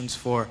conditions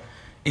for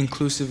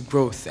inclusive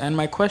growth. And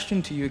my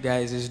question to you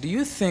guys is, do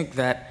you think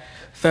that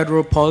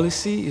federal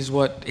policy is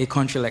what a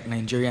country like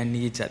Nigeria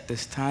needs at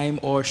this time?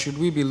 Or should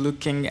we be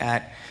looking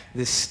at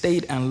the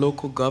state and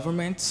local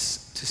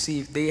governments to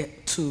see if they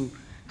too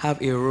have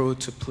a role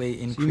to play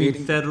in creating... You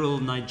mean federal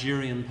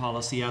Nigerian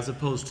policy as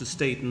opposed to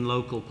state and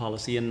local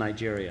policy in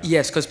Nigeria?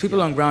 Yes, because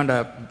people on ground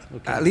are,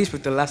 at least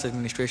with the last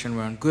administration,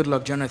 were on good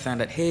luck, Jonathan,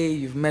 that, hey,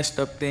 you've messed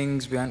up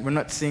things, we're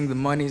not seeing the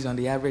monies on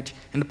the average,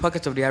 in the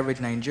pockets of the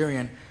average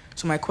Nigerian.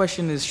 So my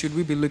question is, should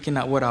we be looking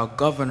at what our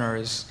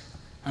governors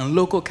and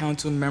local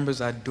council members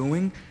are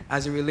doing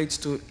as it relates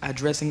to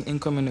addressing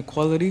income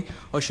inequality,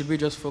 or should we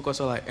just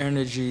focus all our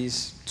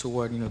energies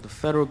toward, you know, the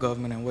federal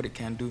government and what it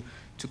can do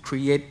to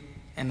create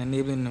an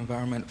enabling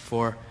environment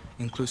for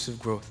inclusive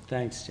growth?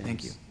 Thanks, James.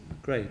 Thank you.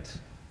 Great.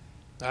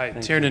 Hi,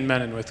 Tiernan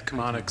Menon with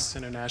Chemonics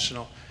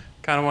International.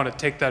 Kind of want to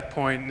take that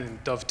point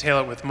and dovetail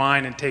it with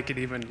mine and take it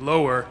even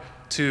lower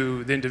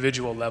to the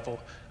individual level.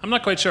 I'm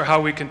not quite sure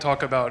how we can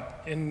talk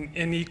about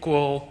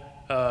unequal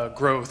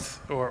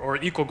growth or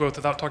equal growth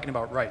without talking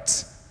about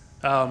rights.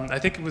 I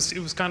think it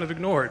was kind of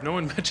ignored. No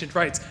one mentioned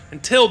rights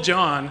until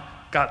John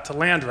got to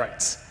land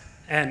rights.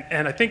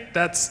 And I think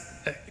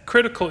that's a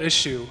critical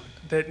issue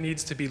that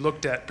needs to be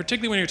looked at,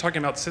 particularly when you're talking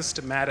about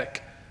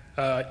systematic,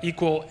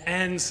 equal,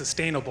 and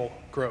sustainable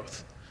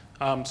growth.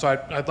 So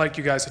I'd like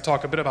you guys to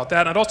talk a bit about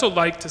that. I'd also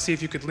like to see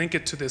if you could link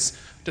it to this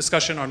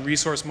discussion on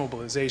resource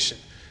mobilization,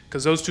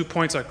 because those 2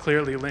 points are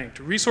clearly linked.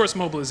 Resource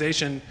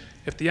mobilization,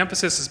 if the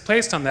emphasis is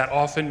placed on that,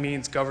 often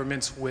means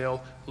governments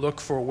will look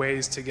for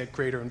ways to get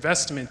greater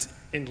investment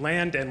in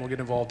land and will get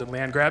involved in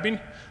land grabbing.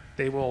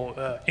 They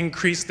will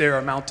increase their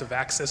amount of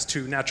access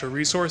to natural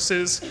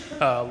resources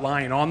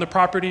lying on the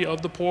property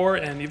of the poor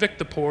and evict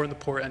the poor, and the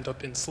poor end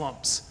up in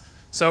slums.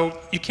 So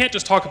you can't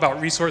just talk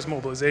about resource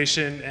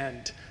mobilization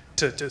and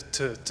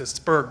to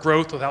spur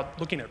growth without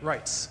looking at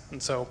rights.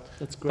 And so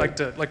I'd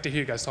like to hear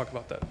you guys talk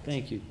about that.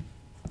 Thank you.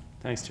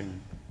 Thanks,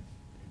 Tiernan.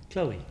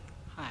 Chloe.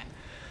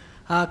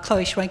 Hi.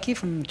 Chloe Schwenke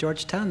from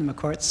Georgetown, the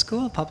McCourt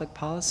School of Public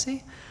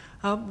Policy.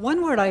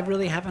 One word I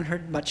really haven't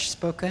heard much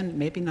spoken,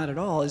 maybe not at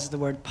all, is the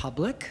word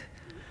public.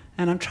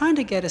 And I'm trying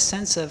to get a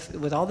sense of,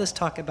 with all this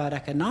talk about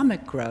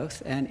economic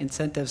growth and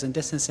incentives and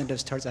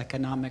disincentives towards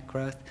economic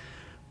growth,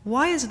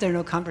 why is there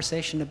no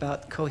conversation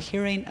about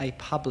cohering a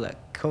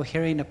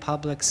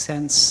public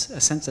sense,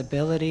 a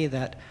sensibility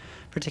that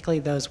particularly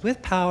those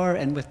with power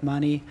and with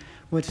money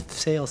would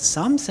feel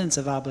some sense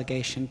of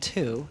obligation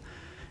to?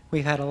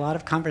 We've had a lot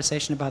of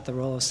conversation about the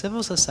role of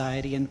civil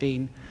society and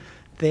being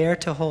there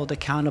to hold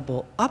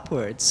accountable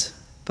upwards,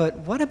 but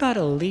what about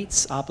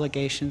elites'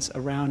 obligations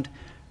around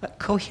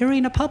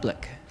cohering a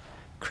public,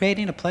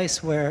 creating a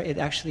place where it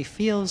actually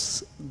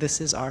feels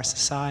this is our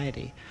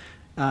society,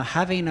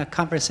 having a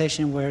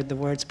conversation where the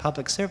words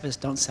public service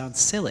don't sound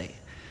silly.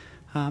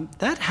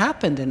 That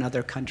happened in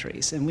other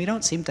countries, and we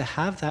don't seem to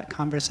have that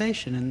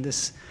conversation, and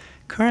this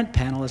current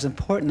panel, as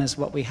important as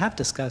what we have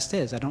discussed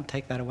is, I don't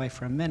take that away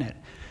for a minute,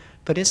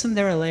 but isn't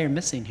there a layer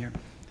missing here?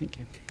 Thank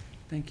you.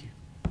 Thank you.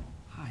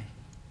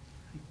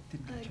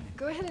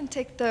 Go ahead and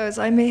take those.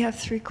 I may have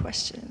 3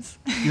 questions.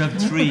 You have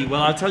 3.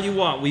 Well, I'll tell you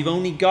what, we've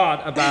only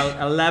got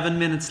about 11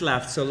 minutes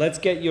left, so let's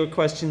get your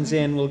questions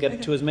in. We'll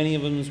get to as many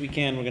of them as we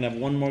can. We're going to have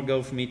one more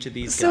go from each of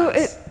these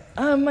guys.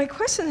 My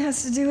question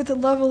has to do with the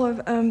level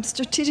of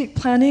strategic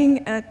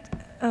planning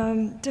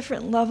at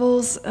different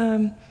levels,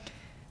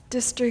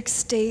 district,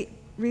 state,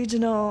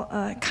 regional,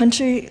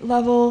 country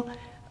level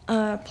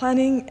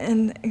planning,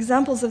 and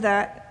examples of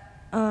that.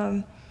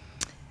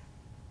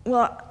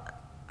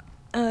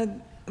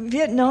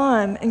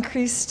 Vietnam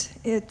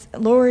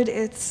lowered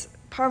its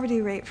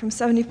poverty rate from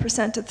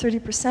 70% to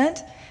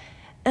 30%,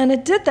 and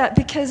it did that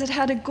because it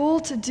had a goal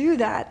to do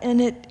that,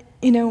 and it,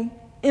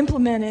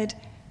 implemented,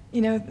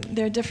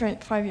 their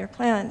different 5-year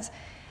plans.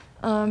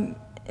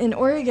 In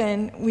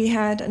Oregon, we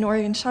had an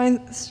Oregon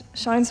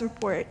Shines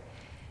report,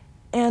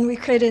 and we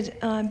created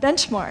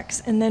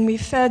benchmarks, and then we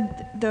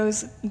fed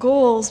those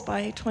goals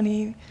by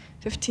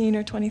 2015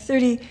 or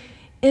 2030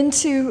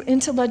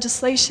 into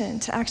legislation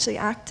to actually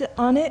act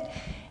on it.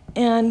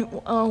 And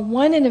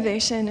one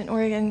innovation in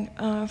Oregon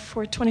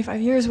for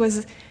 25 years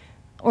was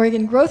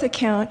Oregon Growth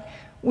Account,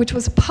 which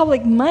was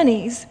public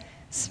monies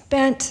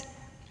spent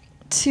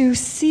to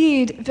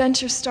seed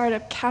venture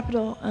startup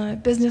capital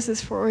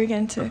businesses for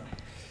Oregon to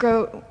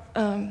grow.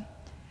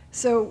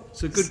 So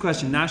good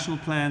question. National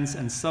plans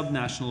and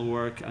subnational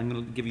work. I'm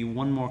going to give you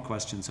one more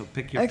question, so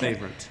pick your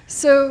favorite.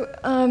 So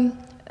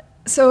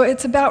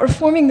it's about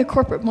reforming the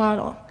corporate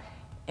model.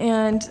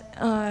 And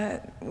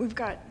we've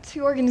got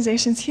 2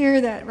 organizations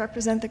here that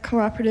represent the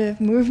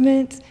cooperative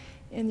movement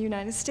in the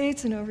United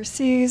States and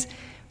overseas.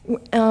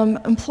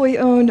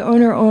 Employee-owned,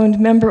 owner-owned,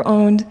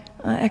 member-owned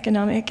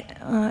economic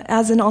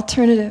as an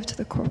alternative to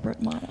the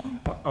corporate model.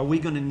 Are we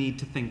going to need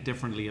to think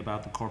differently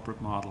about the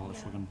corporate model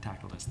if we're going to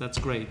tackle this? That's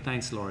great.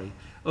 Thanks, Laurie.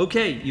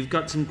 Okay, you've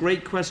got some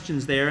great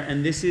questions there,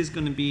 and this is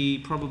going to be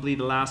probably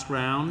the last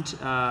round.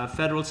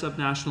 Federal,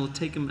 subnational,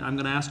 I'm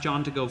going to ask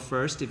John to go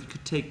first. If you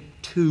could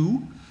take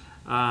 2.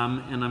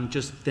 And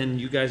then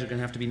you guys are going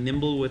to have to be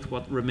nimble with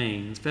what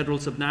remains. Federal,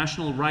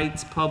 subnational,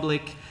 rights,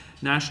 public,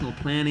 national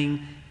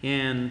planning,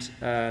 and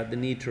the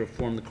need to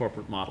reform the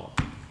corporate model.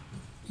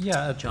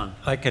 Yeah, John.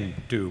 I can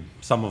do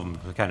some of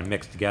them kind of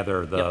mixed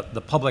together.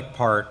 The public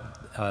part,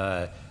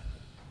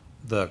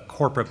 the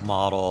corporate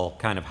model,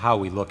 kind of how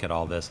we look at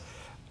all this.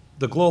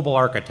 The global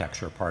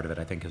architecture part of it,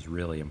 I think, is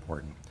really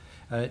important.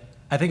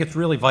 I think it's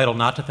really vital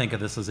not to think of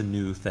this as a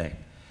new thing.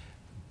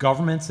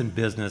 Governments and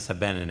business have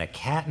been in a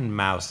cat and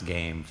mouse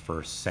game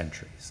for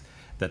centuries.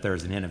 That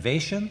there's an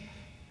innovation,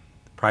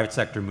 the private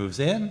sector moves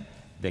in,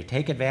 they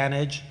take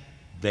advantage,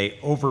 they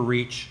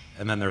overreach,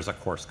 and then there's a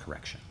course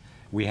correction.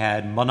 We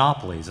had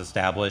monopolies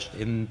established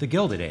in the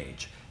Gilded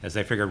Age, as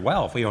they figured,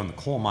 well, if we own the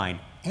coal mine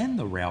and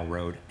the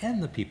railroad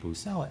and the people who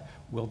sell it,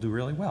 we'll do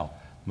really well.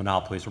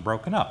 Monopolies were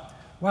broken up.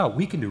 Wow,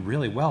 we can do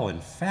really well in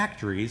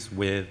factories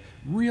with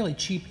really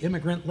cheap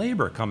immigrant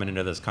labor coming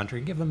into this country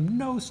and give them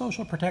no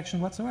social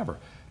protection whatsoever.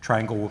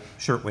 Triangle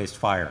Shirtwaist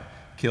Fire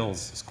kills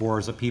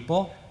scores of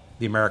people.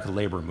 The American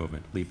labor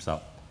movement leaps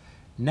up.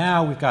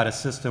 Now we've got a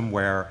system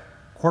where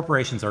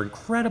corporations are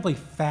incredibly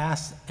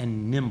fast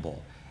and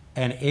nimble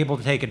and able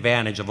to take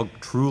advantage of a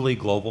truly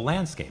global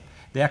landscape.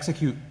 They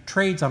execute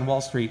trades on Wall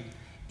Street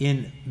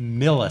in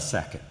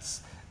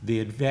milliseconds. The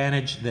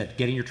advantage that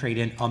getting your trade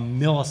in a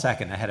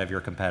millisecond ahead of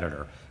your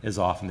competitor is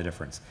often the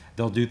difference.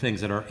 They'll do things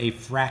that are a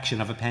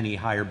fraction of a penny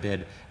higher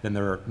bid than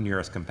their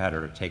nearest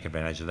competitor to take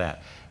advantage of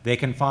that. They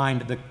can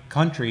find the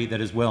country that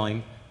is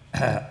willing,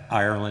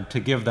 Ireland, to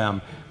give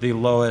them the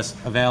lowest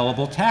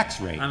available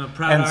tax rate. I'm a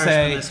proud and Irishman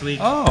say, this week.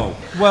 oh,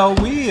 well,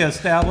 we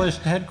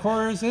established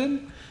headquarters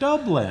in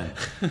Dublin.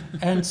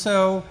 And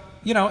so,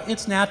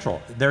 it's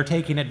natural. They're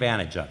taking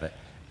advantage of it.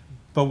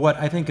 But what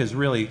I think is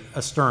really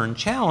a stern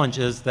challenge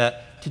is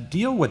that to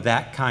deal with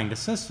that kind of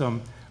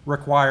system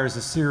requires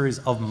a series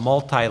of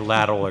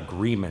multilateral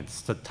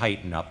agreements to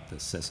tighten up the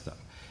system.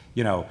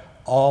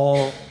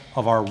 All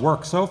of our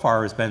work so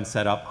far has been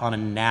set up on a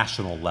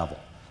national level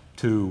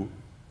to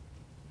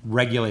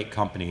regulate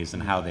companies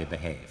and how they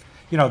behave.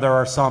 There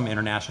are some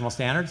international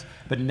standards,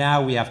 but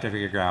now we have to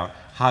figure out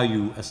how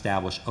you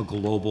establish a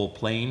global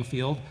playing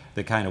field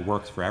that kind of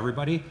works for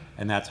everybody,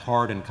 and that's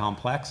hard and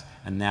complex,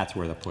 and that's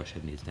where the push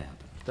needs to happen.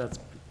 That's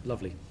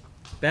lovely.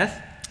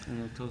 Beth?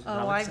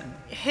 I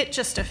hit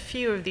just a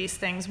few of these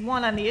things.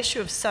 One, on the issue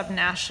of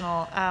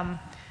subnational,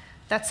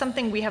 that's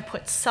something we have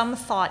put some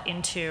thought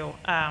into,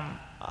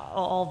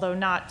 although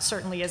not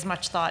certainly as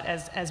much thought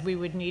as we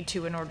would need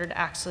to in order to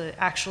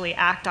actually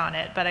act on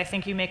it. But I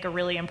think you make a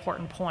really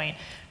important point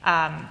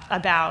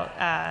about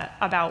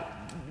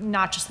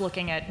not just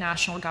looking at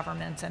national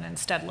governments and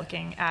instead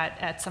looking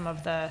at some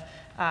of the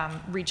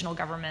regional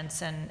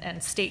governments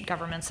and state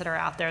governments that are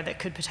out there that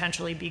could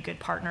potentially be good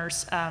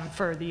partners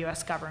for the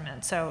U.S.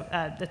 government. So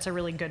that's a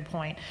really good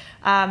point.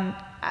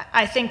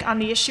 I think on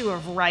the issue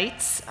of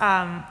rights,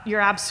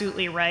 you're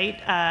absolutely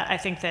right. I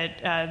think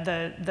that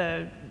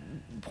the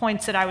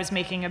points that I was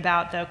making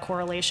about the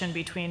correlation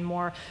between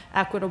more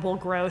equitable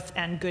growth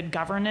and good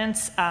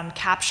governance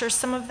captures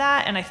some of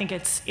that, and I think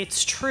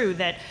it's true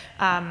that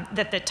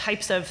that the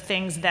types of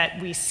things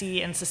that we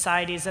see in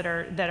societies that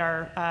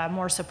are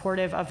more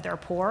supportive of their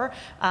poor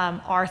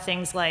are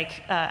things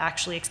like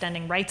actually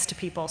extending rights to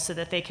people so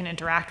that they can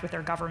interact with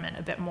their government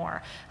a bit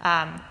more,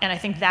 and I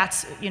think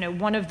that's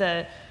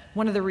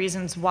one of the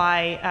reasons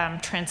why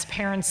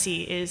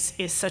transparency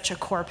is such a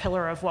core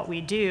pillar of what we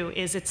do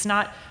is it's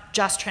not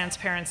just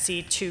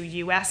transparency to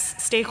US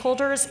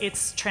stakeholders,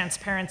 it's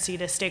transparency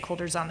to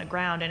stakeholders on the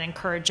ground and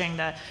encouraging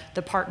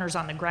the partners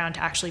on the ground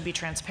to actually be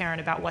transparent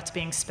about what's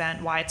being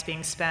spent, why it's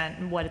being spent,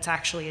 and what it's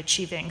actually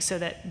achieving so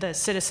that the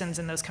citizens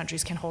in those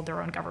countries can hold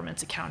their own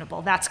governments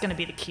accountable. That's going to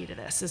be the key to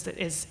this,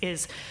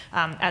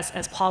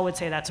 as Paul would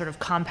say, that sort of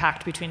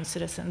compact between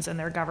citizens and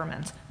their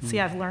governments. See,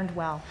 I've learned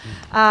well.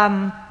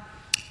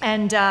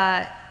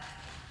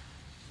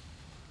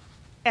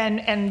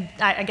 And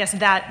I guess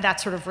that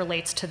sort of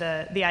relates to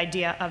the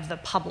idea of the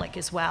public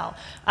as well,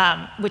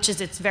 which is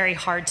it's very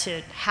hard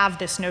to have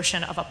this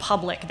notion of a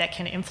public that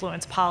can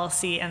influence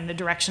policy and the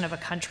direction of a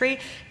country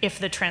if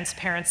the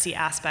transparency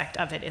aspect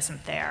of it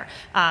isn't there.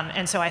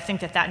 And so I think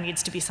that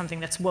needs to be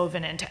something that's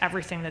woven into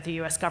everything that the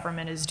US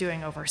government is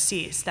doing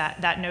overseas,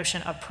 that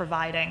notion of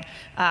providing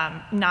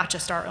not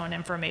just our own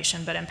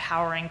information, but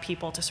empowering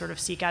people to sort of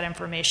seek out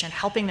information,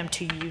 helping them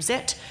to use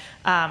it.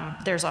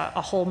 There's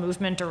a whole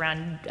movement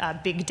around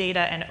big data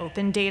and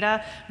open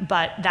data,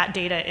 but that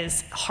data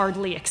is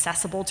hardly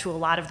accessible to a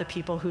lot of the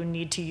people who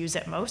need to use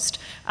it most.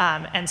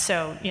 And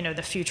so,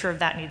 the future of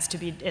that needs to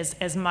be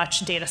as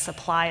much data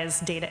supply as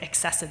data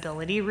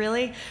accessibility,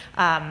 really.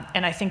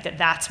 And I think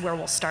that's where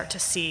we'll start to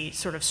see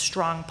sort of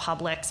strong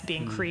publics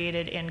being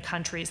created in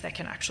countries that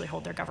can actually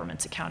hold their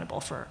governments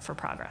accountable for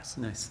progress.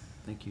 Nice,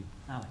 thank you.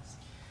 Alex.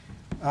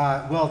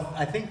 Well,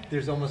 I think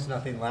there's almost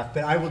nothing left,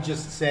 but I will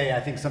just say I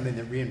think something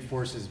that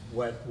reinforces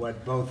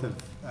what both of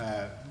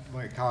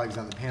my colleagues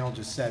on the panel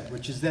just said,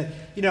 which is that,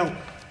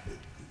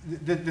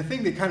 the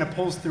thing that kind of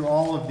pulls through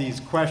all of these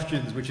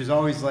questions, which is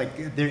always like,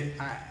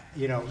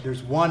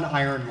 there's one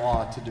iron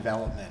law to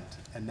development,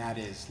 and that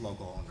is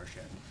local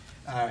ownership.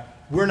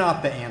 We're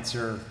not the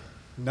answer.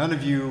 None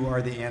of you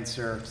are the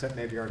answer, except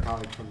maybe our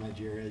colleague from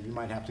Nigeria. You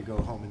might have to go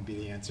home and be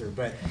the answer,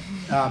 but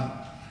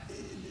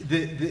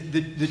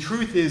the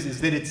truth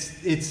is that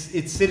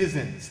it's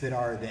citizens that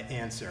are the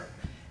answer.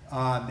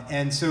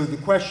 And so the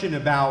question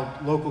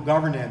about local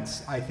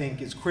governance, I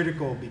think, is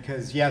critical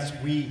because, yes,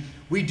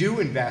 we do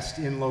invest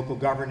in local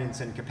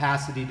governance and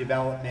capacity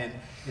development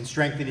and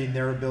strengthening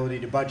their ability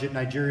to budget.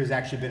 Nigeria has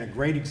actually been a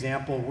great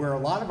example where a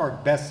lot of our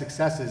best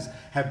successes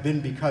have been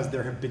because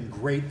there have been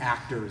great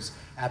actors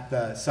at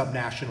the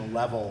subnational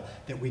level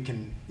that we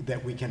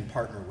can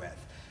partner with.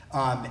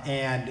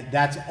 And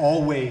that's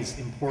always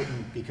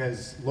important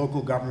because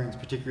local governments,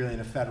 particularly in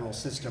a federal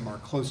system, are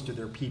close to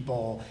their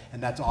people,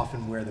 and that's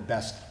often where the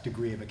best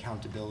degree of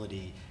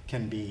accountability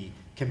can be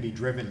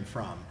driven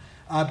from.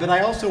 But I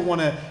also want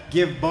to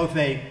give both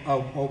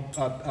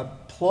a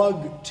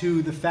plug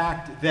to the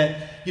fact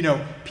that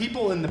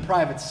people in the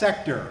private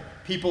sector,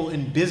 people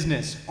in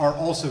business, are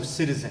also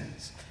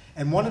citizens.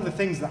 And one of the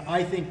things that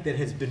I think that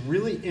has been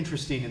really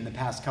interesting in the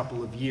past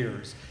couple of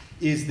years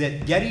is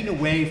that getting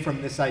away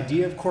from this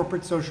idea of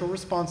corporate social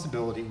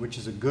responsibility, which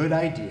is a good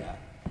idea,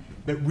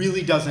 but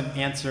really doesn't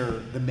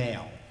answer the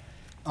mail.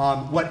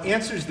 What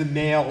answers the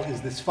mail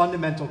is this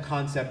fundamental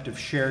concept of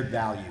shared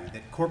value,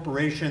 that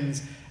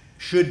corporations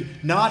should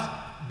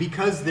not,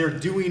 because they're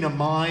doing a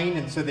mine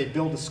and so they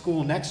build a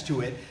school next to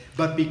it,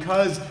 but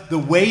because the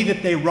way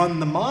that they run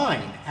the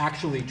mine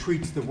actually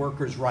treats the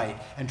workers right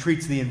and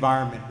treats the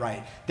environment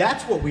right.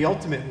 That's what we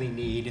ultimately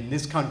need in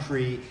this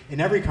country,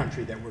 in every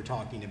country that we're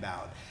talking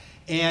about.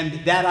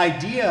 And that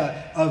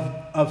idea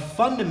of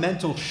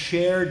fundamental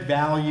shared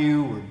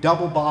value or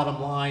double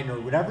bottom line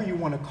or whatever you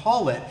want to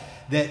call it,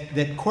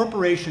 that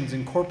corporations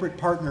and corporate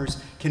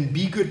partners can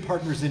be good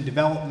partners in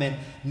development,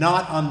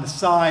 not on the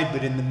side,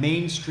 but in the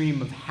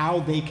mainstream of how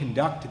they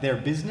conduct their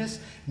business,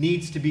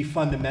 needs to be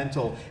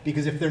fundamental.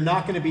 Because if they're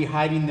not going to be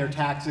hiding their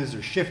taxes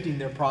or shifting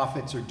their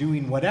profits or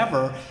doing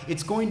whatever,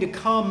 it's going to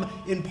come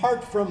in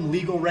part from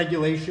legal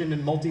regulation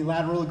and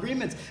multilateral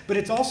agreements, but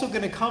it's also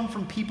going to come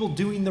from people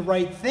doing the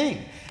right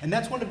thing. And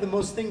that's one of the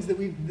most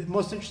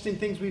interesting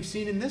things we've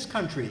seen in this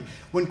country.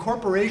 When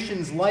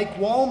corporations like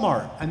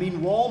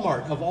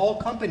Walmart of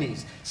all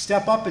companies,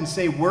 step up and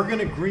say, we're going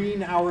to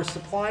green our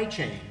supply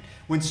chain.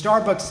 When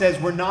Starbucks says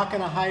we're not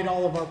going to hide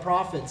all of our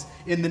profits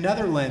in the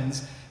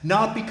Netherlands,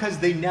 not because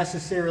they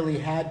necessarily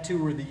had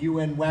to or the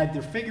UN wagged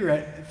their finger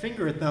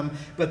at them,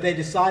 but they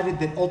decided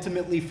that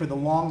ultimately for the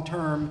long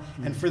term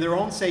and for their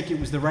own sake it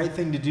was the right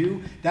thing to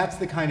do. That's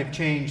the kind of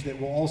change that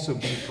will also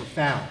be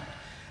profound.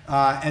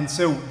 And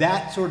so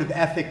that sort of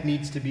ethic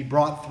needs to be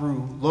brought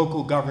through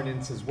local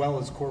governance as well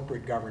as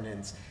corporate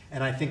governance.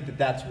 And I think that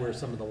that's where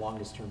some of the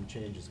longest term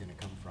change is going to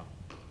come from.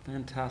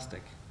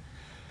 Fantastic.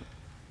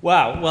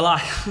 Wow, well,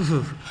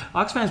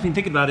 Oxfam's been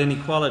thinking about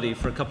inequality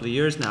for a couple of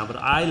years now, but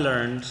I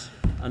learned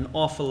an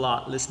awful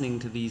lot listening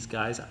to these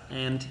guys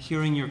and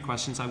hearing your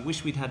questions. I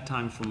wish we'd had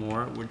time for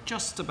more. We're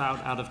just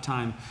about out of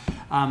time.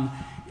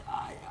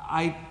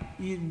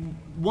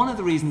 One of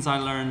the reasons I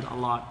learned a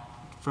lot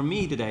for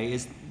me today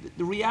is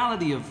the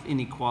reality of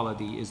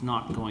inequality is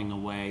not going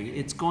away.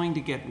 It's going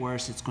to get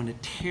worse. It's going to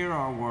tear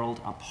our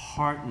world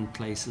apart in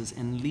places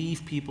and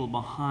leave people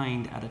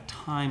behind at a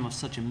time of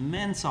such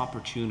immense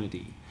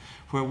opportunity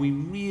where we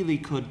really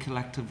could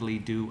collectively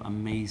do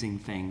amazing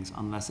things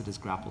unless it is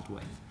grappled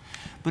with.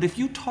 But if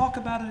you talk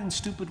about it in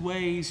stupid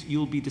ways,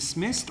 you'll be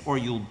dismissed or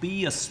you'll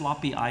be a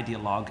sloppy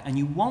ideologue and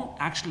you won't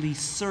actually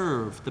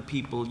serve the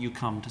people you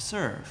come to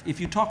serve.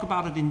 If you talk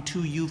about it in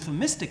too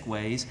euphemistic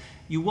ways,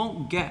 you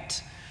won't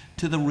get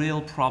to the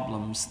real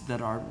problems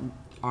that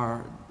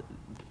are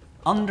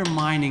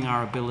undermining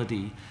our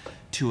ability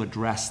to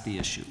address the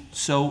issue.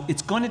 So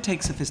it's going to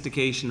take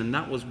sophistication, and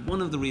that was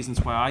one of the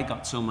reasons why I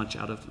got so much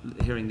out of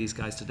hearing these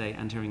guys today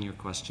and hearing your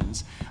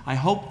questions. I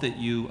hope that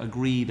you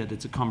agree that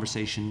it's a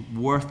conversation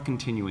worth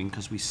continuing,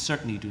 because we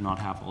certainly do not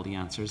have all the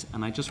answers.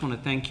 And I just want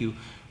to thank you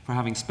for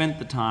having spent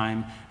the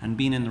time and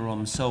been in the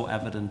room so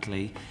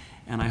evidently.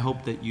 And I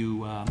hope that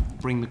you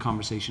bring the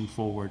conversation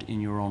forward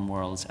in your own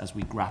worlds as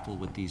we grapple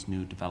with these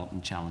new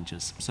development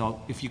challenges.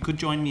 So if you could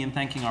join me in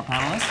thanking our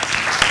panelists.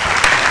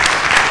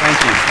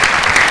 Thank you.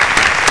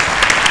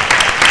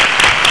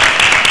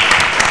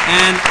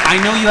 And I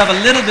know you have a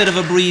little bit of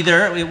a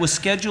breather. It was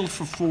scheduled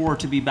for 4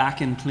 to be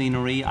back in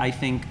plenary. I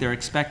think they're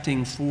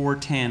expecting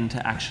 4:10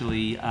 to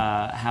actually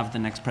have the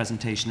next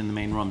presentation in the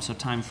main room. So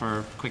time for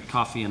a quick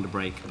coffee and a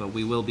break, but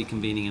we will be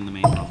convening in the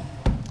main room.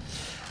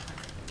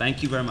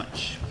 Thank you very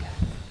much.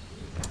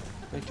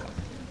 Great job.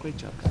 Great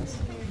job, guys.